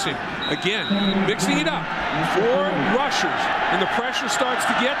Todd Reesing, again, mixing it up. 4 rushers, and the pressure starts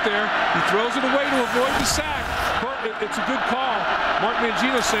to get there. He throws it away to avoid the sack. It's a good call. Mark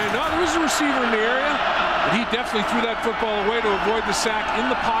Mangino saying, no, there was a receiver in the area. But he definitely threw that football away to avoid the sack in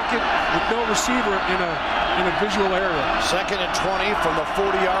the pocket with no receiver in a visual area. 2nd and 20 from the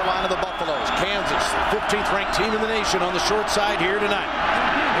 40-yard line of the Buffaloes. Kansas, 15th ranked team in the nation on the short side here tonight.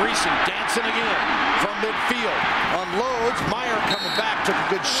 Reesing dancing again from midfield. Unloads. Meyer coming back. Took a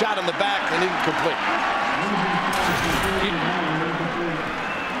good shot in the back and incomplete.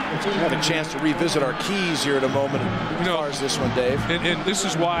 We'll have a chance to revisit our keys here in a moment as far as this one, Dave. And this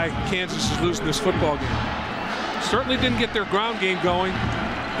is why Kansas is losing this football game. Certainly didn't get their ground game going,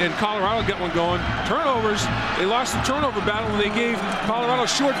 and Colorado got one going. Turnovers, they lost the turnover battle, and they gave Colorado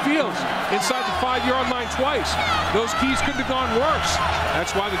short fields inside the 5-yard line twice. Those keys couldn't have gone worse.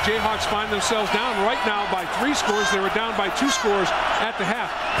 That's why the Jayhawks find themselves down right now by 3 scores. They were down by 2 scores at the half.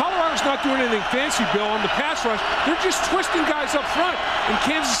 Colorado's not doing anything fancy, Bill, on the pass rush. They're just twisting guys up front, and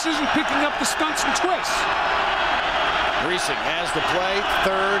Kansas isn't picking up the stunts and twists. Reesing has the play,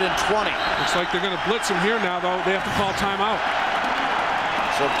 3rd and 20. Looks like they're going to blitz him here now, though. They have to call timeout.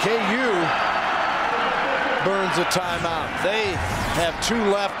 So KU burns a timeout. They have 2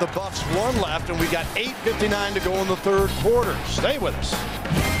 left, the Buffs 1 left, and we got 8:59 to go in the 3rd quarter. Stay with us.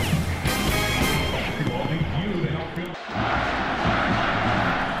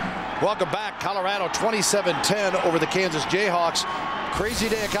 Welcome back. Colorado 27-10 over the Kansas Jayhawks. Crazy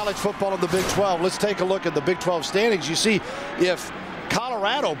day of college football in the Big 12. Let's take a look at the Big 12 standings. You see, if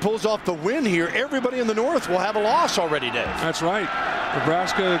Colorado pulls off the win here, everybody in the North will have a loss already, Dave. That's right.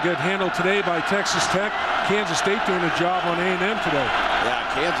 Nebraska got handled today by Texas Tech. Kansas State doing a job on A&M today. Yeah,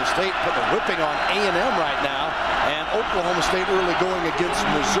 Kansas State put the whipping on A&M right now. And Oklahoma State early going against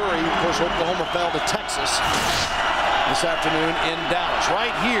Missouri. Of course, Oklahoma fell to Texas this afternoon in Dallas.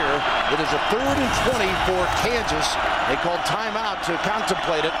 Right here, it is a 3rd and 20 for Kansas. They called timeout to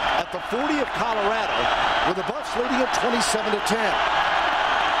contemplate it at the 40 of Colorado, with the Buffs leading at 27-10.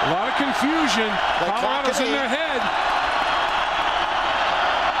 A lot of confusion. Colorado's in their head.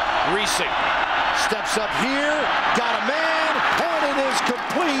 Reesing steps up here, got a man, and it is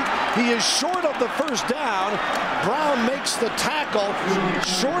complete. He is short of the first down. Brown makes the tackle,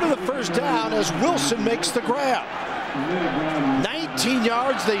 short of the first down as Wilson makes the grab. 19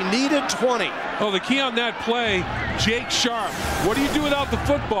 yards, they needed 20. Oh, the key on that play, Jake Sharp. What do you do without the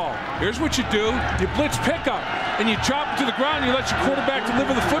football? Here's what you do. You blitz pickup, and you chop it to the ground. You let your quarterback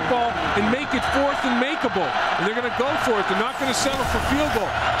deliver the football and make it 4th and makeable. And they're going to go for it. They're not going to settle for field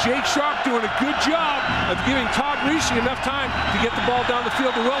goal. Jake Sharp doing a good job of giving Todd Reesing enough time to get the ball down the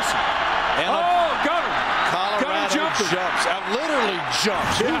field to Wilson. And got him. Colorado jumps. Literally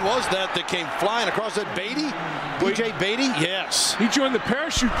jumps. Yeah. Who was that came flying across that? Beatty? DJ Beatty? Yes. He joined the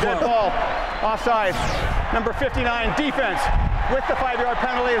parachute club. Dead ball. Offside. Number 59, defense. With the 5-yard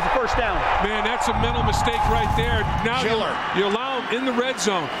penalty as a first down. Man, that's a mental mistake right there. Now you allow him in the red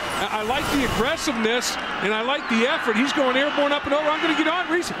zone. I like the aggressiveness, and I like the effort. He's going airborne up and over. I'm going to get on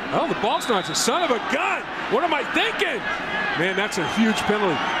Reesing. Oh, the ball's not. It's a son of a gun. What am I thinking? Man, that's a huge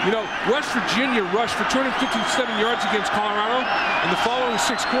penalty. You know, West Virginia rushed for 257 yards against Colorado. In the following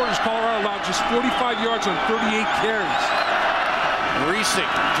 6 quarters, Colorado allowed just 45 yards on 38 carries. Reesing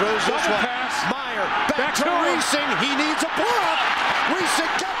throws this one. Pass. Meyer back to Reesing. He needs a block. Reesing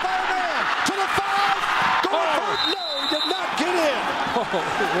got by a man to the 5. Going for it. No, he did not get in. Oh,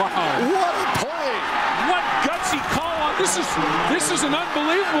 wow. What a play. What gutsy call on. This is an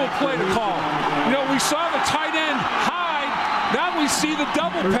unbelievable play to call. You know, we saw the tight end hide. Now we see the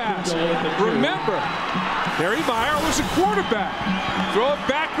double pass. Remember, Kerry Meyer was a quarterback. Throw a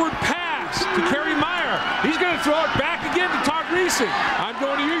backward pass to Kerry Meyer. He's going to throw it back again to Todd Reesing. I'm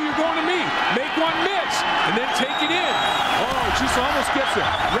going to you, you're going to me. Make one miss, and then take it in. Oh, just almost gets it.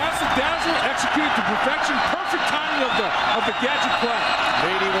 Razzle-dazzle, executed to perfection. Perfect timing of the gadget play.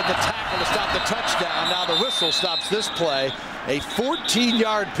 Beatty with the tackle to stop the touchdown. Now the whistle stops this play. A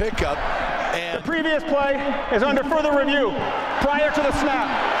 14-yard pickup. And the previous play is under further review prior to the snap.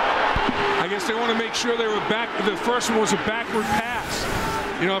 I guess they want to make sure they were back. The first one was a backward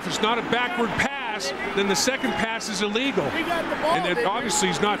pass. You know, if it's not a backward pass, then the second pass is illegal. And then obviously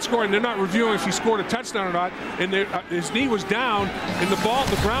he's not scoring. They're not reviewing if he scored a touchdown or not. And his knee was down, and the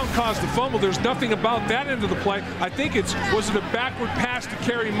ground caused the fumble. There's nothing about that end of the play. I think was it a backward pass to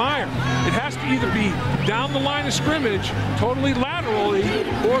Kerry Meyer? It has to either be down the line of scrimmage, totally laterally,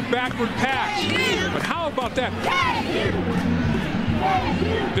 or backward pass. But how about that?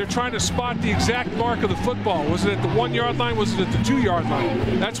 They're trying to spot the exact mark of the football. Was it at the 1-yard line? Was it at the 2-yard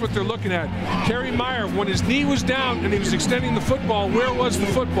line? That's what they're looking at. Kerry Meyer, when his knee was down and he was extending the football, where was the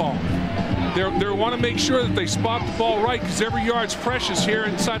football? They want to make sure that they spot the ball right, because every yard's precious here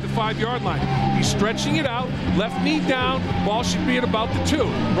inside the 5-yard line. He's stretching it out, left knee down, ball should be at about the 2,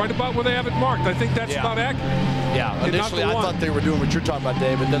 right about where they have it marked. I think that's about accurate. Yeah, initially I thought they were doing what you're talking about,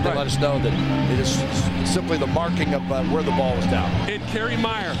 Dave, and then they let us know that it is simply the marking of where the ball was down. And Kerry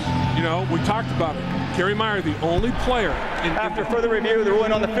Meyer, you know, we talked about it. Kerry Meyer, the only player. After further review, the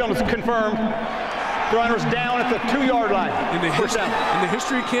ruling on the film is confirmed. The runner's down at the 2-yard line. In the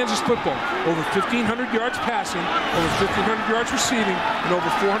history of Kansas football, over 1,500 yards passing, over 1,500 yards receiving, and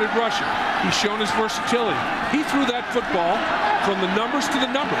over 400 rushing. He's shown his versatility. He threw that football from the numbers to the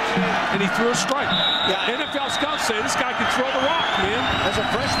numbers, and he threw a strike. Yeah. NFL scouts say this guy can throw the rock, man. As a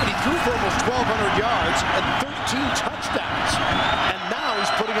freshman, he threw for almost 1,200 yards and 13 touchdowns. And now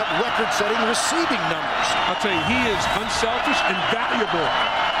he's putting up record-setting receiving numbers. I'll tell you, he is unselfish and valuable.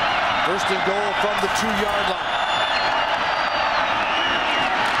 First and goal from the 2-yard line.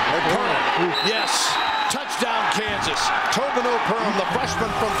 O'Perham, yes, touchdown Kansas. Tobin O'Perham, the freshman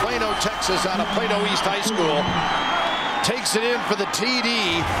from Plano, Texas, out of Plano East High School, takes it in for the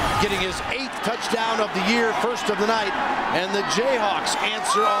TD, getting his 8th touchdown of the year, first of the night. And the Jayhawks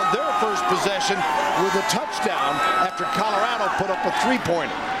answer on their first possession with a touchdown after Colorado put up a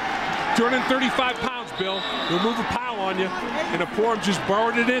 3-pointer. 235 pounds, Bill. He'll move a pile on you. And O'Perham just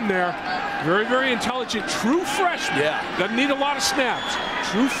borrowed it in there. Very, very intelligent. True freshman. Yeah. Doesn't need a lot of snaps.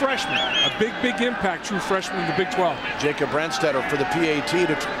 True freshman. A big, big impact true freshman in the Big 12. Jacob Brandstetter for the PAT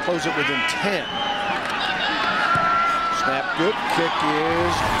to close it within 10. Snap good. Kick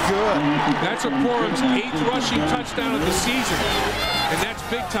is good. That's O'Perham's 8th rushing touchdown of the season. And that's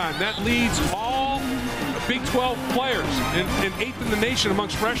big time. That leads all Big 12 players and 8th in the nation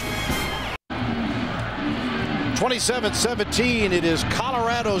amongst freshmen. 27-17. It is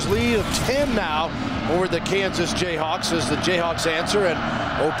Colorado's lead of 10 now over the Kansas Jayhawks as the Jayhawks answer, and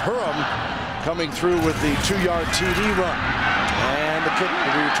O'Perham coming through with the 2-yard TD run. And the kick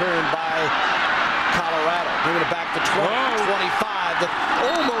will be returned by Colorado, bringing it back to 20, 25,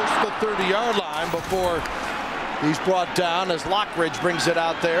 almost the 30-yard line before he's brought down as Lockridge brings it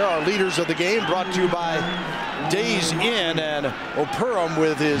out there. Our leaders of the game brought to you by Days Inn, and O'Perham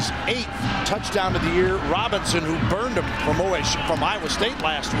with his 8th touchdown of the year. Robinson, who burned him from Iowa State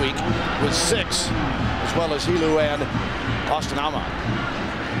last week, with 6, as well as Helu and Austin Ahmad.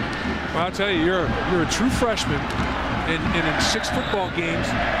 Well, I'll tell you, you're a true freshman, and in 6 football games,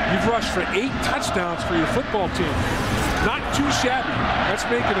 you've rushed for 8 touchdowns for your football team. Not too shabby. That's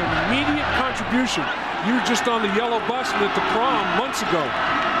making an immediate contribution. You were just on the yellow bus and at the prom months ago.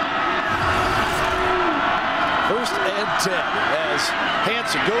 First and 10 as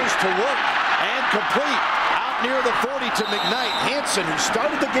Hansen goes to work and complete. Out near the 40 to McKnight. Hansen, who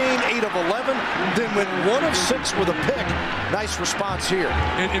started the game 8 of 11, then went 1 of 6 with a pick. Nice response here.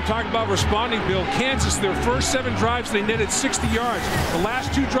 And talk about responding, Bill. Kansas, their first 7 drives, they netted 60 yards. The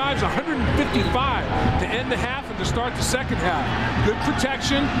last 2 drives, 155 to end the half and to start the second half. Good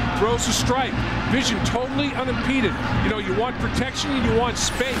protection, throws a strike. Vision totally unimpeded. You know, you want protection and you want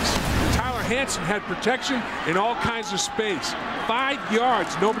space. Tyler Hansen had protection and all kinds of space. 5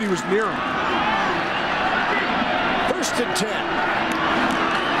 yards, nobody was near him. First and 10.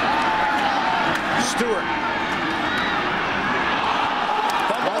 Stewart.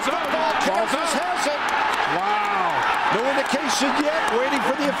 Kansas has it. Wow. No indication yet. Waiting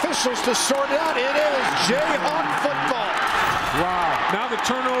for the officials to sort it out. It is Jayhawk football. Wow. Now the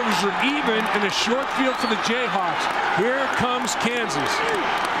turnovers are even in a short field for the Jayhawks. Here comes Kansas.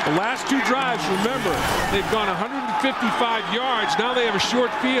 The last 2 drives, remember, they've gone 155 yards. Now they have a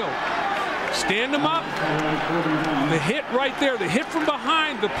short field. Stand him up. The hit right there, the hit from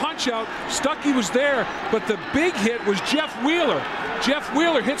behind, the punch out. Stuckey was there, but the big hit was Jeff Wheeler. Jeff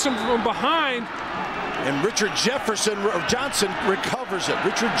Wheeler hits him from behind. And Richard Johnson recovers it.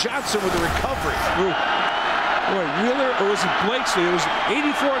 Richard Johnson with the recovery. Ooh. Boy, Wheeler, or was it Blakesley? It was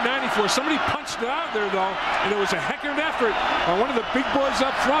 84-94. Somebody punched it out there, though, and it was a heck of an effort by one of the big boys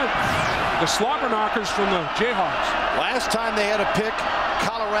up front, the slobber knockers from the Jayhawks. Last time they had a pick,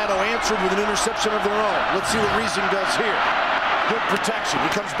 Colorado answered with an interception of their own. Let's see what Riesing does here. Good protection. He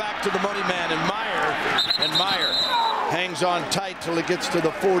comes back to the money man, and Meyer hangs on tight till he gets to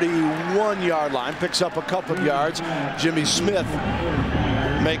the 41-yard line, picks up a couple of yards. Jimmy Smith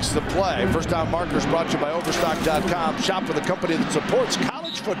makes the play. First down markers brought to you by Overstock.com. Shop for the company that supports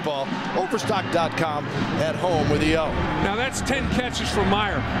college football. Overstock.com at home with the O. Now that's 10 catches for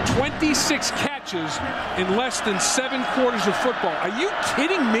Meyer. 26 catches in less than 7 quarters of football. Are you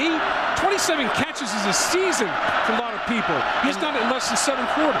kidding me? 27 catches is a season for a lot of people. He's done it in less than 7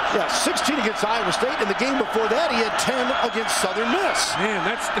 quarters. Yeah, 16 against Iowa State. In the game before that, he had 10 against Southern Miss. Man,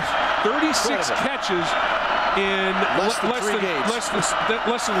 that's 36 catches in less than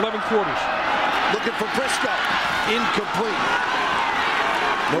 11 quarters. Looking for Briscoe. Incomplete.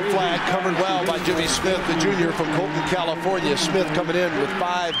 No flag, covered well by Jimmy Smith, the junior from Colton, California. Smith coming in with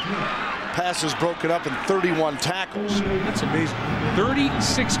 5 passes broken up and 31 tackles. That's amazing.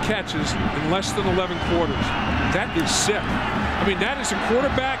 36 catches in less than 11 quarters. That is sick. I mean, that is a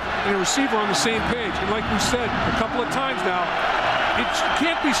quarterback and a receiver on the same page. And like we said a couple of times now, it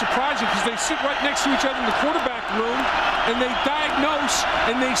can't be surprising because they sit right next to each other in the quarterback room and they diagnose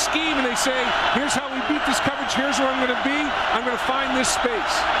and they scheme and they say, here's how we beat this coverage, here's where I'm going to be, I'm going to find this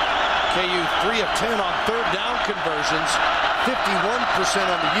space. KU 3 of 10 on third down conversions, 51%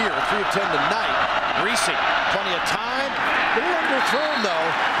 on the year, 3 of 10 tonight. Riesing, plenty of time. A little underthrown though,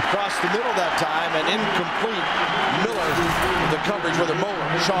 across the middle that time, and incomplete. Miller, the coverage with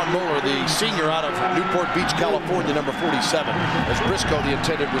Sean Muller, the senior out of Newport Beach, California, number 47. As Briscoe, the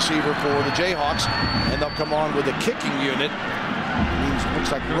intended receiver for the Jayhawks, and they'll come on with a kicking unit.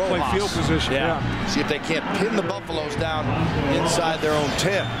 Looks like play field position. Yeah. See if they can't pin the Buffaloes down inside their own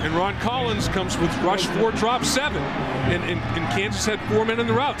 10. And Ron Collins comes with rush 4, drop 7. And Kansas had 4 men in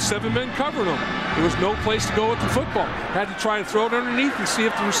the route, 7 men covering them. There was no place to go with the football. Had to try to throw it underneath and see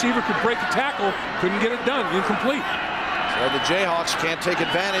if the receiver could break a tackle. Couldn't get it done. Incomplete. So the Jayhawks can't take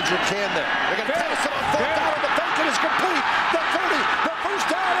advantage, or can they? They're going to pass it on fourth down, and the fake is complete. The 30, the first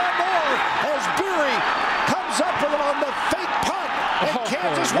down and more as Beery comes up with it on the fake punt. And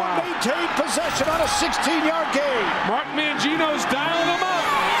Kansas will maintain possession on a 16-yard gain. Mark Mangino's dialing them up.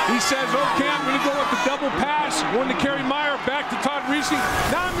 He says, okay, I'm going to go with the double pass. Going to carry Meyer back to Todd Riesing.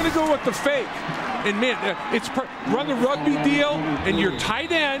 Now I'm going to go with the fake. And man, it's run the rugby deal, and your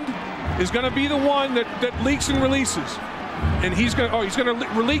tight end is going to be the one that leaks and releases. And he's going to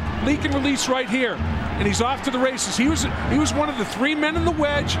leak and release right here. And he's off to the races. He was one of the 3 men in the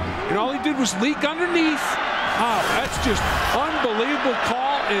wedge, and all he did was leak underneath. Oh, that's just unbelievable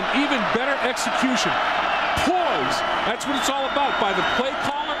call and even better execution. Poise. That's what it's all about by the play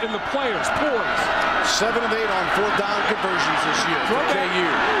caller and the players. Poise. 7 of 8 on fourth down conversions this year for KU.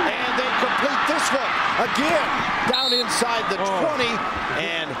 And they complete this one. Again, down inside the 20.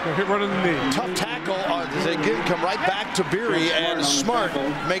 And hit right on the knee. Tough tackle. They again come right back to Beery, and Smart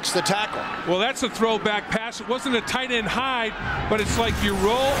makes the tackle. Well, that's a throwback pass. It wasn't a tight end hide, but it's like you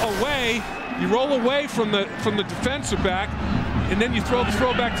roll away. You roll away from the defensive back, and then you throw the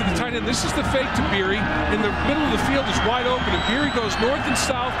throwback to the tight end. This is the fake to Beery, and the middle of the field is wide open, and Beery goes north and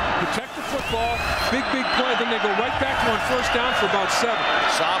south, protect the football, big play. Then they go right back to on first down for about 7.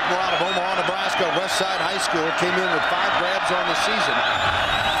 Sophomore out of Omaha, Nebraska, Westside High School, came in with 5 grabs on the season.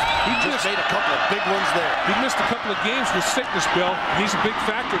 He just made a couple of big ones there. He missed a couple of games with sickness, Bill. He's a big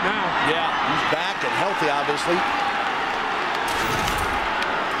factor now. Yeah, he's back and healthy, obviously.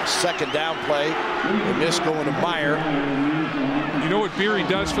 Second down play. The miss going to Meyer. You know what Beery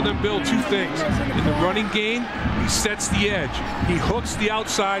does for them, Bill? 2 things. In the running game, he sets the edge. He hooks the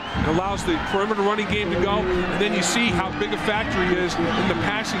outside and allows the perimeter running game to go. And then you see how big a factor he is in the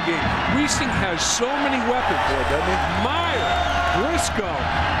passing game. Riesing has so many weapons. Doesn't he? Meyer, Briscoe,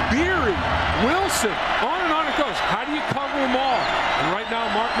 Beery, Wilson, on and on it goes. How do you cover them all? And right now,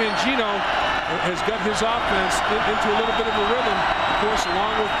 Mark Mangino has got his offense into a little bit of a rhythm, of course,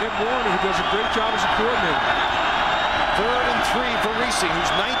 along with Ed Warren, who does a great job as a coordinator. 3rd and 3 for Riesing,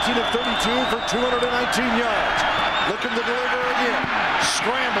 who's 19 of 32 for 219 yards. Looking to deliver again.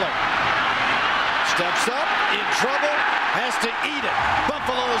 Scrambling. Steps up, in trouble, has to eat it.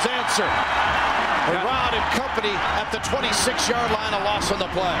 Buffalo's answer. Around and company at the 26-yard line, a loss on the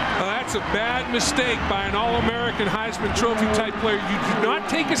play. That's a bad mistake by an All-American Heisman Trophy type player. You do not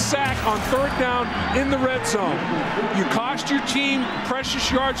take a sack on 3rd down in the red zone. You cost your team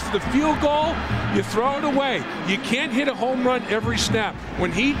precious yards for the field goal. You throw it away. You can't hit a home run every snap.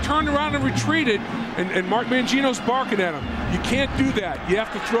 When he turned around and retreated, and Mark Mangino's barking at him, you can't do that. You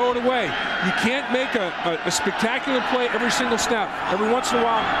have to throw it away. You can't make a spectacular play every single snap. Every once in a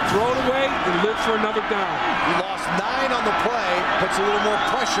while, throw it away and live for another down. He lost 9 on the play, puts a little more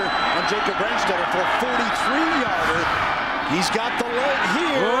pressure on Jacob Brandstetter for a 43-yarder. He's got the leg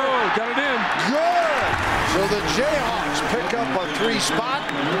here. Oh, got it in. Good. So the Jayhawks pick up a 3 spot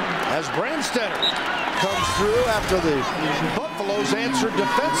as Brandstetter comes through after the Buffaloes answered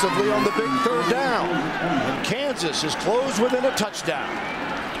defensively on the big 3rd down. And Kansas is closed within a touchdown.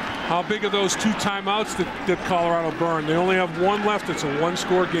 How big are those 2 timeouts that Colorado burned? They only have 1 left. It's a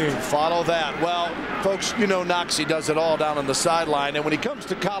 1-score game. Follow that. Well, folks, you know Noxie does it all down on the sideline. And when he comes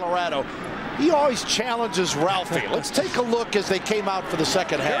to Colorado, he always challenges Ralphie. Let's take a look as they came out for the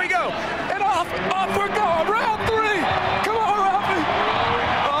second half. Here we go. And off we're going. Round 3. Come on, Ralphie.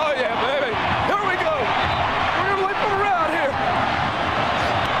 Oh, yeah, baby. Here we go. We're going to leap him around here.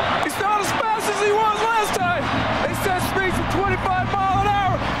 He's not as fast as he was last time. They set speeds of 25 miles an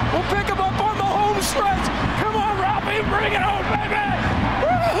hour. We'll pick him up on the home stretch. Come on, Ralphie. Bring it home, baby.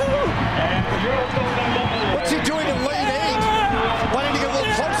 Woo-hoo. What's he doing in lane 8? Wanting to get a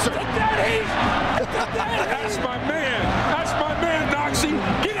little closer. That's my man. That's my man, Noxie.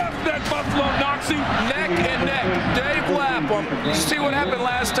 Get up to that Buffalo, Noxie. Neck and neck. Dave Lapham. You see what happened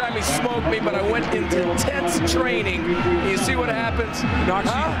last time? He smoked me, but I went into intense training. You see what happens?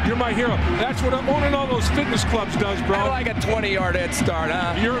 Noxie, you're my hero. That's what owning all those fitness clubs does, bro. I like a 20-yard head start,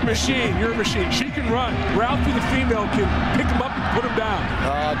 huh? You're a machine. You're a machine. She can run. Ralphie, the female, can pick him up and put him down.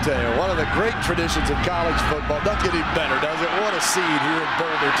 I'll tell you, one of the great traditions of college football. Doesn't get any better, does it? What a scene here in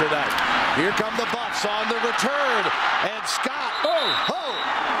Boulder tonight. Here come the Buffs on the return. And Scott,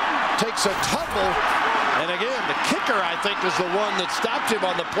 takes a tumble. And again, the kicker, I think, is the one that stopped him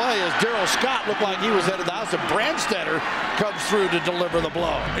on the play as Darryl Scott looked like he was headed to the house. And Brandstetter comes through to deliver the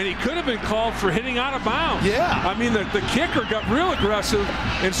blow. And he could have been called for hitting out of bounds. Yeah. I mean, the kicker got real aggressive,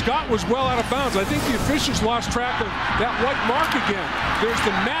 and Scott was well out of bounds. I think the officials lost track of that white mark again. There's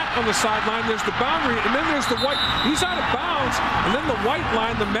the mat on the sideline, there's the boundary, and then there's the white. He's out of bounds, and then the white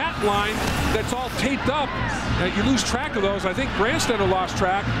line, the mat line, that's all taped up. You lose track of those. I think Brandstetter lost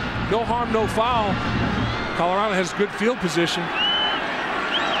track. No harm, no foul. Colorado has good field position.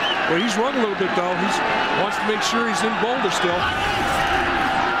 Well, he's run a little bit, though. He wants to make sure he's in Boulder still.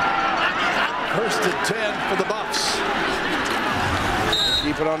 1st and 10 for the Buffs.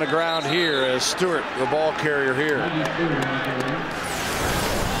 Keep it on the ground here as Stewart, the ball carrier here.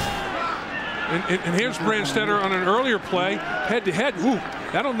 And here's Brandstetter on an earlier play, head-to-head. Ooh,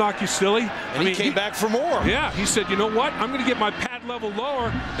 that'll knock you silly. And he came back for more. Yeah, he said, you know what? I'm going to get my pad level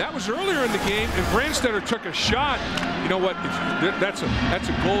lower. That was earlier in the game, and Brandstetter took a shot. You know what? That's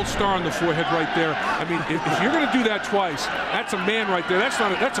a gold star on the forehead right there. I mean, if you're going to do that twice, that's a man right there. That's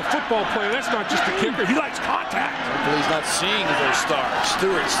a football player. That's not just a kicker. He likes contact. Hopefully he's not seeing those stars.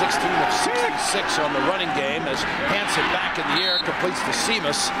 Stewart, 16 of 66 on the running game as Hansen back in the air completes the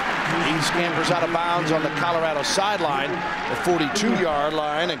Seamus. He scampers out of bounds on the Colorado sideline, the 42-yard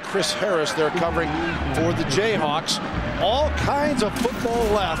line, and Chris Harris there covering for the Jayhawks. All kinds of football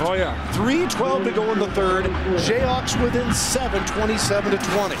left. Oh, yeah. 3:12 to go in the 3rd. Jayhawks within 7,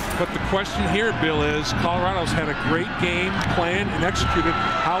 27-20. But the question here, Bill, is Colorado's had a great game planned and executed.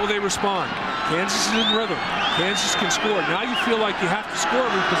 How will they respond? Kansas is in rhythm. Kansas can score. Now you feel like you have to score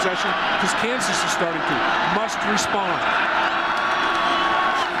every possession because Kansas is starting to. Must respond.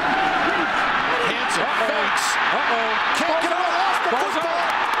 Can't get away off the football.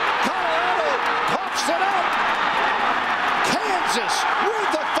 Colorado pops it up. Kansas with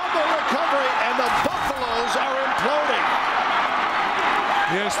the fumble recovery, and the Buffaloes are imploding.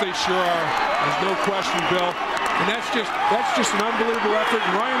 Yes, they sure are. There's no question, Bill. And that's just an unbelievable effort.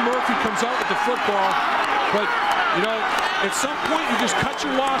 And Ryan Murphy comes out with the football. But, you know, at some point you just cut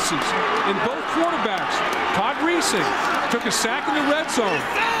your losses. And both quarterbacks, Todd Reesing took a sack in the red zone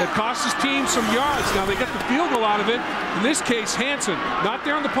that cost his team some yards. Now they got the field goal out of it. In this case, Hansen, not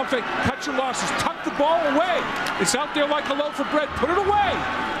there on the pump fake. Cut your losses. Tuck the ball away. It's out there like a loaf of bread. Put it away.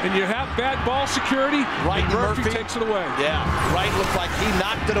 And you have bad ball security. Right, Murphy takes it away. Yeah, Wright looked like he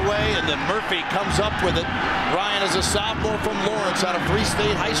knocked it away, and then Murphy comes up with it. Ryan is a sophomore from Lawrence out of Free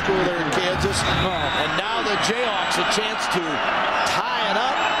State High School there in Kansas. And now the Jayhawks a chance to tie it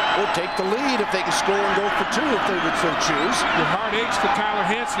up or take the lead if they can score and go for 2 if they would so choose. Your heart aches for Tyler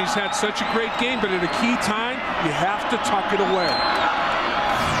Hansen. He's had such a great game, but at a key time, you have to tuck it away.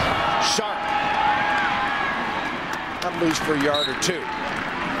 Sharp. Not lose for a yard or 2.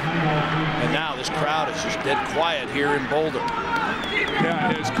 And now this crowd is just dead quiet here in Boulder.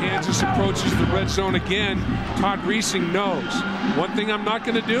 Yeah, as Kansas approaches the red zone again, Todd Reesing knows. One thing I'm not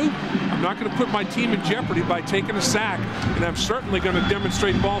going to do, I'm not going to put my team in jeopardy by taking a sack, and I'm certainly going to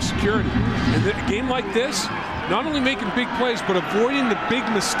demonstrate ball security. And a game like this, not only making big plays, but avoiding the big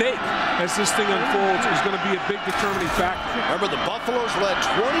mistake as this thing unfolds is going to be a big determining factor. Remember, the Buffaloes led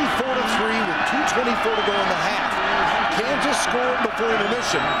 24-3 with 2:24 to go in the half. Kansas scored before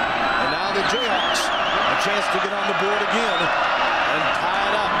intermission, and now the Jayhawks a chance to get on the board again and tie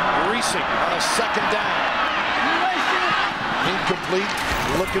it up. Reesing on a 2nd down. Incomplete.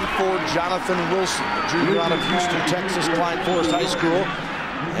 Looking for Jonathan Wilson, the junior out of Houston, Texas, Klein Forest High School,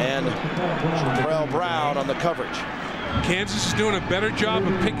 and Terrell Brown on the coverage. Kansas is doing a better job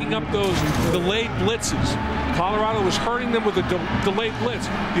of picking up those delayed blitzes. Colorado was hurting them with a delayed blitz.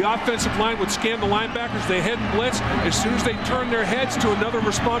 The offensive line would scan the linebackers. They head and blitz. As soon as they turn their heads to another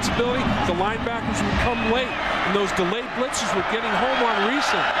responsibility, the linebackers would come late. And those delayed blitzes were getting home on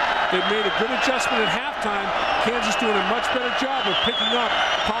Reesing. They've made a good adjustment at halftime. Kansas doing a much better job of picking up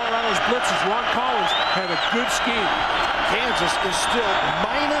Colorado's blitzes. Ron Collins had a good scheme. Kansas is still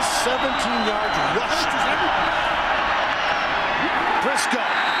minus 17 yards rushed. Briscoe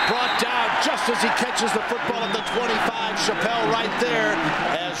brought down just as he catches the football at the 25. Chappelle right there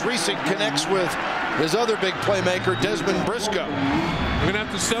as Reesing connects with his other big playmaker, Desmond Briscoe. We're going to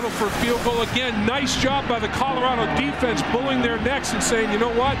have to settle for a field goal again. Nice job by the Colorado defense, bullying their necks and saying, you know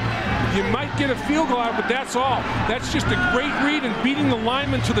what? You might get a field goal out, but that's all. That's just a great read and beating the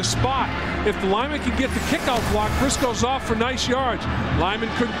lineman to the spot. If the lineman can get the kickout block, Briscoe's off for nice yards. Lineman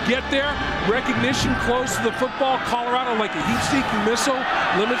couldn't get there. Recognition close to the football. Colorado, like a heat-seeking missile,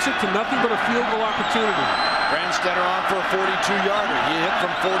 limits it to nothing but a field goal opportunity. Brandstetter on for a 42-yarder. He hit from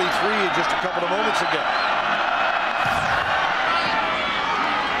 43 just a couple of moments ago.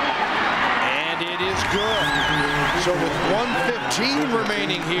 And it is good. So with 1:15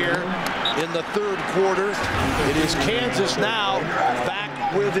 remaining here in the 3rd quarter, it is Kansas now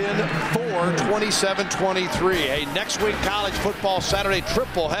back within 4, 27-23. A next week college football Saturday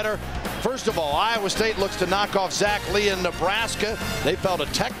triple header. First of all, Iowa State looks to knock off Zach Lee in Nebraska. They fell to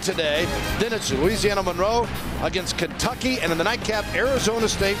Tech today. Then it's Louisiana Monroe against Kentucky. And in the nightcap, Arizona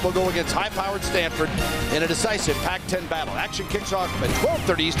State will go against high-powered Stanford in a decisive Pac-10 battle. Action kicks off at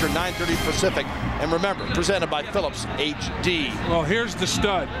 12:30 Eastern, 9:30 Pacific. And remember, presented by Phillips HD. Well, here's the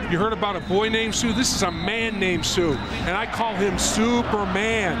stud. You heard about a boy named Sue. This is a man named Sue. And I call him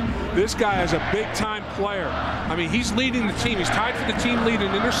Superman. This guy is a big-time player. I mean, he's leading the team. He's tied for the team lead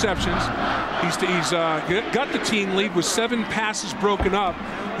in interceptions. He's got the team lead with 7 passes broken up.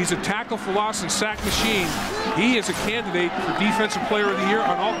 He's a tackle for loss and sack machine. He is a candidate for Defensive Player of the Year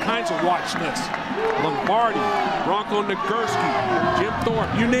on all kinds of watch lists. Lombardi, Bronco Nagurski, Jim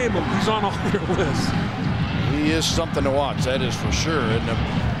Thorpe, you name him, he's on all your lists. He is something to watch, that is for sure. And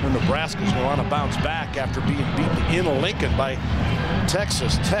when Nebraska's going to bounce back after being beaten in Lincoln by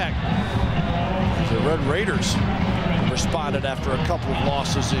Texas Tech, the Red Raiders responded after a couple of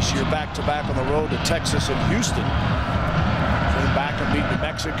losses this year, back-to-back on the road to Texas and Houston. Came back and beat New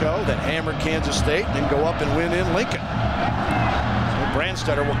Mexico, then hammered Kansas State, and then go up and win in Lincoln. So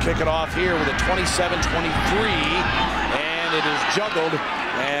Brandstetter will kick it off here with a 27-23, and it is juggled,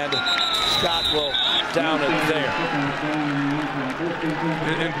 and Scott will down it there.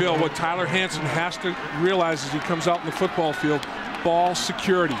 And Bill, what Tyler Hansen has to realize as he comes out in the football field, ball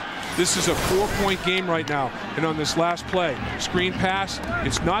security. This is a 4-point game right now, and on this last play, screen pass,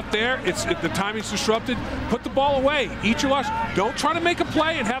 it's not there, the timing's disrupted, put the ball away, eat your lunch. Don't try to make a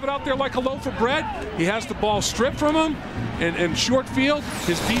play and have it out there like a loaf of bread. He has the ball stripped from him, and short field,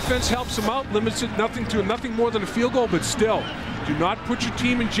 his defense helps him out, limits it nothing more than a field goal, but still, do not put your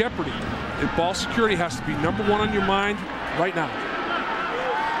team in jeopardy. And ball security has to be number 1 on your mind right now.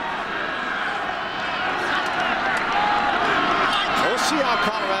 See how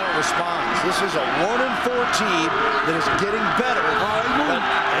Colorado responds. This is a 1-4 team that is getting better.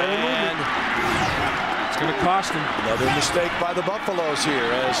 And it's going to cost them. Another mistake by the Buffaloes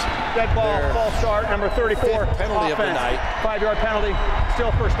here as dead ball, false start, number 34. Penalty offense. of the night. 5-yard penalty,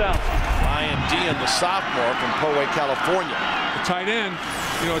 still first down. Ryan Dean, the sophomore from Poway, California. The tight end,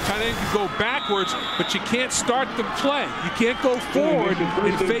 a tight end can go backwards, but you can't start the play. You can't go forward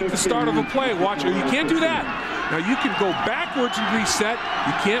and fake the start of a play. Watch it. You can't do that. Now you can go backwards and reset.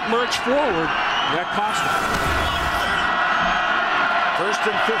 You can't lurch forward. That costs them. First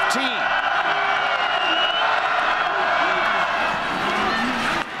and 15.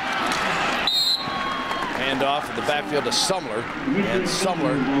 Handoff in the backfield to Sumler, and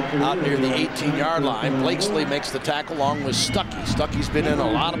Sumler out near the 18-yard line. Blakesley makes the tackle along with Stuckey. Stuckey's been in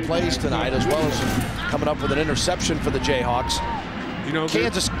a lot of plays tonight, as well as coming up with an interception for the Jayhawks. You know,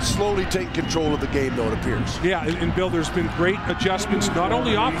 Kansas slowly taking control of the game, though, it appears. Yeah, and Bill, there's been great adjustments, not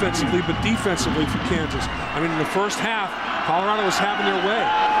only offensively, but defensively for Kansas. I mean, in the first half, Colorado was having their way.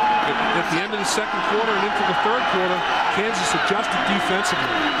 At the end of the second quarter and into the third quarter, Kansas adjusted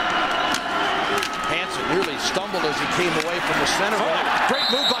defensively. Hansen nearly stumbled as he came away from the center. Great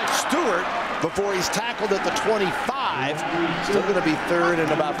move by Stewart before he's tackled at the 25. Still going to be third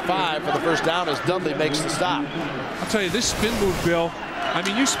and about 5 for the first down as Dudley makes the stop. I'll tell you, this spin move, Bill, I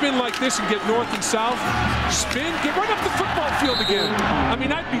mean, you spin like this and get north and south. Spin, get right up the football field again. I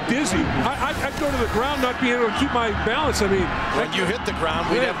mean, I'd be dizzy. I'd go to the ground, not be able to keep my balance. I mean, when you hit the ground,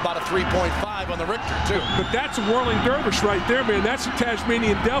 we'd have about a 3.5 on the Richter, too. But that's a whirling dervish right there, man. That's a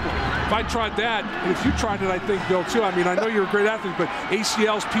Tasmanian devil. If I tried that, and if you tried it, I think, Bill, too. I mean, I know you're a great athlete, but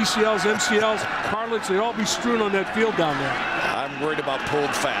ACLs, PCLs, MCLs, cartilage, they'd all be strewn on that field down there. I'm worried about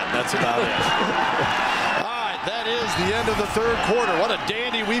pulled fat. That's about it. That is the end of the third quarter. What a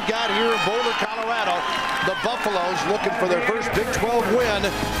dandy we've got here in Boulder, Colorado. The Buffaloes looking for their first Big 12 win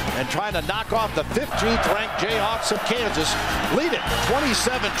and trying to knock off the 15th ranked Jayhawks of Kansas. Lead it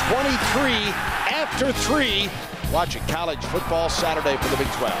 27-23 after 3. Watching college football Saturday for the Big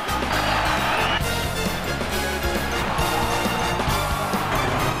 12.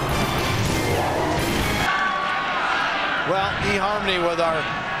 Well, eHarmony with our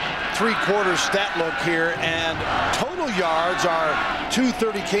three-quarter stat look here, and total yards are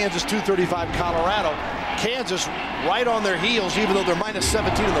 230 Kansas, 235 Colorado. Kansas right on their heels, even though they're minus 17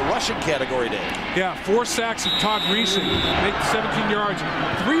 in the rushing category, Dave. Yeah, 4 sacks of Todd Reesing, make 17 yards,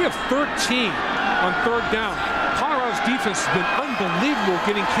 3 of 13 on third down. Colorado's defense has been unbelievable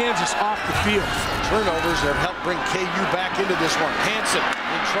getting Kansas off the field. Turnovers have helped bring KU back into this one. Hansen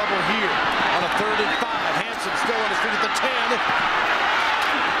in trouble here on a 3rd and 5. Hansen still on his feet at the 10.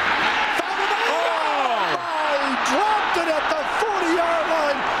 Dropped it at the 40-yard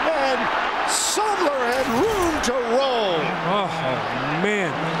line, and Sumler had room to roll. Oh,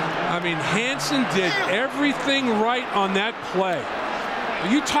 man. I mean, Hansen did everything right on that play.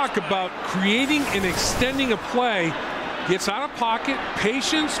 You talk about creating and extending a play. Gets out of pocket,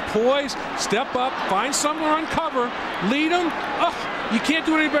 patience, poise, step up, find Sumler on cover, lead him. Oh, you can't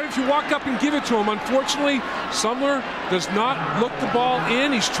do it any better if you walk up and give it to him. Unfortunately, Sumler does not look the ball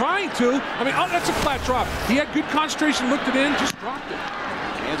in. He's trying to. I mean, oh, that's a flat drop. He had good concentration, looked it in, just dropped it.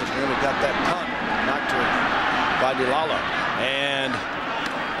 Kansas nearly got that punt knocked to by DeLala. And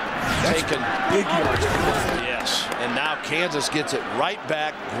taken big yards. Yes, and now Kansas gets it right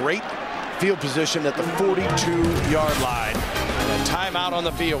back. Great field position at the 42-yard line. And a timeout on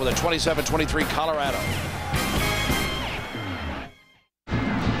the field with a 27-23 Colorado.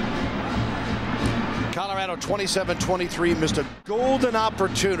 Colorado 27-23 missed a golden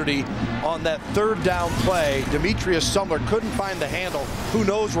opportunity on that 3rd down play. Demetrius Sumler couldn't find the handle. Who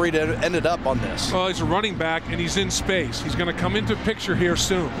knows where he ended up on this? Well, he's a running back and he's in space. He's going to come into picture here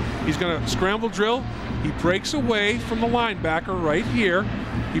soon. He's going to scramble drill. He breaks away from the linebacker right here.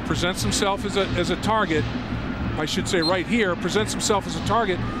 He presents himself as a target. I should say right here, presents himself as a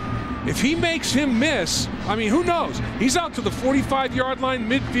target. If he makes him miss, I mean, who knows? He's out to the 45-yard line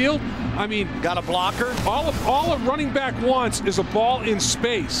midfield. I mean, got a blocker. All a running back wants is a ball in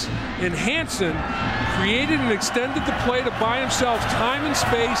space. And Hansen created and extended the play to buy himself time and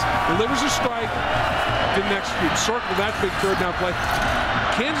space, delivers a strike, didn't execute. Circle that big 3rd down play.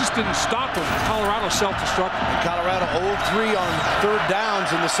 Kansas didn't stop him. Colorado self-destructed. Colorado 0-3 on 3rd downs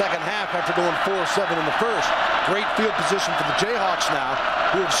in the second half after going 4-7 in the first. Great field position for the Jayhawks now,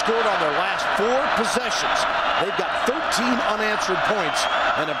 who have scored on their last 4 possessions. They've got 13 unanswered points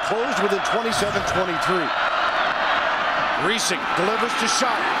and have closed within 27-23. Reesing delivers to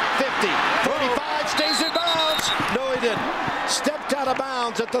Sharp. 50, 45, stays in bounds. No, he didn't. Stepped out of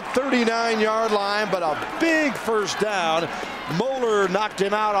bounds at the 39-yard line, but a big first down. Moeller knocked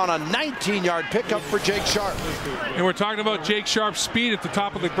him out on a 19-yard pickup for Jake Sharp. And we're talking about Jake Sharp's speed at the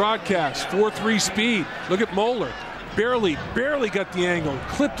top of the broadcast. 4.3 speed. Look at Moeller. Barely got the angle.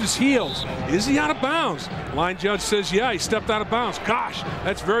 Clipped his heels. Is he out of bounds? Line judge says, yeah, he stepped out of bounds. Gosh,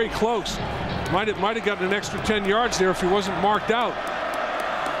 that's very close. Might have gotten an extra 10 yards there if he wasn't marked out.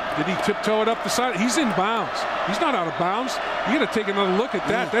 Did he tiptoe it up the side? He's in bounds. He's not out of bounds. You got to take another look at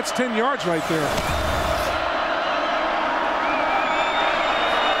that. That's 10 yards right there.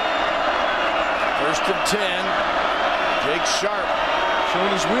 First and 10. Jake Sharp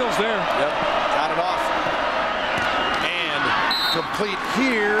Showing his wheels there. Yep, got it off. And complete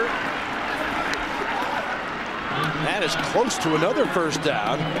here. That is close to another first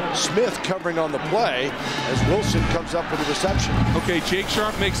down. Smith covering on the play as Wilson comes up with the reception. Okay, Jake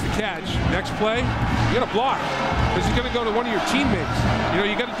Sharp makes the catch. Next play, you got to block because he's going to go to one of your teammates. You know,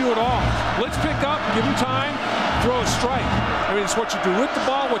 you got to do it all. Blitz pick up, give him time, throw a strike. I mean, it's what you do with the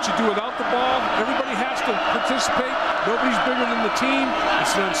ball, what you do without the ball. Everybody has to participate. Nobody's bigger than the team.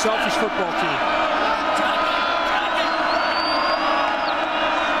 It's an unselfish football team.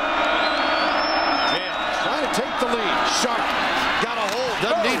 Take the lead. Sharp got a hold,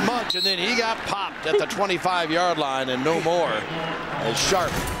 doesn't need much, and then he got popped at the 25-yard line and no more. As Sharp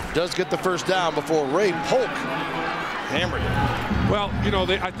does get the first down before Ray Polk hammered it. Well, you know,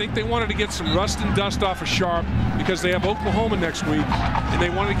 I think they wanted to get some rust and dust off of Sharp because they have Oklahoma next week, and they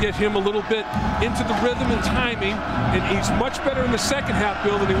wanted to get him a little bit into the rhythm and timing, and he's much better in the second half,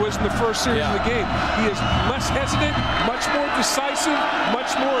 Bill, than he was in the first series of the game. He is less hesitant, much more decisive,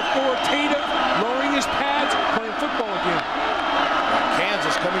 much more authoritative, lowering his pads, playing football again.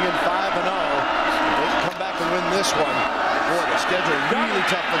 Kansas coming in 5-0. They can come back and win this one. Boy, the schedule really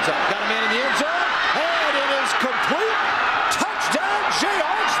toughens up. Got a man in the end zone, and it is complete. Touchdown,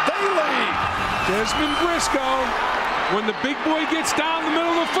 Jayhawks, they lead. Desmond Briscoe, when the big boy gets down the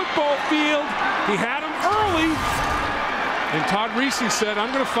middle of the football field, he had him early. And Todd Reese said,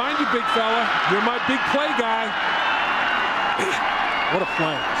 I'm going to find you, big fella. You're my big play guy. What a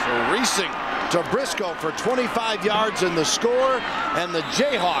play. So Reesing to Briscoe for 25 yards in the score, and the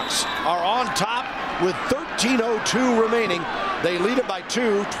Jayhawks are on top with 13:02 remaining. They lead it by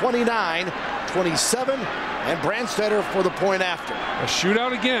 2, 29-27, and Brandstetter for the point after. A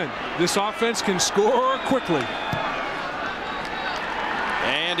shootout again. This offense can score quickly.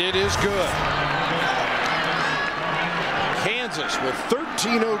 And it is good. Kansas with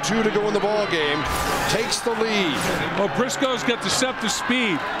 13:02 to go in the ball game takes the lead. Well, Briscoe's got deceptive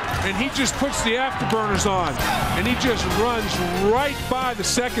speed, and he just puts the afterburners on, and he just runs right by the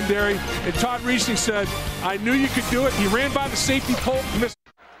secondary. And Todd Reesing said, I knew you could do it. He ran by the safety pole, missed.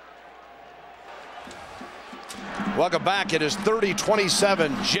 Welcome back. It is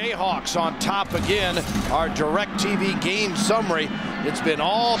 30-27. Jayhawks on top again. Our DirecTV game summary. It's been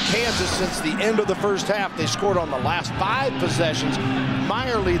all Kansas since the end of the first half. They scored on the last 5 possessions.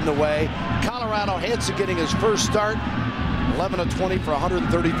 Meyer leading the way. Colorado, Hansen getting his first start. 11-20 for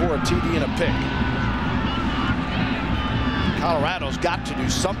 134, a TD and a pick. Colorado's got to do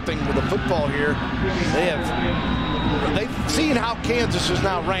something with the football here. They've seen how Kansas is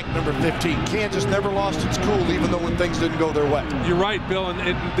now ranked number 15. Kansas never lost its cool, even though when things didn't go their way. You're right, Bill,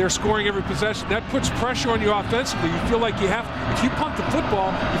 and they're scoring every possession. That puts pressure on you offensively. You feel like you have, if you punt the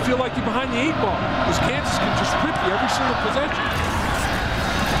football, you feel like you're behind the 8 ball, because Kansas can just rip you every single possession.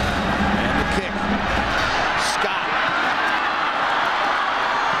 And the kick. Scott.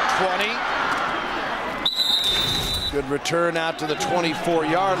 20. Good return out to the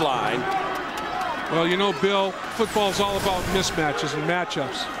 24-yard line. Well, you know, Bill, football's all about mismatches and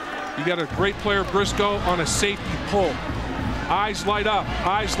matchups. You got a great player, Briscoe, on a safety pull. Eyes light up.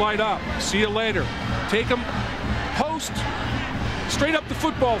 Eyes light up. See you later. Take him post, straight up the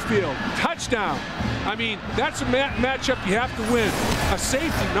football field. Touchdown. I mean, that's a matchup you have to win. A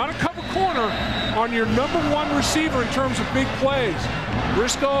safety, not a cover corner, on your #1 receiver in terms of big plays.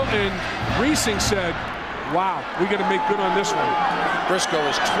 Briscoe and Reesing said, wow, we got to make good on this one. Briscoe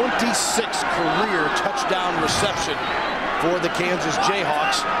is 26th career touchdown reception for the Kansas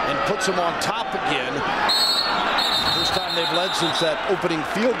Jayhawks and puts them on top again. First time they've led since that opening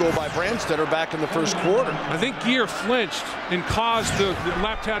field goal by Brandstetter back in the first quarter. I think Gear flinched and caused the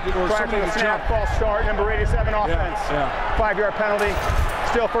left hand or something to jump. False start, number 87 offense. Yeah. 5-yard penalty.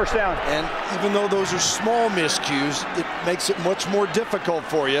 Still first down. And even though those are small miscues, it makes it much more difficult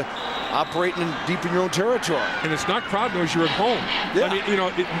for you operating deep in your own territory. And it's not crowd noise, you're at home. Yeah. I mean, you know,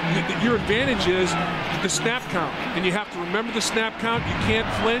 your advantage is the snap count. And you have to remember the snap count. You can't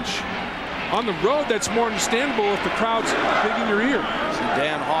flinch. On the road, that's more understandable if the crowd's big in your ear. See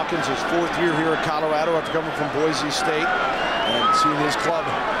Dan Hawkins, his 4th year here at Colorado after coming from Boise State and seeing his club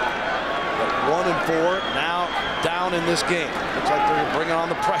at 1-4, now down in this game. Looks like they're bringing on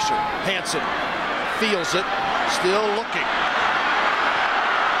the pressure. Hansen feels it, still looking.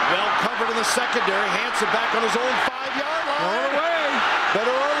 Well covered in the secondary. Hansen back on his own 5-yard line. All the way.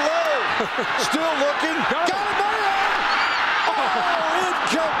 Better unload. Still looking. Got it, man! Oh,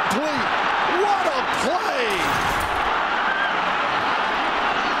 incomplete. What a play!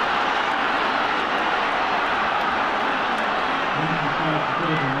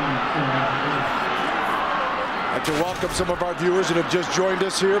 I'd like to welcome welcome some of our viewers that have just joined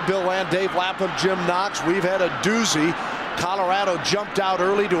us here. Bill Land, Dave Lapham, Jim Knox. We've had a doozy. Colorado jumped out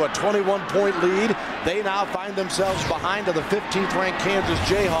early to a 21-point lead. They now find themselves behind to the 15th-ranked Kansas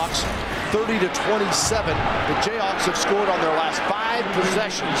Jayhawks, 30-27. The Jayhawks have scored on their last 5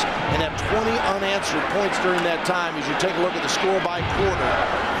 possessions and have 20 unanswered points during that time as you take a look at the score by quarter.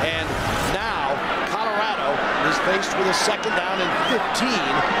 And now Colorado is faced with a second down and 15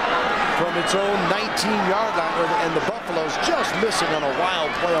 from its own 19-yard line, and the Buffaloes just missing on a wild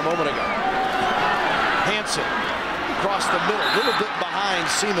play a moment ago. Hansen across the middle, a little bit behind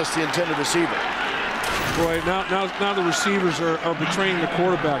Seamus, the intended receiver. Boy, now the receivers are betraying the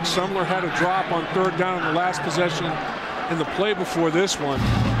quarterback. Sumler had a drop on 3rd down in the last possession in the play before this one.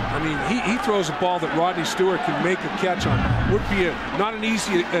 I mean, he throws a ball that Rodney Stewart can make a catch on. Would be not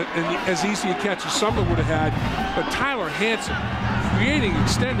as easy a catch as Sumler would have had, but Tyler Hansen creating,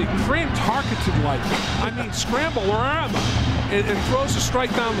 extending, Fran Tarkenton-like. I mean, scramble, where am I? And throws a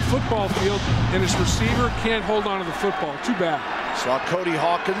strike down the football field, and his receiver can't hold on to the football. Too bad. Saw Cody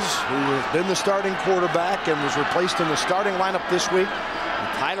Hawkins, who has been the starting quarterback and was replaced in the starting lineup this week. And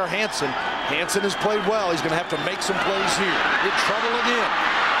Tyler Hansen. Hansen has played well. He's going to have to make some plays here. In trouble again.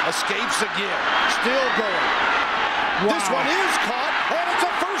 Escapes again. Still going. Wow. This one is caught, and it's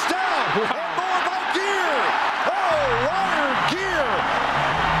a first down. Wow. And more by Gear. Oh, Ryder Gear.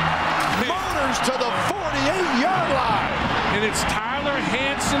 Motors to the 48-yard line. And it's Tyler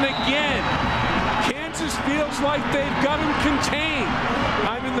Hansen again. Kansas feels like they've got him contained.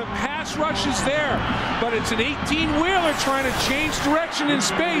 I mean, the pass rush is there, but it's an 18-wheeler trying to change direction in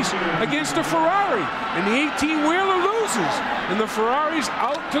space against a Ferrari. And the 18-wheeler loses, and the Ferrari's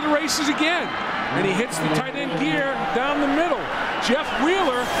out to the races again. And he hits the tight end Gear down the middle. Jeff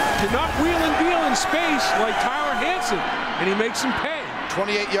Wheeler cannot wheel and deal in space like Tyler Hansen, and he makes him pay.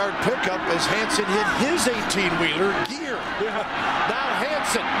 28-yard pickup as Hansen hit his 18-wheeler, Gear. Now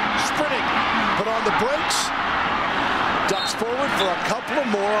Hansen sprinting, put on the brakes, ducks forward for a couple of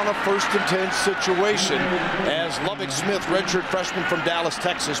more on a 1st and 10 situation as Lubbock Smith, redshirt freshman from Dallas,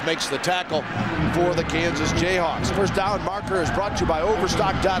 Texas, makes the tackle for the Kansas Jayhawks. First down marker is brought to you by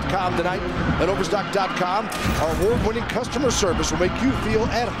Overstock.com tonight. At Overstock.com, our award-winning customer service will make you feel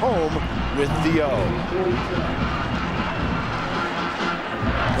at home with the O.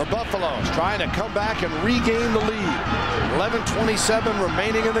 The Buffaloes trying to come back and regain the lead. 11:27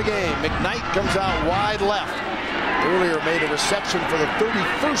 remaining in the game. McKnight comes out wide left. Earlier made a reception for the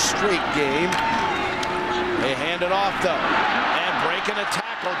 31st straight game. They hand it off though. And breaking a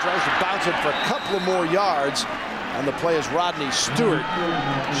tackle, tries to bounce it for a couple of more yards. On the play is Rodney Stewart.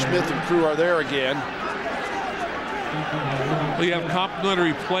 Smith and crew are there again. Well, you have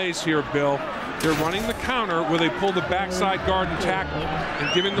complimentary plays here, Bill. They're running the counter where they pull the backside guard and tackle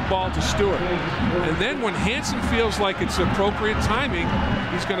and giving the ball to Stewart. And then when Hansen feels like it's appropriate timing,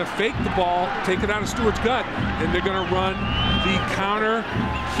 he's going to fake the ball, take it out of Stewart's gut, and they're going to run the counter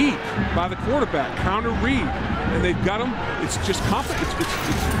keep by the quarterback, counter read. And they've got him. It's just complicated.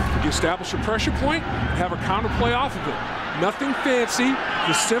 You establish a pressure point and have a counter play off of it. Nothing fancy.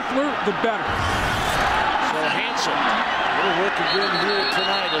 The simpler, the better. So Hansen, a little work again here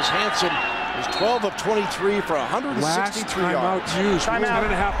tonight as Hansen is 12 of 23 for 163 yards. Used. Timeout.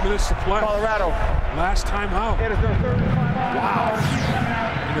 10.5 minutes to play. Colorado. Last timeout. It is their 3rd timeout. Wow.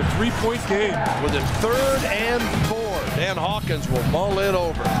 In a 3-point game. With it 3rd and 4. Dan Hawkins will mull it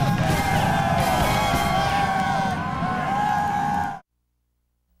over.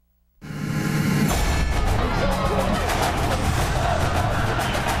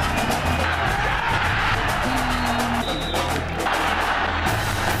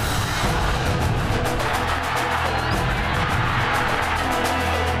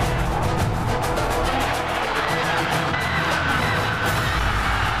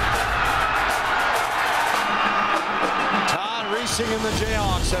 And the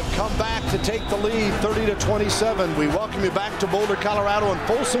Jayhawks have come back to take the lead 30-27. We welcome you back to Boulder, Colorado and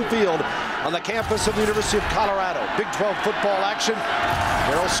Folsom Field on the campus of the University of Colorado. Big 12 football action.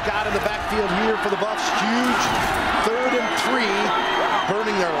 Darrell Scott in the backfield here for the Buffs. Huge 3rd and 3,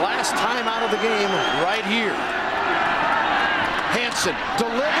 burning their last time out of the game right here. Hansen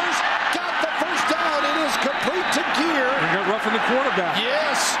delivers, got the first down. It is complete to Gear. They got roughing the quarterback.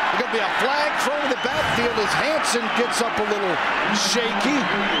 Yes, there's going to be a flag thrown in the backfield as Hansen gets up a little shaky.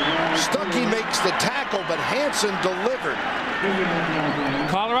 Stuckey makes the tackle, but Hansen delivered.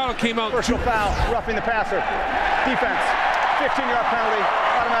 Colorado came out. Personal foul, roughing the passer. Defense, 15-yard penalty,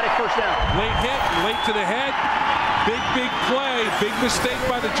 automatic first down. Late hit, late to the head. Big play, big mistake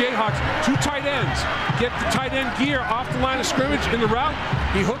by the Jayhawks. Two tight ends. Get the tight end gear off the line of scrimmage in the route.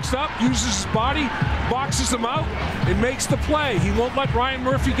 He hooks up, uses his body, boxes them out, and makes the play. He won't let Ryan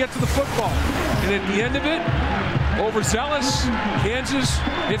Murphy get to the football. And at the end of it, overzealous, Kansas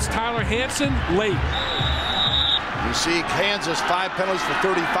hits Tyler Hansen late. You see Kansas 5 penalties for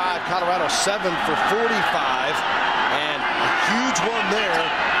 35, Colorado 7 for 45, and a huge one there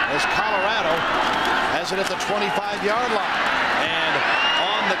as Colorado has it at the 25-yard line. And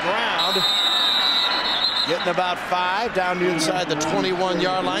on the ground, getting about 5 down to inside the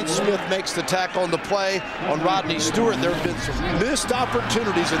 21-yard line. Smith makes the tackle on the play on Rodney Stewart. There have been some missed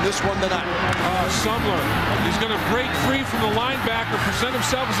opportunities in this one tonight. Sumler is going to break free from the linebacker, present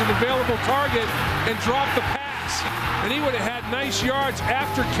himself as an available target, and drop the pass. And he would have had nice yards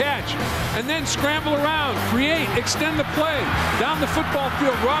after catch. And then scramble around, create, extend the play. Down the football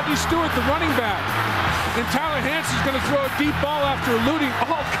field, Rodney Stewart, the running back. And Tyler Hansen's going to throw a deep ball after eluding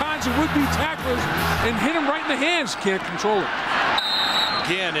all kinds of would-be tacklers and hit him right in the hands. Can't control it.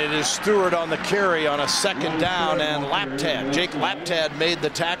 Again, it is Stewart on the carry on a second down, and Laptad. Jake Laptad made the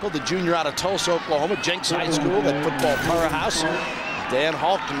tackle, the junior out of Tulsa, Oklahoma, Jenks High School, that football powerhouse. Dan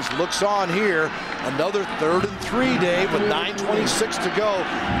Hawkins looks on here. Another 3rd and 3, Dave, with 9:26 to go.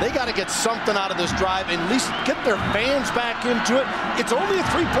 They got to get something out of this drive and at least get their fans back into it. It's only a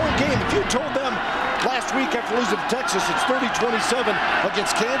 3-point game. If you told them last week after losing to Texas it's 30-27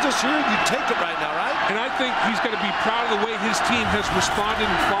 against Kansas here, you'd take it right now, right? And I think he's going to be proud of the way his team has responded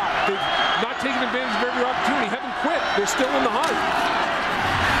and fought. They've not taken advantage of every opportunity, haven't quit. They're still in the hunt.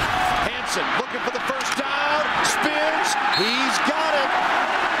 Hansen looking for the first down, spins, he's got it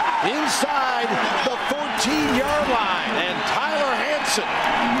inside the 14-yard line, and Tyler Hansen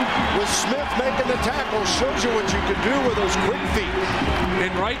with Smith making the tackle shows you what you can do with those quick feet.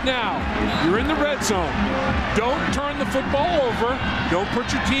 And right now, you're in the red zone. Don't turn the football over. Don't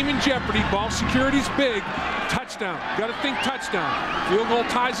put your team in jeopardy. Ball security's big. Touchdown. Got to think touchdown. Field goal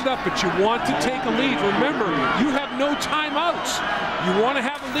ties it up, but you want to take a lead. Remember, you have no timeouts. You want to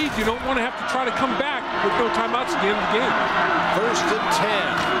have a lead. You don't want to have to try to come back with no timeouts at the end of the game. 1st and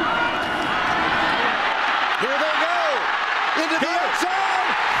 10. Here they go. Into the end zone.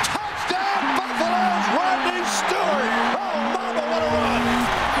 Touchdown, Buffaloes. Rodney Stewart. Oh, mama, what a run.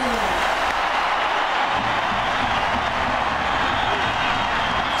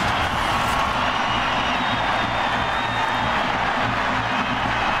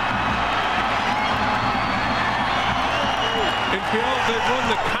 And Bill, they've run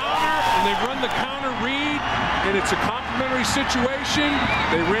the counter, and they've run the counter read, and it's a complimentary situation.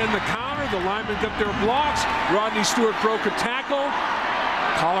 They ran the counter. The linemen got their blocks. Rodney Stewart broke a tackle.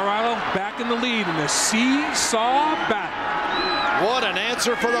 Colorado back in the lead in the seesaw battle. What an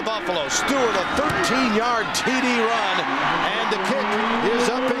answer for the Buffaloes. Stewart, a 13-yard TD run, and the kick is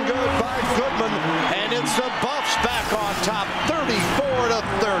up and good by Goodman, and it's the Buffs back on top,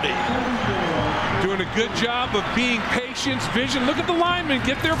 34-30. Doing a good job of being patient, vision. Look at the linemen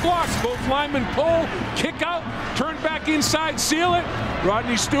get their blocks. Both linemen pull, kick out, turn back inside, seal it.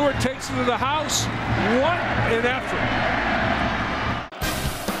 Rodney Stewart takes it to the house. What an effort.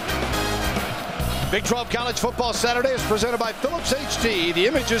 Big 12 College Football Saturday is presented by Philips HD. The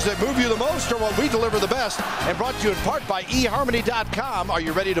images that move you the most are what we deliver the best, and brought to you in part by eHarmony.com. Are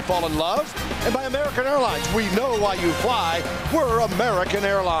you ready to fall in love? And by American Airlines. We know why you fly. We're American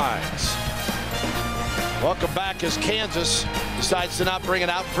Airlines. Welcome back as Kansas decides to not bring it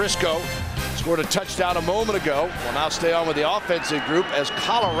out. Briscoe scored a touchdown a moment ago. We'll now stay on with the offensive group as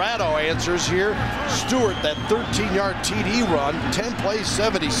Colorado answers here. Stewart, that 13-yard TD run, 10 plays,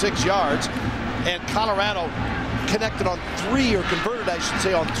 76 yards. And Colorado connected on 3, or converted, I should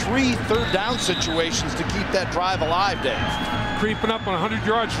say, on 3 third-down situations to keep that drive alive, Dave. Creeping up on 100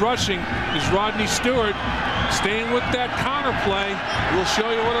 yards rushing is Rodney Stewart. Staying with that counter play. We'll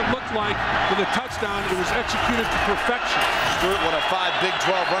show you what it looked like for the touchdown. It was executed to perfection. Stewart, one of 5 Big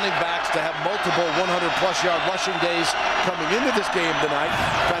 12 running backs to have multiple 100-plus yard rushing days coming into this game tonight,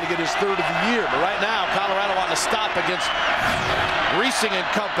 trying to get his 3rd of the year. But right now, Colorado wanting to stop against Reesing and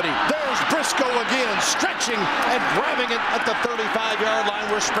company. There's Briscoe again, stretching and grabbing it at the 35-yard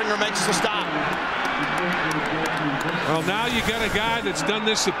line where Springer makes the stop. Well, now you got a guy that's done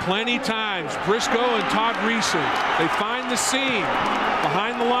this plenty times. Briscoe and Todd Reesing. They find the seam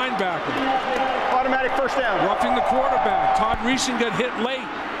behind the linebacker. Automatic first down. Roughing the quarterback. Todd Reesing got hit late.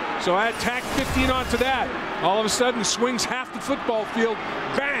 So add tack 15 onto that. All of a sudden swings half the football field.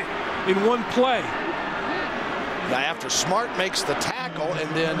 Bang! In one play. Now after Smart makes the tackle,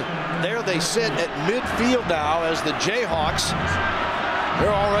 and then there they sit at midfield now as the Jayhawks,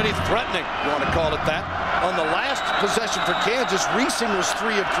 they're already threatening, you want to call it that. On the last possession for Kansas, Reesing was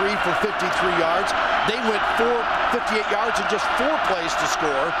 3 of 3 for 53 yards. They went 58 yards in just 4 plays to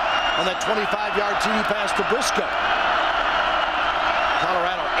score on that 25-yard TD pass to Briscoe.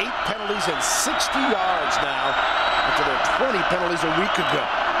 Colorado 8 penalties and 60 yards now after their 20 penalties a week ago.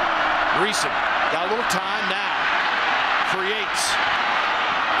 Reesing got a little time now. Creates.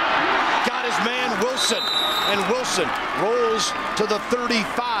 Got his man Wilson. And Wilson rolls to the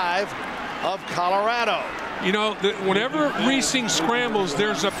 35 of Colorado. You know, whenever Reesing scrambles,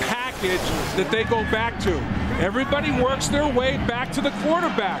 there's a package that they go back to. Everybody works their way back to the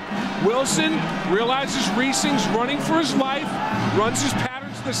quarterback. Wilson realizes Reesing's running for his life, runs his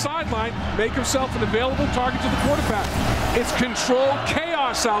pattern to the sideline, make himself an available target to the quarterback. It's controlled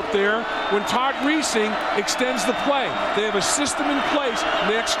chaos out there when Todd Reesing extends the play. They have a system in place, and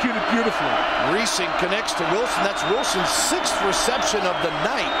they execute it beautifully. Reesing connects to Wilson. That's Wilson's 6th reception of the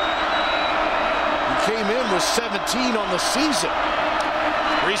night. He came in with 17 on the season.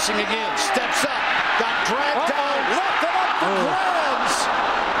 Reesing again, steps up, got dragged down, left it up for grabs.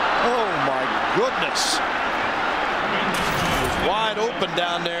 Oh my goodness. It was wide open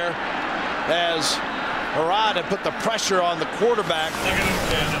down there as Harrod had put the pressure on the quarterback.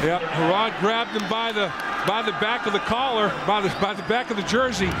 Yeah, Harrod grabbed him by the back of the collar, by the back of the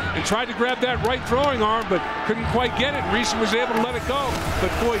jersey, and tried to grab that right throwing arm, but couldn't quite get it. Reesing was able to let it go. But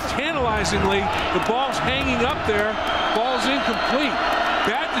boy, tantalizingly, the ball's hanging up there. Ball's incomplete.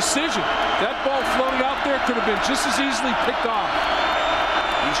 Bad decision. That ball floated out there, could have been just as easily picked off.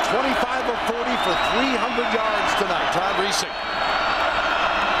 He's 25 of 40 for 300 yards tonight, Todd Reesing.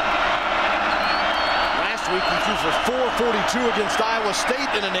 Last week he threw for 442 against Iowa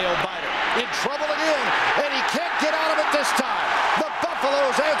State in a nail-biter. In trouble again, and he can't get out of it this time. The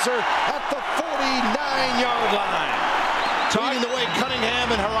Buffaloes answer at the 49-yard line. Leading the way,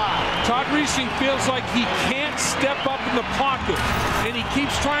 Cunningham and Harrod. Todd Reesing feels like he can't step up in the pocket, and he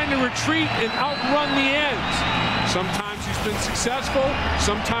keeps trying to retreat and outrun the ends. Sometimes he's been successful,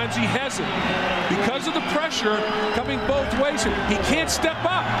 sometimes he hasn't. Because of the pressure coming both ways, he can't step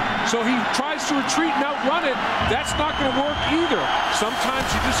up. So he tries to retreat and outrun it. That's not going to work either. Sometimes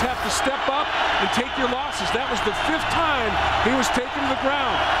you just have to step up and take your losses. That was the 5th time he was taken to the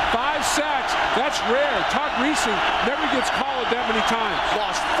ground. 5 sacks, that's rare. Todd Reesing never gets called that many times.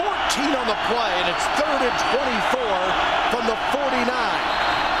 Lost 14 on the play, and it's 3rd and 24 from the 49.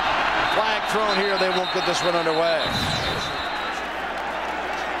 Flag thrown here. They won't get this one underway.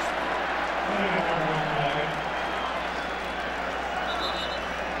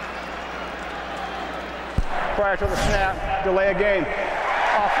 Prior to the snap, delay a game.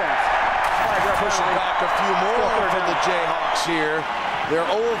 Offense. Pushing back a few more for the Jayhawks here. They're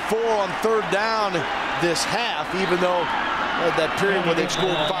 0-4 on 3rd down this half, even though that period where they've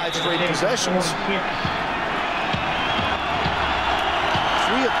scored 5 straight possessions.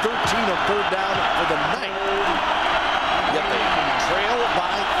 3 of 13 on 3rd down for the night. Yet they trail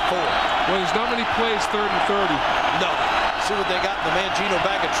by 4. Well, there's not many plays 3rd and 30. No. See what they got in the Mangino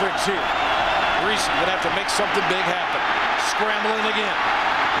bag of tricks here. Reesing gonna have to make something big happen. Scrambling again.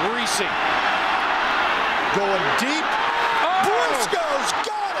 Reesing going deep. Briscoe's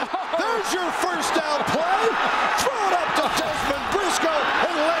got it. There's your first down play. Throw it up to Desmond Briscoe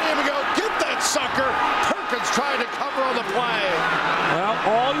and let him go. Get that sucker. Perkins trying to cover on the play. Well,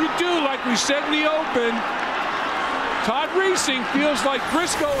 all you do, like we said in the open, Todd Reesing feels like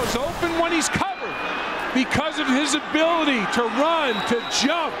Briscoe is open when he's covered because of his ability to run, to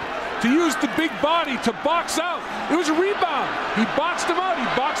jump, to use the big body to box out. It was a rebound. He boxed him out. He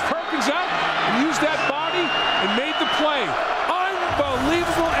boxed Perkins out and used that body and made the play.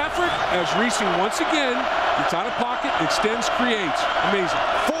 Unbelievable effort as Reesing once again gets out of pocket, extends, creates. Amazing.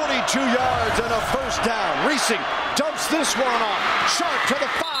 42 yards and a first down. Reesing dumps this one off. Sharp to the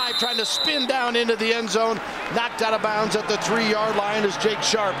 5, trying to spin down into the end zone. Knocked out of bounds at the 3-yard line as Jake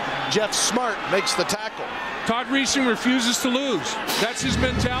Sharp. Jeff Smart makes the tackle. Todd Reesing refuses to lose. That's his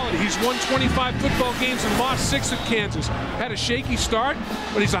mentality. He's won 25 football games and lost 6 at Kansas. Had a shaky start,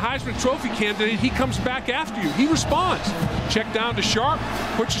 but he's a Heisman Trophy candidate. He comes back after you. He responds. Check down to Sharp.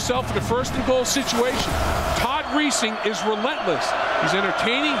 Put yourself in a 1st and goal situation. Todd Reesing is relentless. He's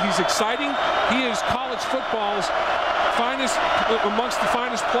entertaining. He's exciting. He is college football's finest, amongst the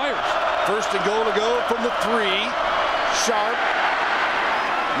finest players. 1st and goal to go from the 3. Sharp.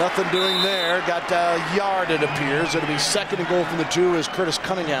 Nothing doing there. Got a yard, it appears. It'll be 2nd and goal from the 2 as Curtis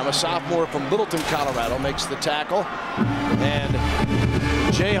Cunningham, a sophomore from Littleton, Colorado, makes the tackle. And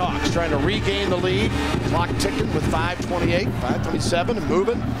Jayhawks trying to regain the lead. Clock ticking with 5:28, 5:27 and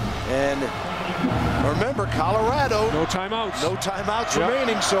moving. And remember, Colorado. No timeouts. No timeouts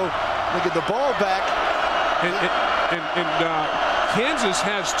remaining, so they get the ball back And Kansas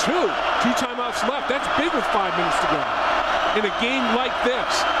has two timeouts left. That's big with 5 minutes to go in a game like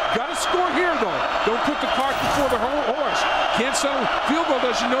this. Got to score here, though. Don't put the cart before the horse. Can't settle. Field goal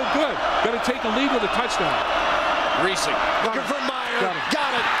does you no good. Got to take a lead with a touchdown. Reesing looking for Meyer.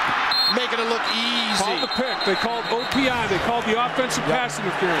 Got it. Making it look easy. Called the pick. They called OPI. They called the offensive pass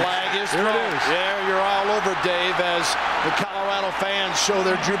interference. Flag is there. It is. Yeah, you're all over, Dave, as the Colorado fans show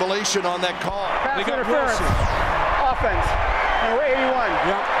their jubilation on that call. Pass they got interference. Wilson. Offense. Number 81.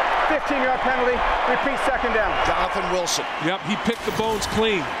 Yep. 15-yard penalty. Repeat, second down. Jonathan Wilson. Yep, he picked the bones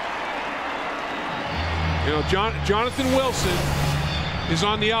clean. You know, Jonathan Wilson is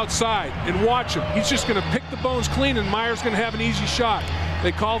on the outside, and watch him. He's just going to pick the bones clean, and Meyer's going to have an easy shot.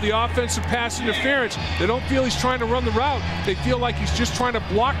 They call the offensive pass interference. They don't feel he's trying to run the route. They feel like he's just trying to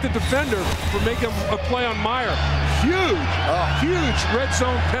block the defender from making a play on Meyer. Huge red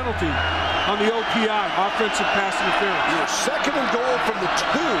zone penalty on the OPI, offensive pass interference. You're second and goal from the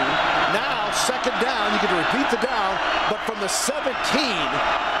 2. Now second down. You get to repeat the down, but from the 17.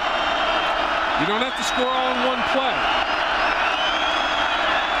 You don't have to score all in one play.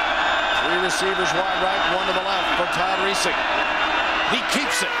 3 receivers wide right, 1 to the left for Todd Reesing. He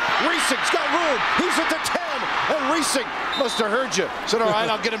keeps it. Reesing's got room. He's at the 10. And Reesing must have heard you. Said, all right,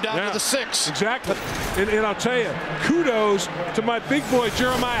 I'll get him down to the 6. Exactly. And I'll tell you, kudos to my big boy,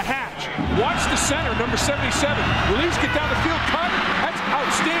 Jeremiah Hatch. Watch the center, number 77. Relieves get down the field, cut. That's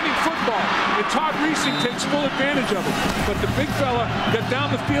outstanding football. And Todd Reesing takes full advantage of it. But the big fella got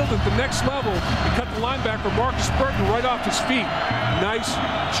down the field at the next level and cut the linebacker, Marcus Burton, right off his feet. Nice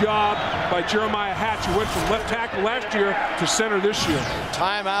job by Jeremiah Hatch, who went from left tackle last year to center this year.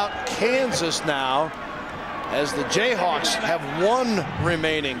 Timeout Kansas now, as the Jayhawks have 1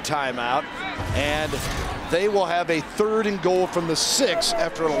 remaining timeout, and they will have a 3rd and goal from the 6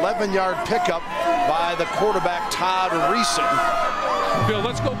 after an 11-yard pickup by the quarterback Todd Reesing. Bill,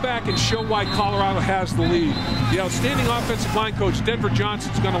 let's go back and show why Colorado has the lead. The outstanding offensive line coach, Denver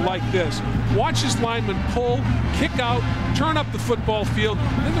Johnson's going to like this. Watch his linemen pull, kick out, turn up the football field.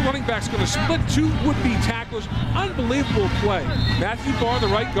 Then the running back's going to split 2 would-be tacklers. Unbelievable play. Matthew Barr, the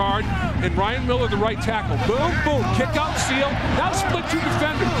right guard, and Ryan Miller, the right tackle. Boom, boom, kick out, seal. Now split 2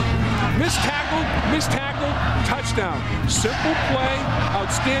 defenders. Missed tackle, touchdown. Simple play,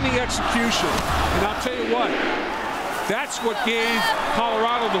 outstanding execution. And I'll tell you what, that's what gave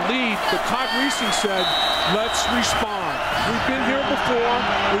Colorado the lead, but Todd Reesing said, let's respond. We've been here before,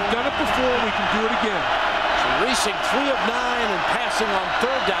 we've done it before, we can do it again. So Reesing 3 of 9 and passing on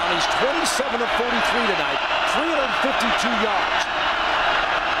 3rd down. He's 27 of 43 tonight, 352 yards.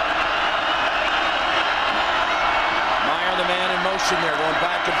 Meyer, the man in motion there, going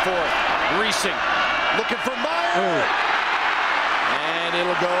back and forth. Reesing looking for Meyer. And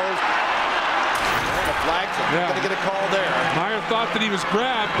it'll go. A flag. Going to get a call there. Meyer thought that he was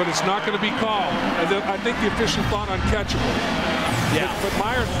grabbed, but it's not going to be called. I think the official thought uncatchable. Yeah. But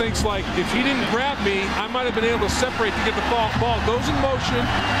Meyer thinks, like, if he didn't grab me, I might have been able to separate to get the ball. Ball goes in motion,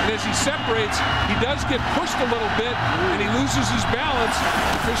 and as he separates, he does get pushed a little bit, and he loses his balance.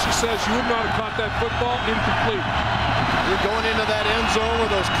 The official says you would not have caught that football. Incomplete. We're going into that end zone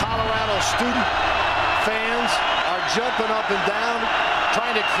where those Colorado student fans are jumping up and down,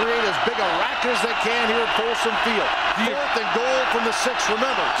 trying to create as big a racket as they can here at Folsom Field. 4th and goal from the 6.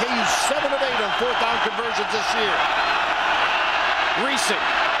 Remember, KU's 7 of 8 on 4th down conversions this year. Reesing.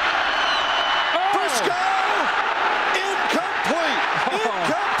 Briscoe! Incomplete!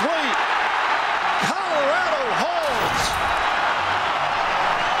 Incomplete! Colorado holds.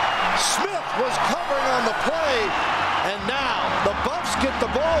 Smith was covering on the play, and now the Buffs get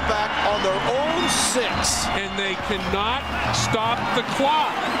the ball back on their own 6. And they cannot stop the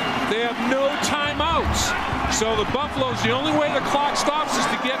clock. They have no timeouts. So the Buffaloes, the only way the clock stops is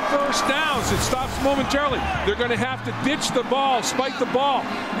to get first downs. It stops momentarily. They're going to have to ditch the ball, spike the ball.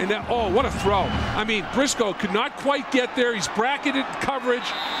 And that, oh, what a throw. I mean, Briscoe could not quite get there. He's bracketed coverage,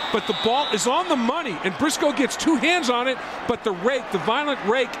 but the ball is on the money. And Briscoe gets 2 hands on it, but the rake, the violent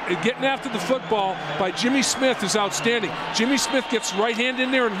rake, getting after the football by Jimmy Smith is outstanding. Jimmy Smith gets right hand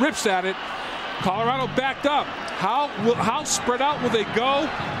in there and rips at it. Colorado backed up. How spread out will they go?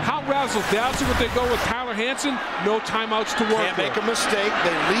 How razzle-dazzle would they go with Tyler Hansen? No timeouts to work. Can't make a mistake.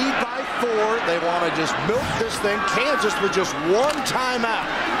 They lead by 4. They want to just milk this thing. Kansas with just 1 timeout.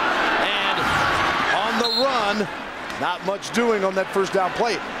 And on the run, not much doing on that first down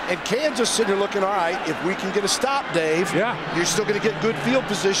play. And Kansas sitting here looking, all right, if we can get a stop, Dave, you're still going to get good field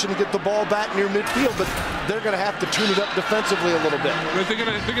position and get the ball back near midfield, but they're going to have to tune it up defensively a little bit. They're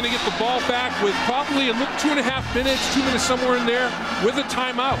going to get the ball back with probably 2.5 minutes, 2 minutes somewhere in there with a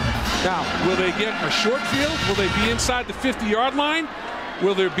timeout. Now, will they get a short field? Will they be inside the 50-yard line?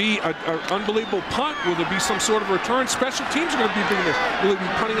 Will there be an unbelievable punt? Will there be some sort of return? Special teams are going to be doing this. Will he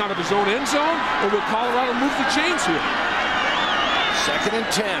be punting out of his own end zone, or will Colorado move the chains here? 2nd and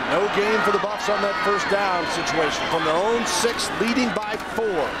 10. No gain for the Buffs on that first down situation. From their own 6, leading by 4.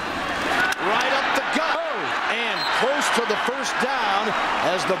 Right up the gut. And close to the first down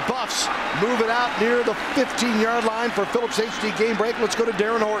as the Buffs move it out near the 15-yard line for Phillips HD game break. Let's go to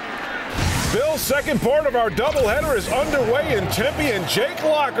Darren Horton. Bill, second part of our doubleheader is underway in Tempe, and Jake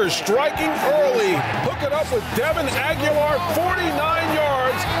Locker striking early. Hook it up with Devin Aguilar, 49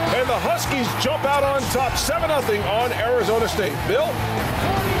 yards, and the Huskies jump out on top, 7-0 on Arizona State. Bill?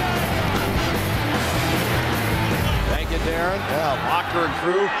 Thank you, Darren. Yeah, Locker and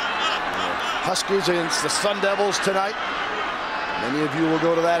crew. Huskies against the Sun Devils tonight. Many of you will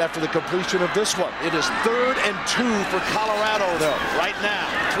go to that after the completion of this one. It is 3rd and 2 for Colorado, though, right now.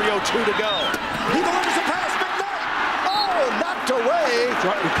 3:02 to go. He delivers a pass, McKnight. Oh, knocked away. He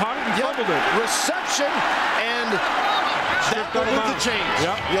caught it and fumbled it. Reception, and that will move the chains.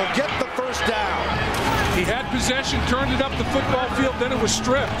 Yep. You'll get the first down. He had possession, turned it up the football field, then it was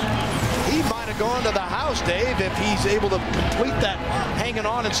stripped. He might have gone to the house, Dave, if he's able to complete that hanging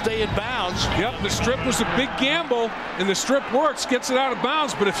on and stay in bounds. Yep, the strip was a big gamble, and the strip works, gets it out of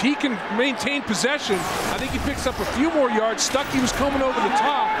bounds. But if he can maintain possession, I think he picks up a few more yards. Stuckey was coming over the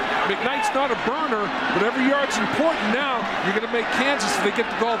top. McKnight's not a burner, but every yard's important now. You're going to make Kansas, if they get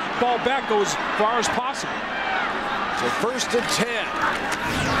the ball back, go as far as possible. So 1st and 10.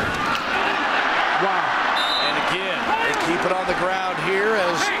 Wow. And again, they keep it on the ground here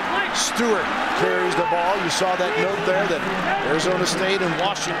as Stewart carries the ball. You saw that note there that Arizona State and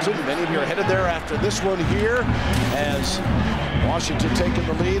Washington, many of you are headed there after this one here as Washington taking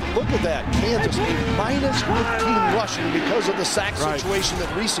the lead. Look at that. Kansas a -15 rushing because of the sack situation that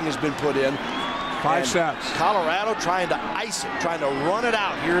Reesing has been put in. 5 sacks. Colorado trying to ice it, trying to run it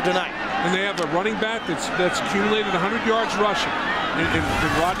out here tonight. And they have a running back that's accumulated 100 yards rushing. And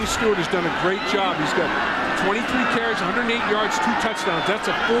Rodney Stewart has done a great job. He's got 23 carries, 108 yards, 2 touchdowns. That's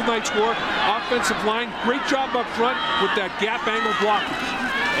a full night score. Offensive line, great job up front with that gap angle blocking.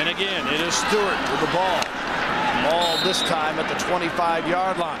 And again, it is Stewart with the ball. Ball this time at the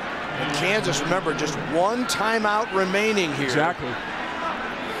 25-yard line. And Kansas, remember, just 1 timeout remaining here. Exactly.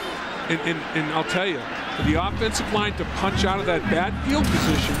 And I'll tell you, for the offensive line to punch out of that bad field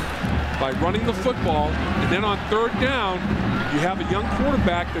position by running the football, and then on 3rd down, you have a young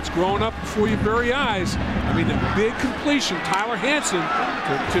quarterback that's growing up before your very eyes. I mean, a big completion, Tyler Hansen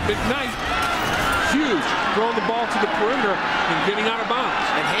to McKnight. Huge, throwing the ball to the perimeter and getting out of bounds.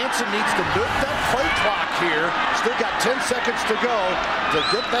 And Hansen needs to milk that play clock here. Still got 10 seconds to go to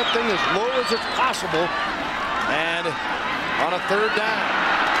get that thing as low as it's possible. And on a 3rd down,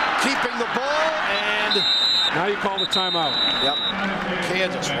 keeping the ball, and now you call the timeout. Yep.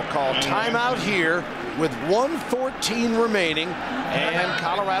 Kansas will call timeout here with 1:14 remaining, and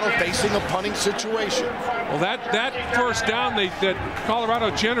Colorado facing a punting situation. Well, that first down that Colorado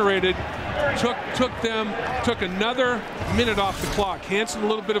generated took another minute off the clock. Hansen a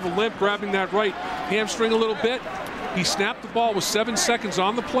little bit of a limp, grabbing that right hamstring a little bit. He snapped the ball with 7 seconds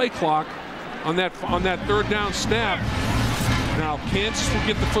on the play clock on that 3rd down snap. Now, Kansas will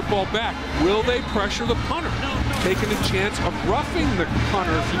get the football back. Will they pressure the punter? Taking a chance of roughing the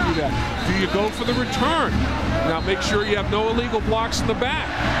punter if you do that. Do you go for the return? Now, make sure you have no illegal blocks in the back.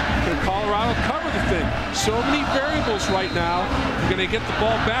 Can Colorado cover the thing? So many variables right now. You're going to get the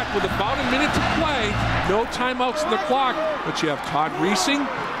ball back with about a minute to play. No timeouts in the clock. But you have Todd Reesing,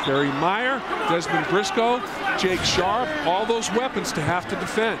 Kerry Meyer, Desmond Briscoe, Jake Sharp, all those weapons to have to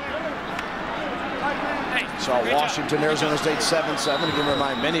defend. So Washington, Arizona State 7-7. Again,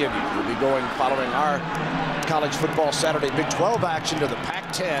 remind many of you will be going following our college football Saturday Big 12 action to the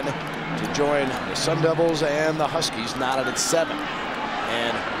Pac-10 to join the Sun Devils and the Huskies, knotted at 7.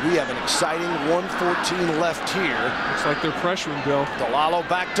 And we have an exciting 1:14 left here. Looks like they're pressuring, Bill. Delalo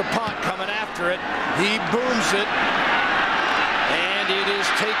back to punt, coming after it. He booms it, and it is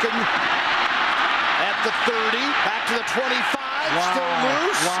taken at the 30, back to the 25, still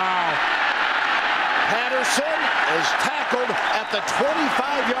loose. Wow. Patterson is tackled at the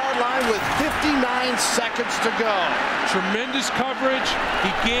 25-yard line with 59 seconds to go. Tremendous coverage.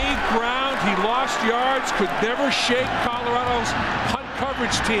 He gained ground. He lost yards. Could never shake Colorado's punt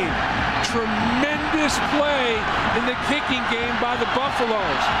coverage team. Tremendous play in the kicking game by the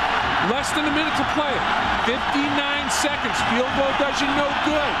Buffaloes. Less than a minute to play. 59 seconds. Field goal does you no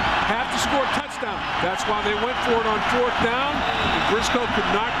good. Have to score a touchdown. That's why they went for it on 4th down. And Briscoe could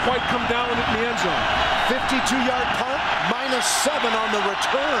not quite come down with it in the end zone. 52-yard punt, -7 on the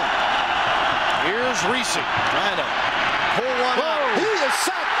return. Here's Reesing trying to pull one out. He is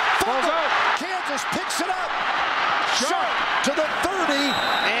set. Falls out. Kansas picks it up. Sharp to the 30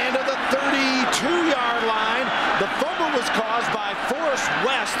 and to the 32-yard line. The fumble was caused by Forrest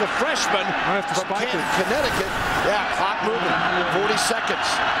West, the freshman from Connecticut. Yeah, clock moving. 40 seconds.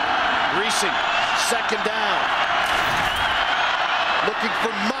 Reesing, second down. Looking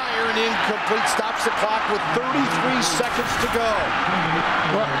for Meyer, and incomplete. Stops the clock with 33 seconds to go.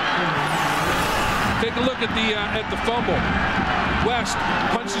 Well, take a look at the fumble. West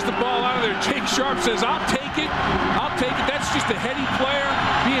punches the ball out of there. Jake Sharp says, I'll take it. I'll take it. That's just a heady player,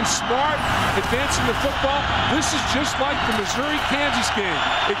 being smart, advancing the football. This is just like the Missouri-Kansas game.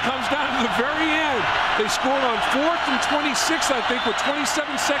 It comes down to the very end. They scored on 4th and 26, I think, with 27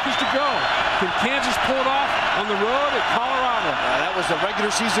 seconds to go. Can Kansas pull it off on the road at Colorado? That was the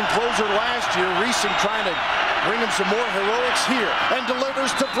regular season closer last year. Reesing trying to bring him some more heroics here and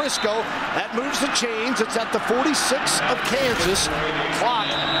delivers to Briscoe. That moves the chains. It's at the 46 of Kansas. Clock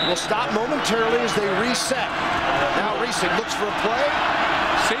will stop momentarily as they reset. Now Reesing looks for a play.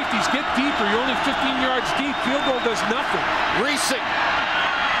 Safeties get deeper. You're only 15 yards deep. Field goal does nothing. Reesing.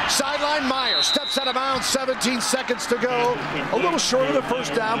 Sideline Meyer steps out of bounds, 17 seconds to go. A little short of the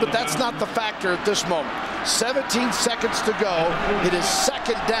first down, but that's not the factor at this moment. 17 seconds to go. It is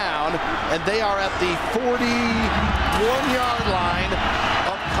second down, and they are at the 41-yard line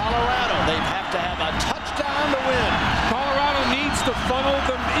of Colorado. They have to have a touchdown to win. Colorado needs to funnel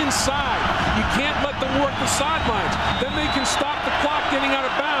them inside. You can't let them work the sidelines. Then they can stop the clock getting out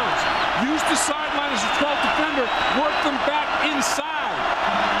of bounds. Use the sideline as a 12th defender. Work them back inside.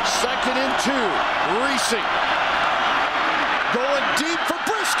 Second and 2. Reesing. Going deep for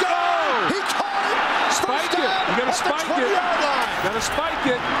Briscoe. He caught it. Spike it. You gotta spike it. Gotta spike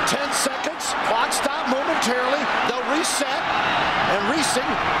it. 10 seconds. Clock stop momentarily. They'll reset. And Reesing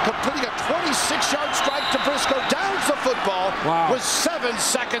completing a 26-yard strike to Briscoe. Downs the football with 7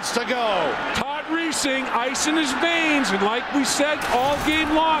 seconds to go. Todd Reesing, ice in his veins. And like we said all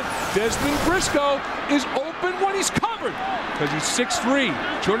game long, Desmond Briscoe is open when he's covered. Because he's 6'3",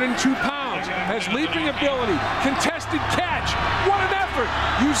 202 pounds, has leaping ability, contested catch. What an effort.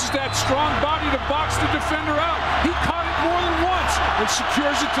 Uses that strong body to box the defender out. He caught it more than once and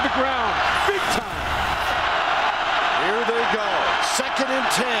secures it to the ground. Big time. Here they go. Second and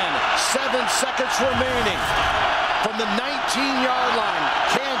 10. 7 seconds remaining. From the 19-yard line,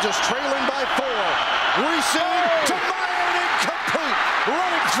 Kansas trailing by 4. Reesing to Meyer, and incomplete.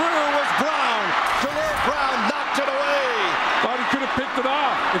 Running through was Brown. Delore Brown knocked it away. Thought he could have picked it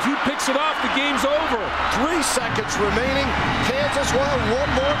off. If he picks it off, the game's over. 3 seconds remaining. Kansas will have one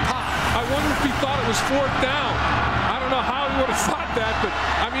more pop. I wonder if he thought it was 4th down. I don't know how he would have thought that, but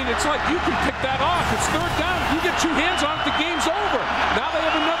I mean, it's like you can pick that off. It's 3rd down. If you get 2 hands on it, the game's over. Now they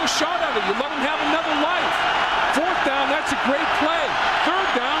have another shot at it. You let them have another life. 4th down, that's a great play. 3rd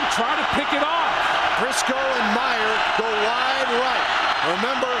down, try to pick it off. Briscoe and Meyer go wide right.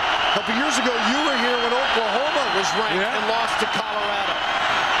 Remember, a couple years ago, you were here when Oklahoma was ranked and lost to Colorado.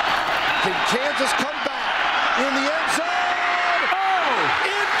 Can Kansas come back in the end zone? Oh!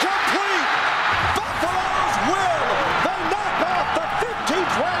 Incomplete! Buffaloes win! They knock off the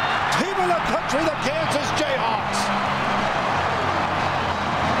 15th ranked team in the country, the Kansas Jayhawks.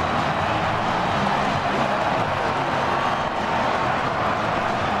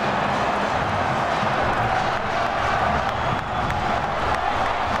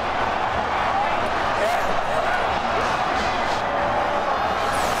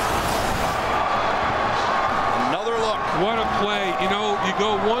 What a play. You know, you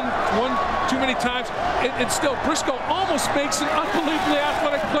go one too many times, and still Briscoe almost makes an unbelievably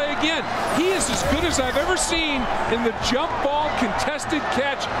athletic play again. He is as good as I've ever seen in the jump ball contested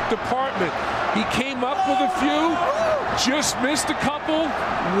catch department. He came up with a few, just missed a couple.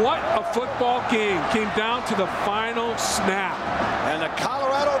 What a football game. Came down to the final snap. And the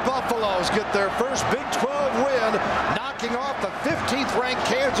Colorado Buffaloes get their first Big 12 win, knocking off the 15th ranked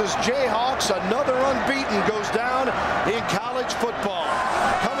Kansas Jayhawks. Another unbeaten goes down in college football.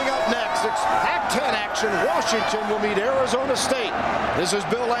 Coming up next, it's Pac-10 action. Washington will meet Arizona State. This is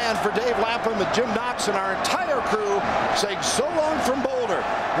Bill Land for Dave Lapham and Jim Knox and our entire crew saying so long from Boulder,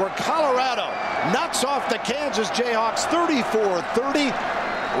 where Colorado knocks off the Kansas Jayhawks 34-30.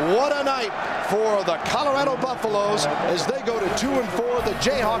 What a night for the Colorado Buffaloes as they go to 2-4. The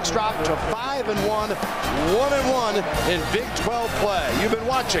Jayhawks drop to 5-1, 1-1 in Big 12 play. You've been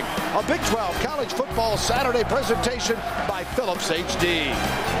watching a Big 12 College Football Saturday presentation by Phillips HD.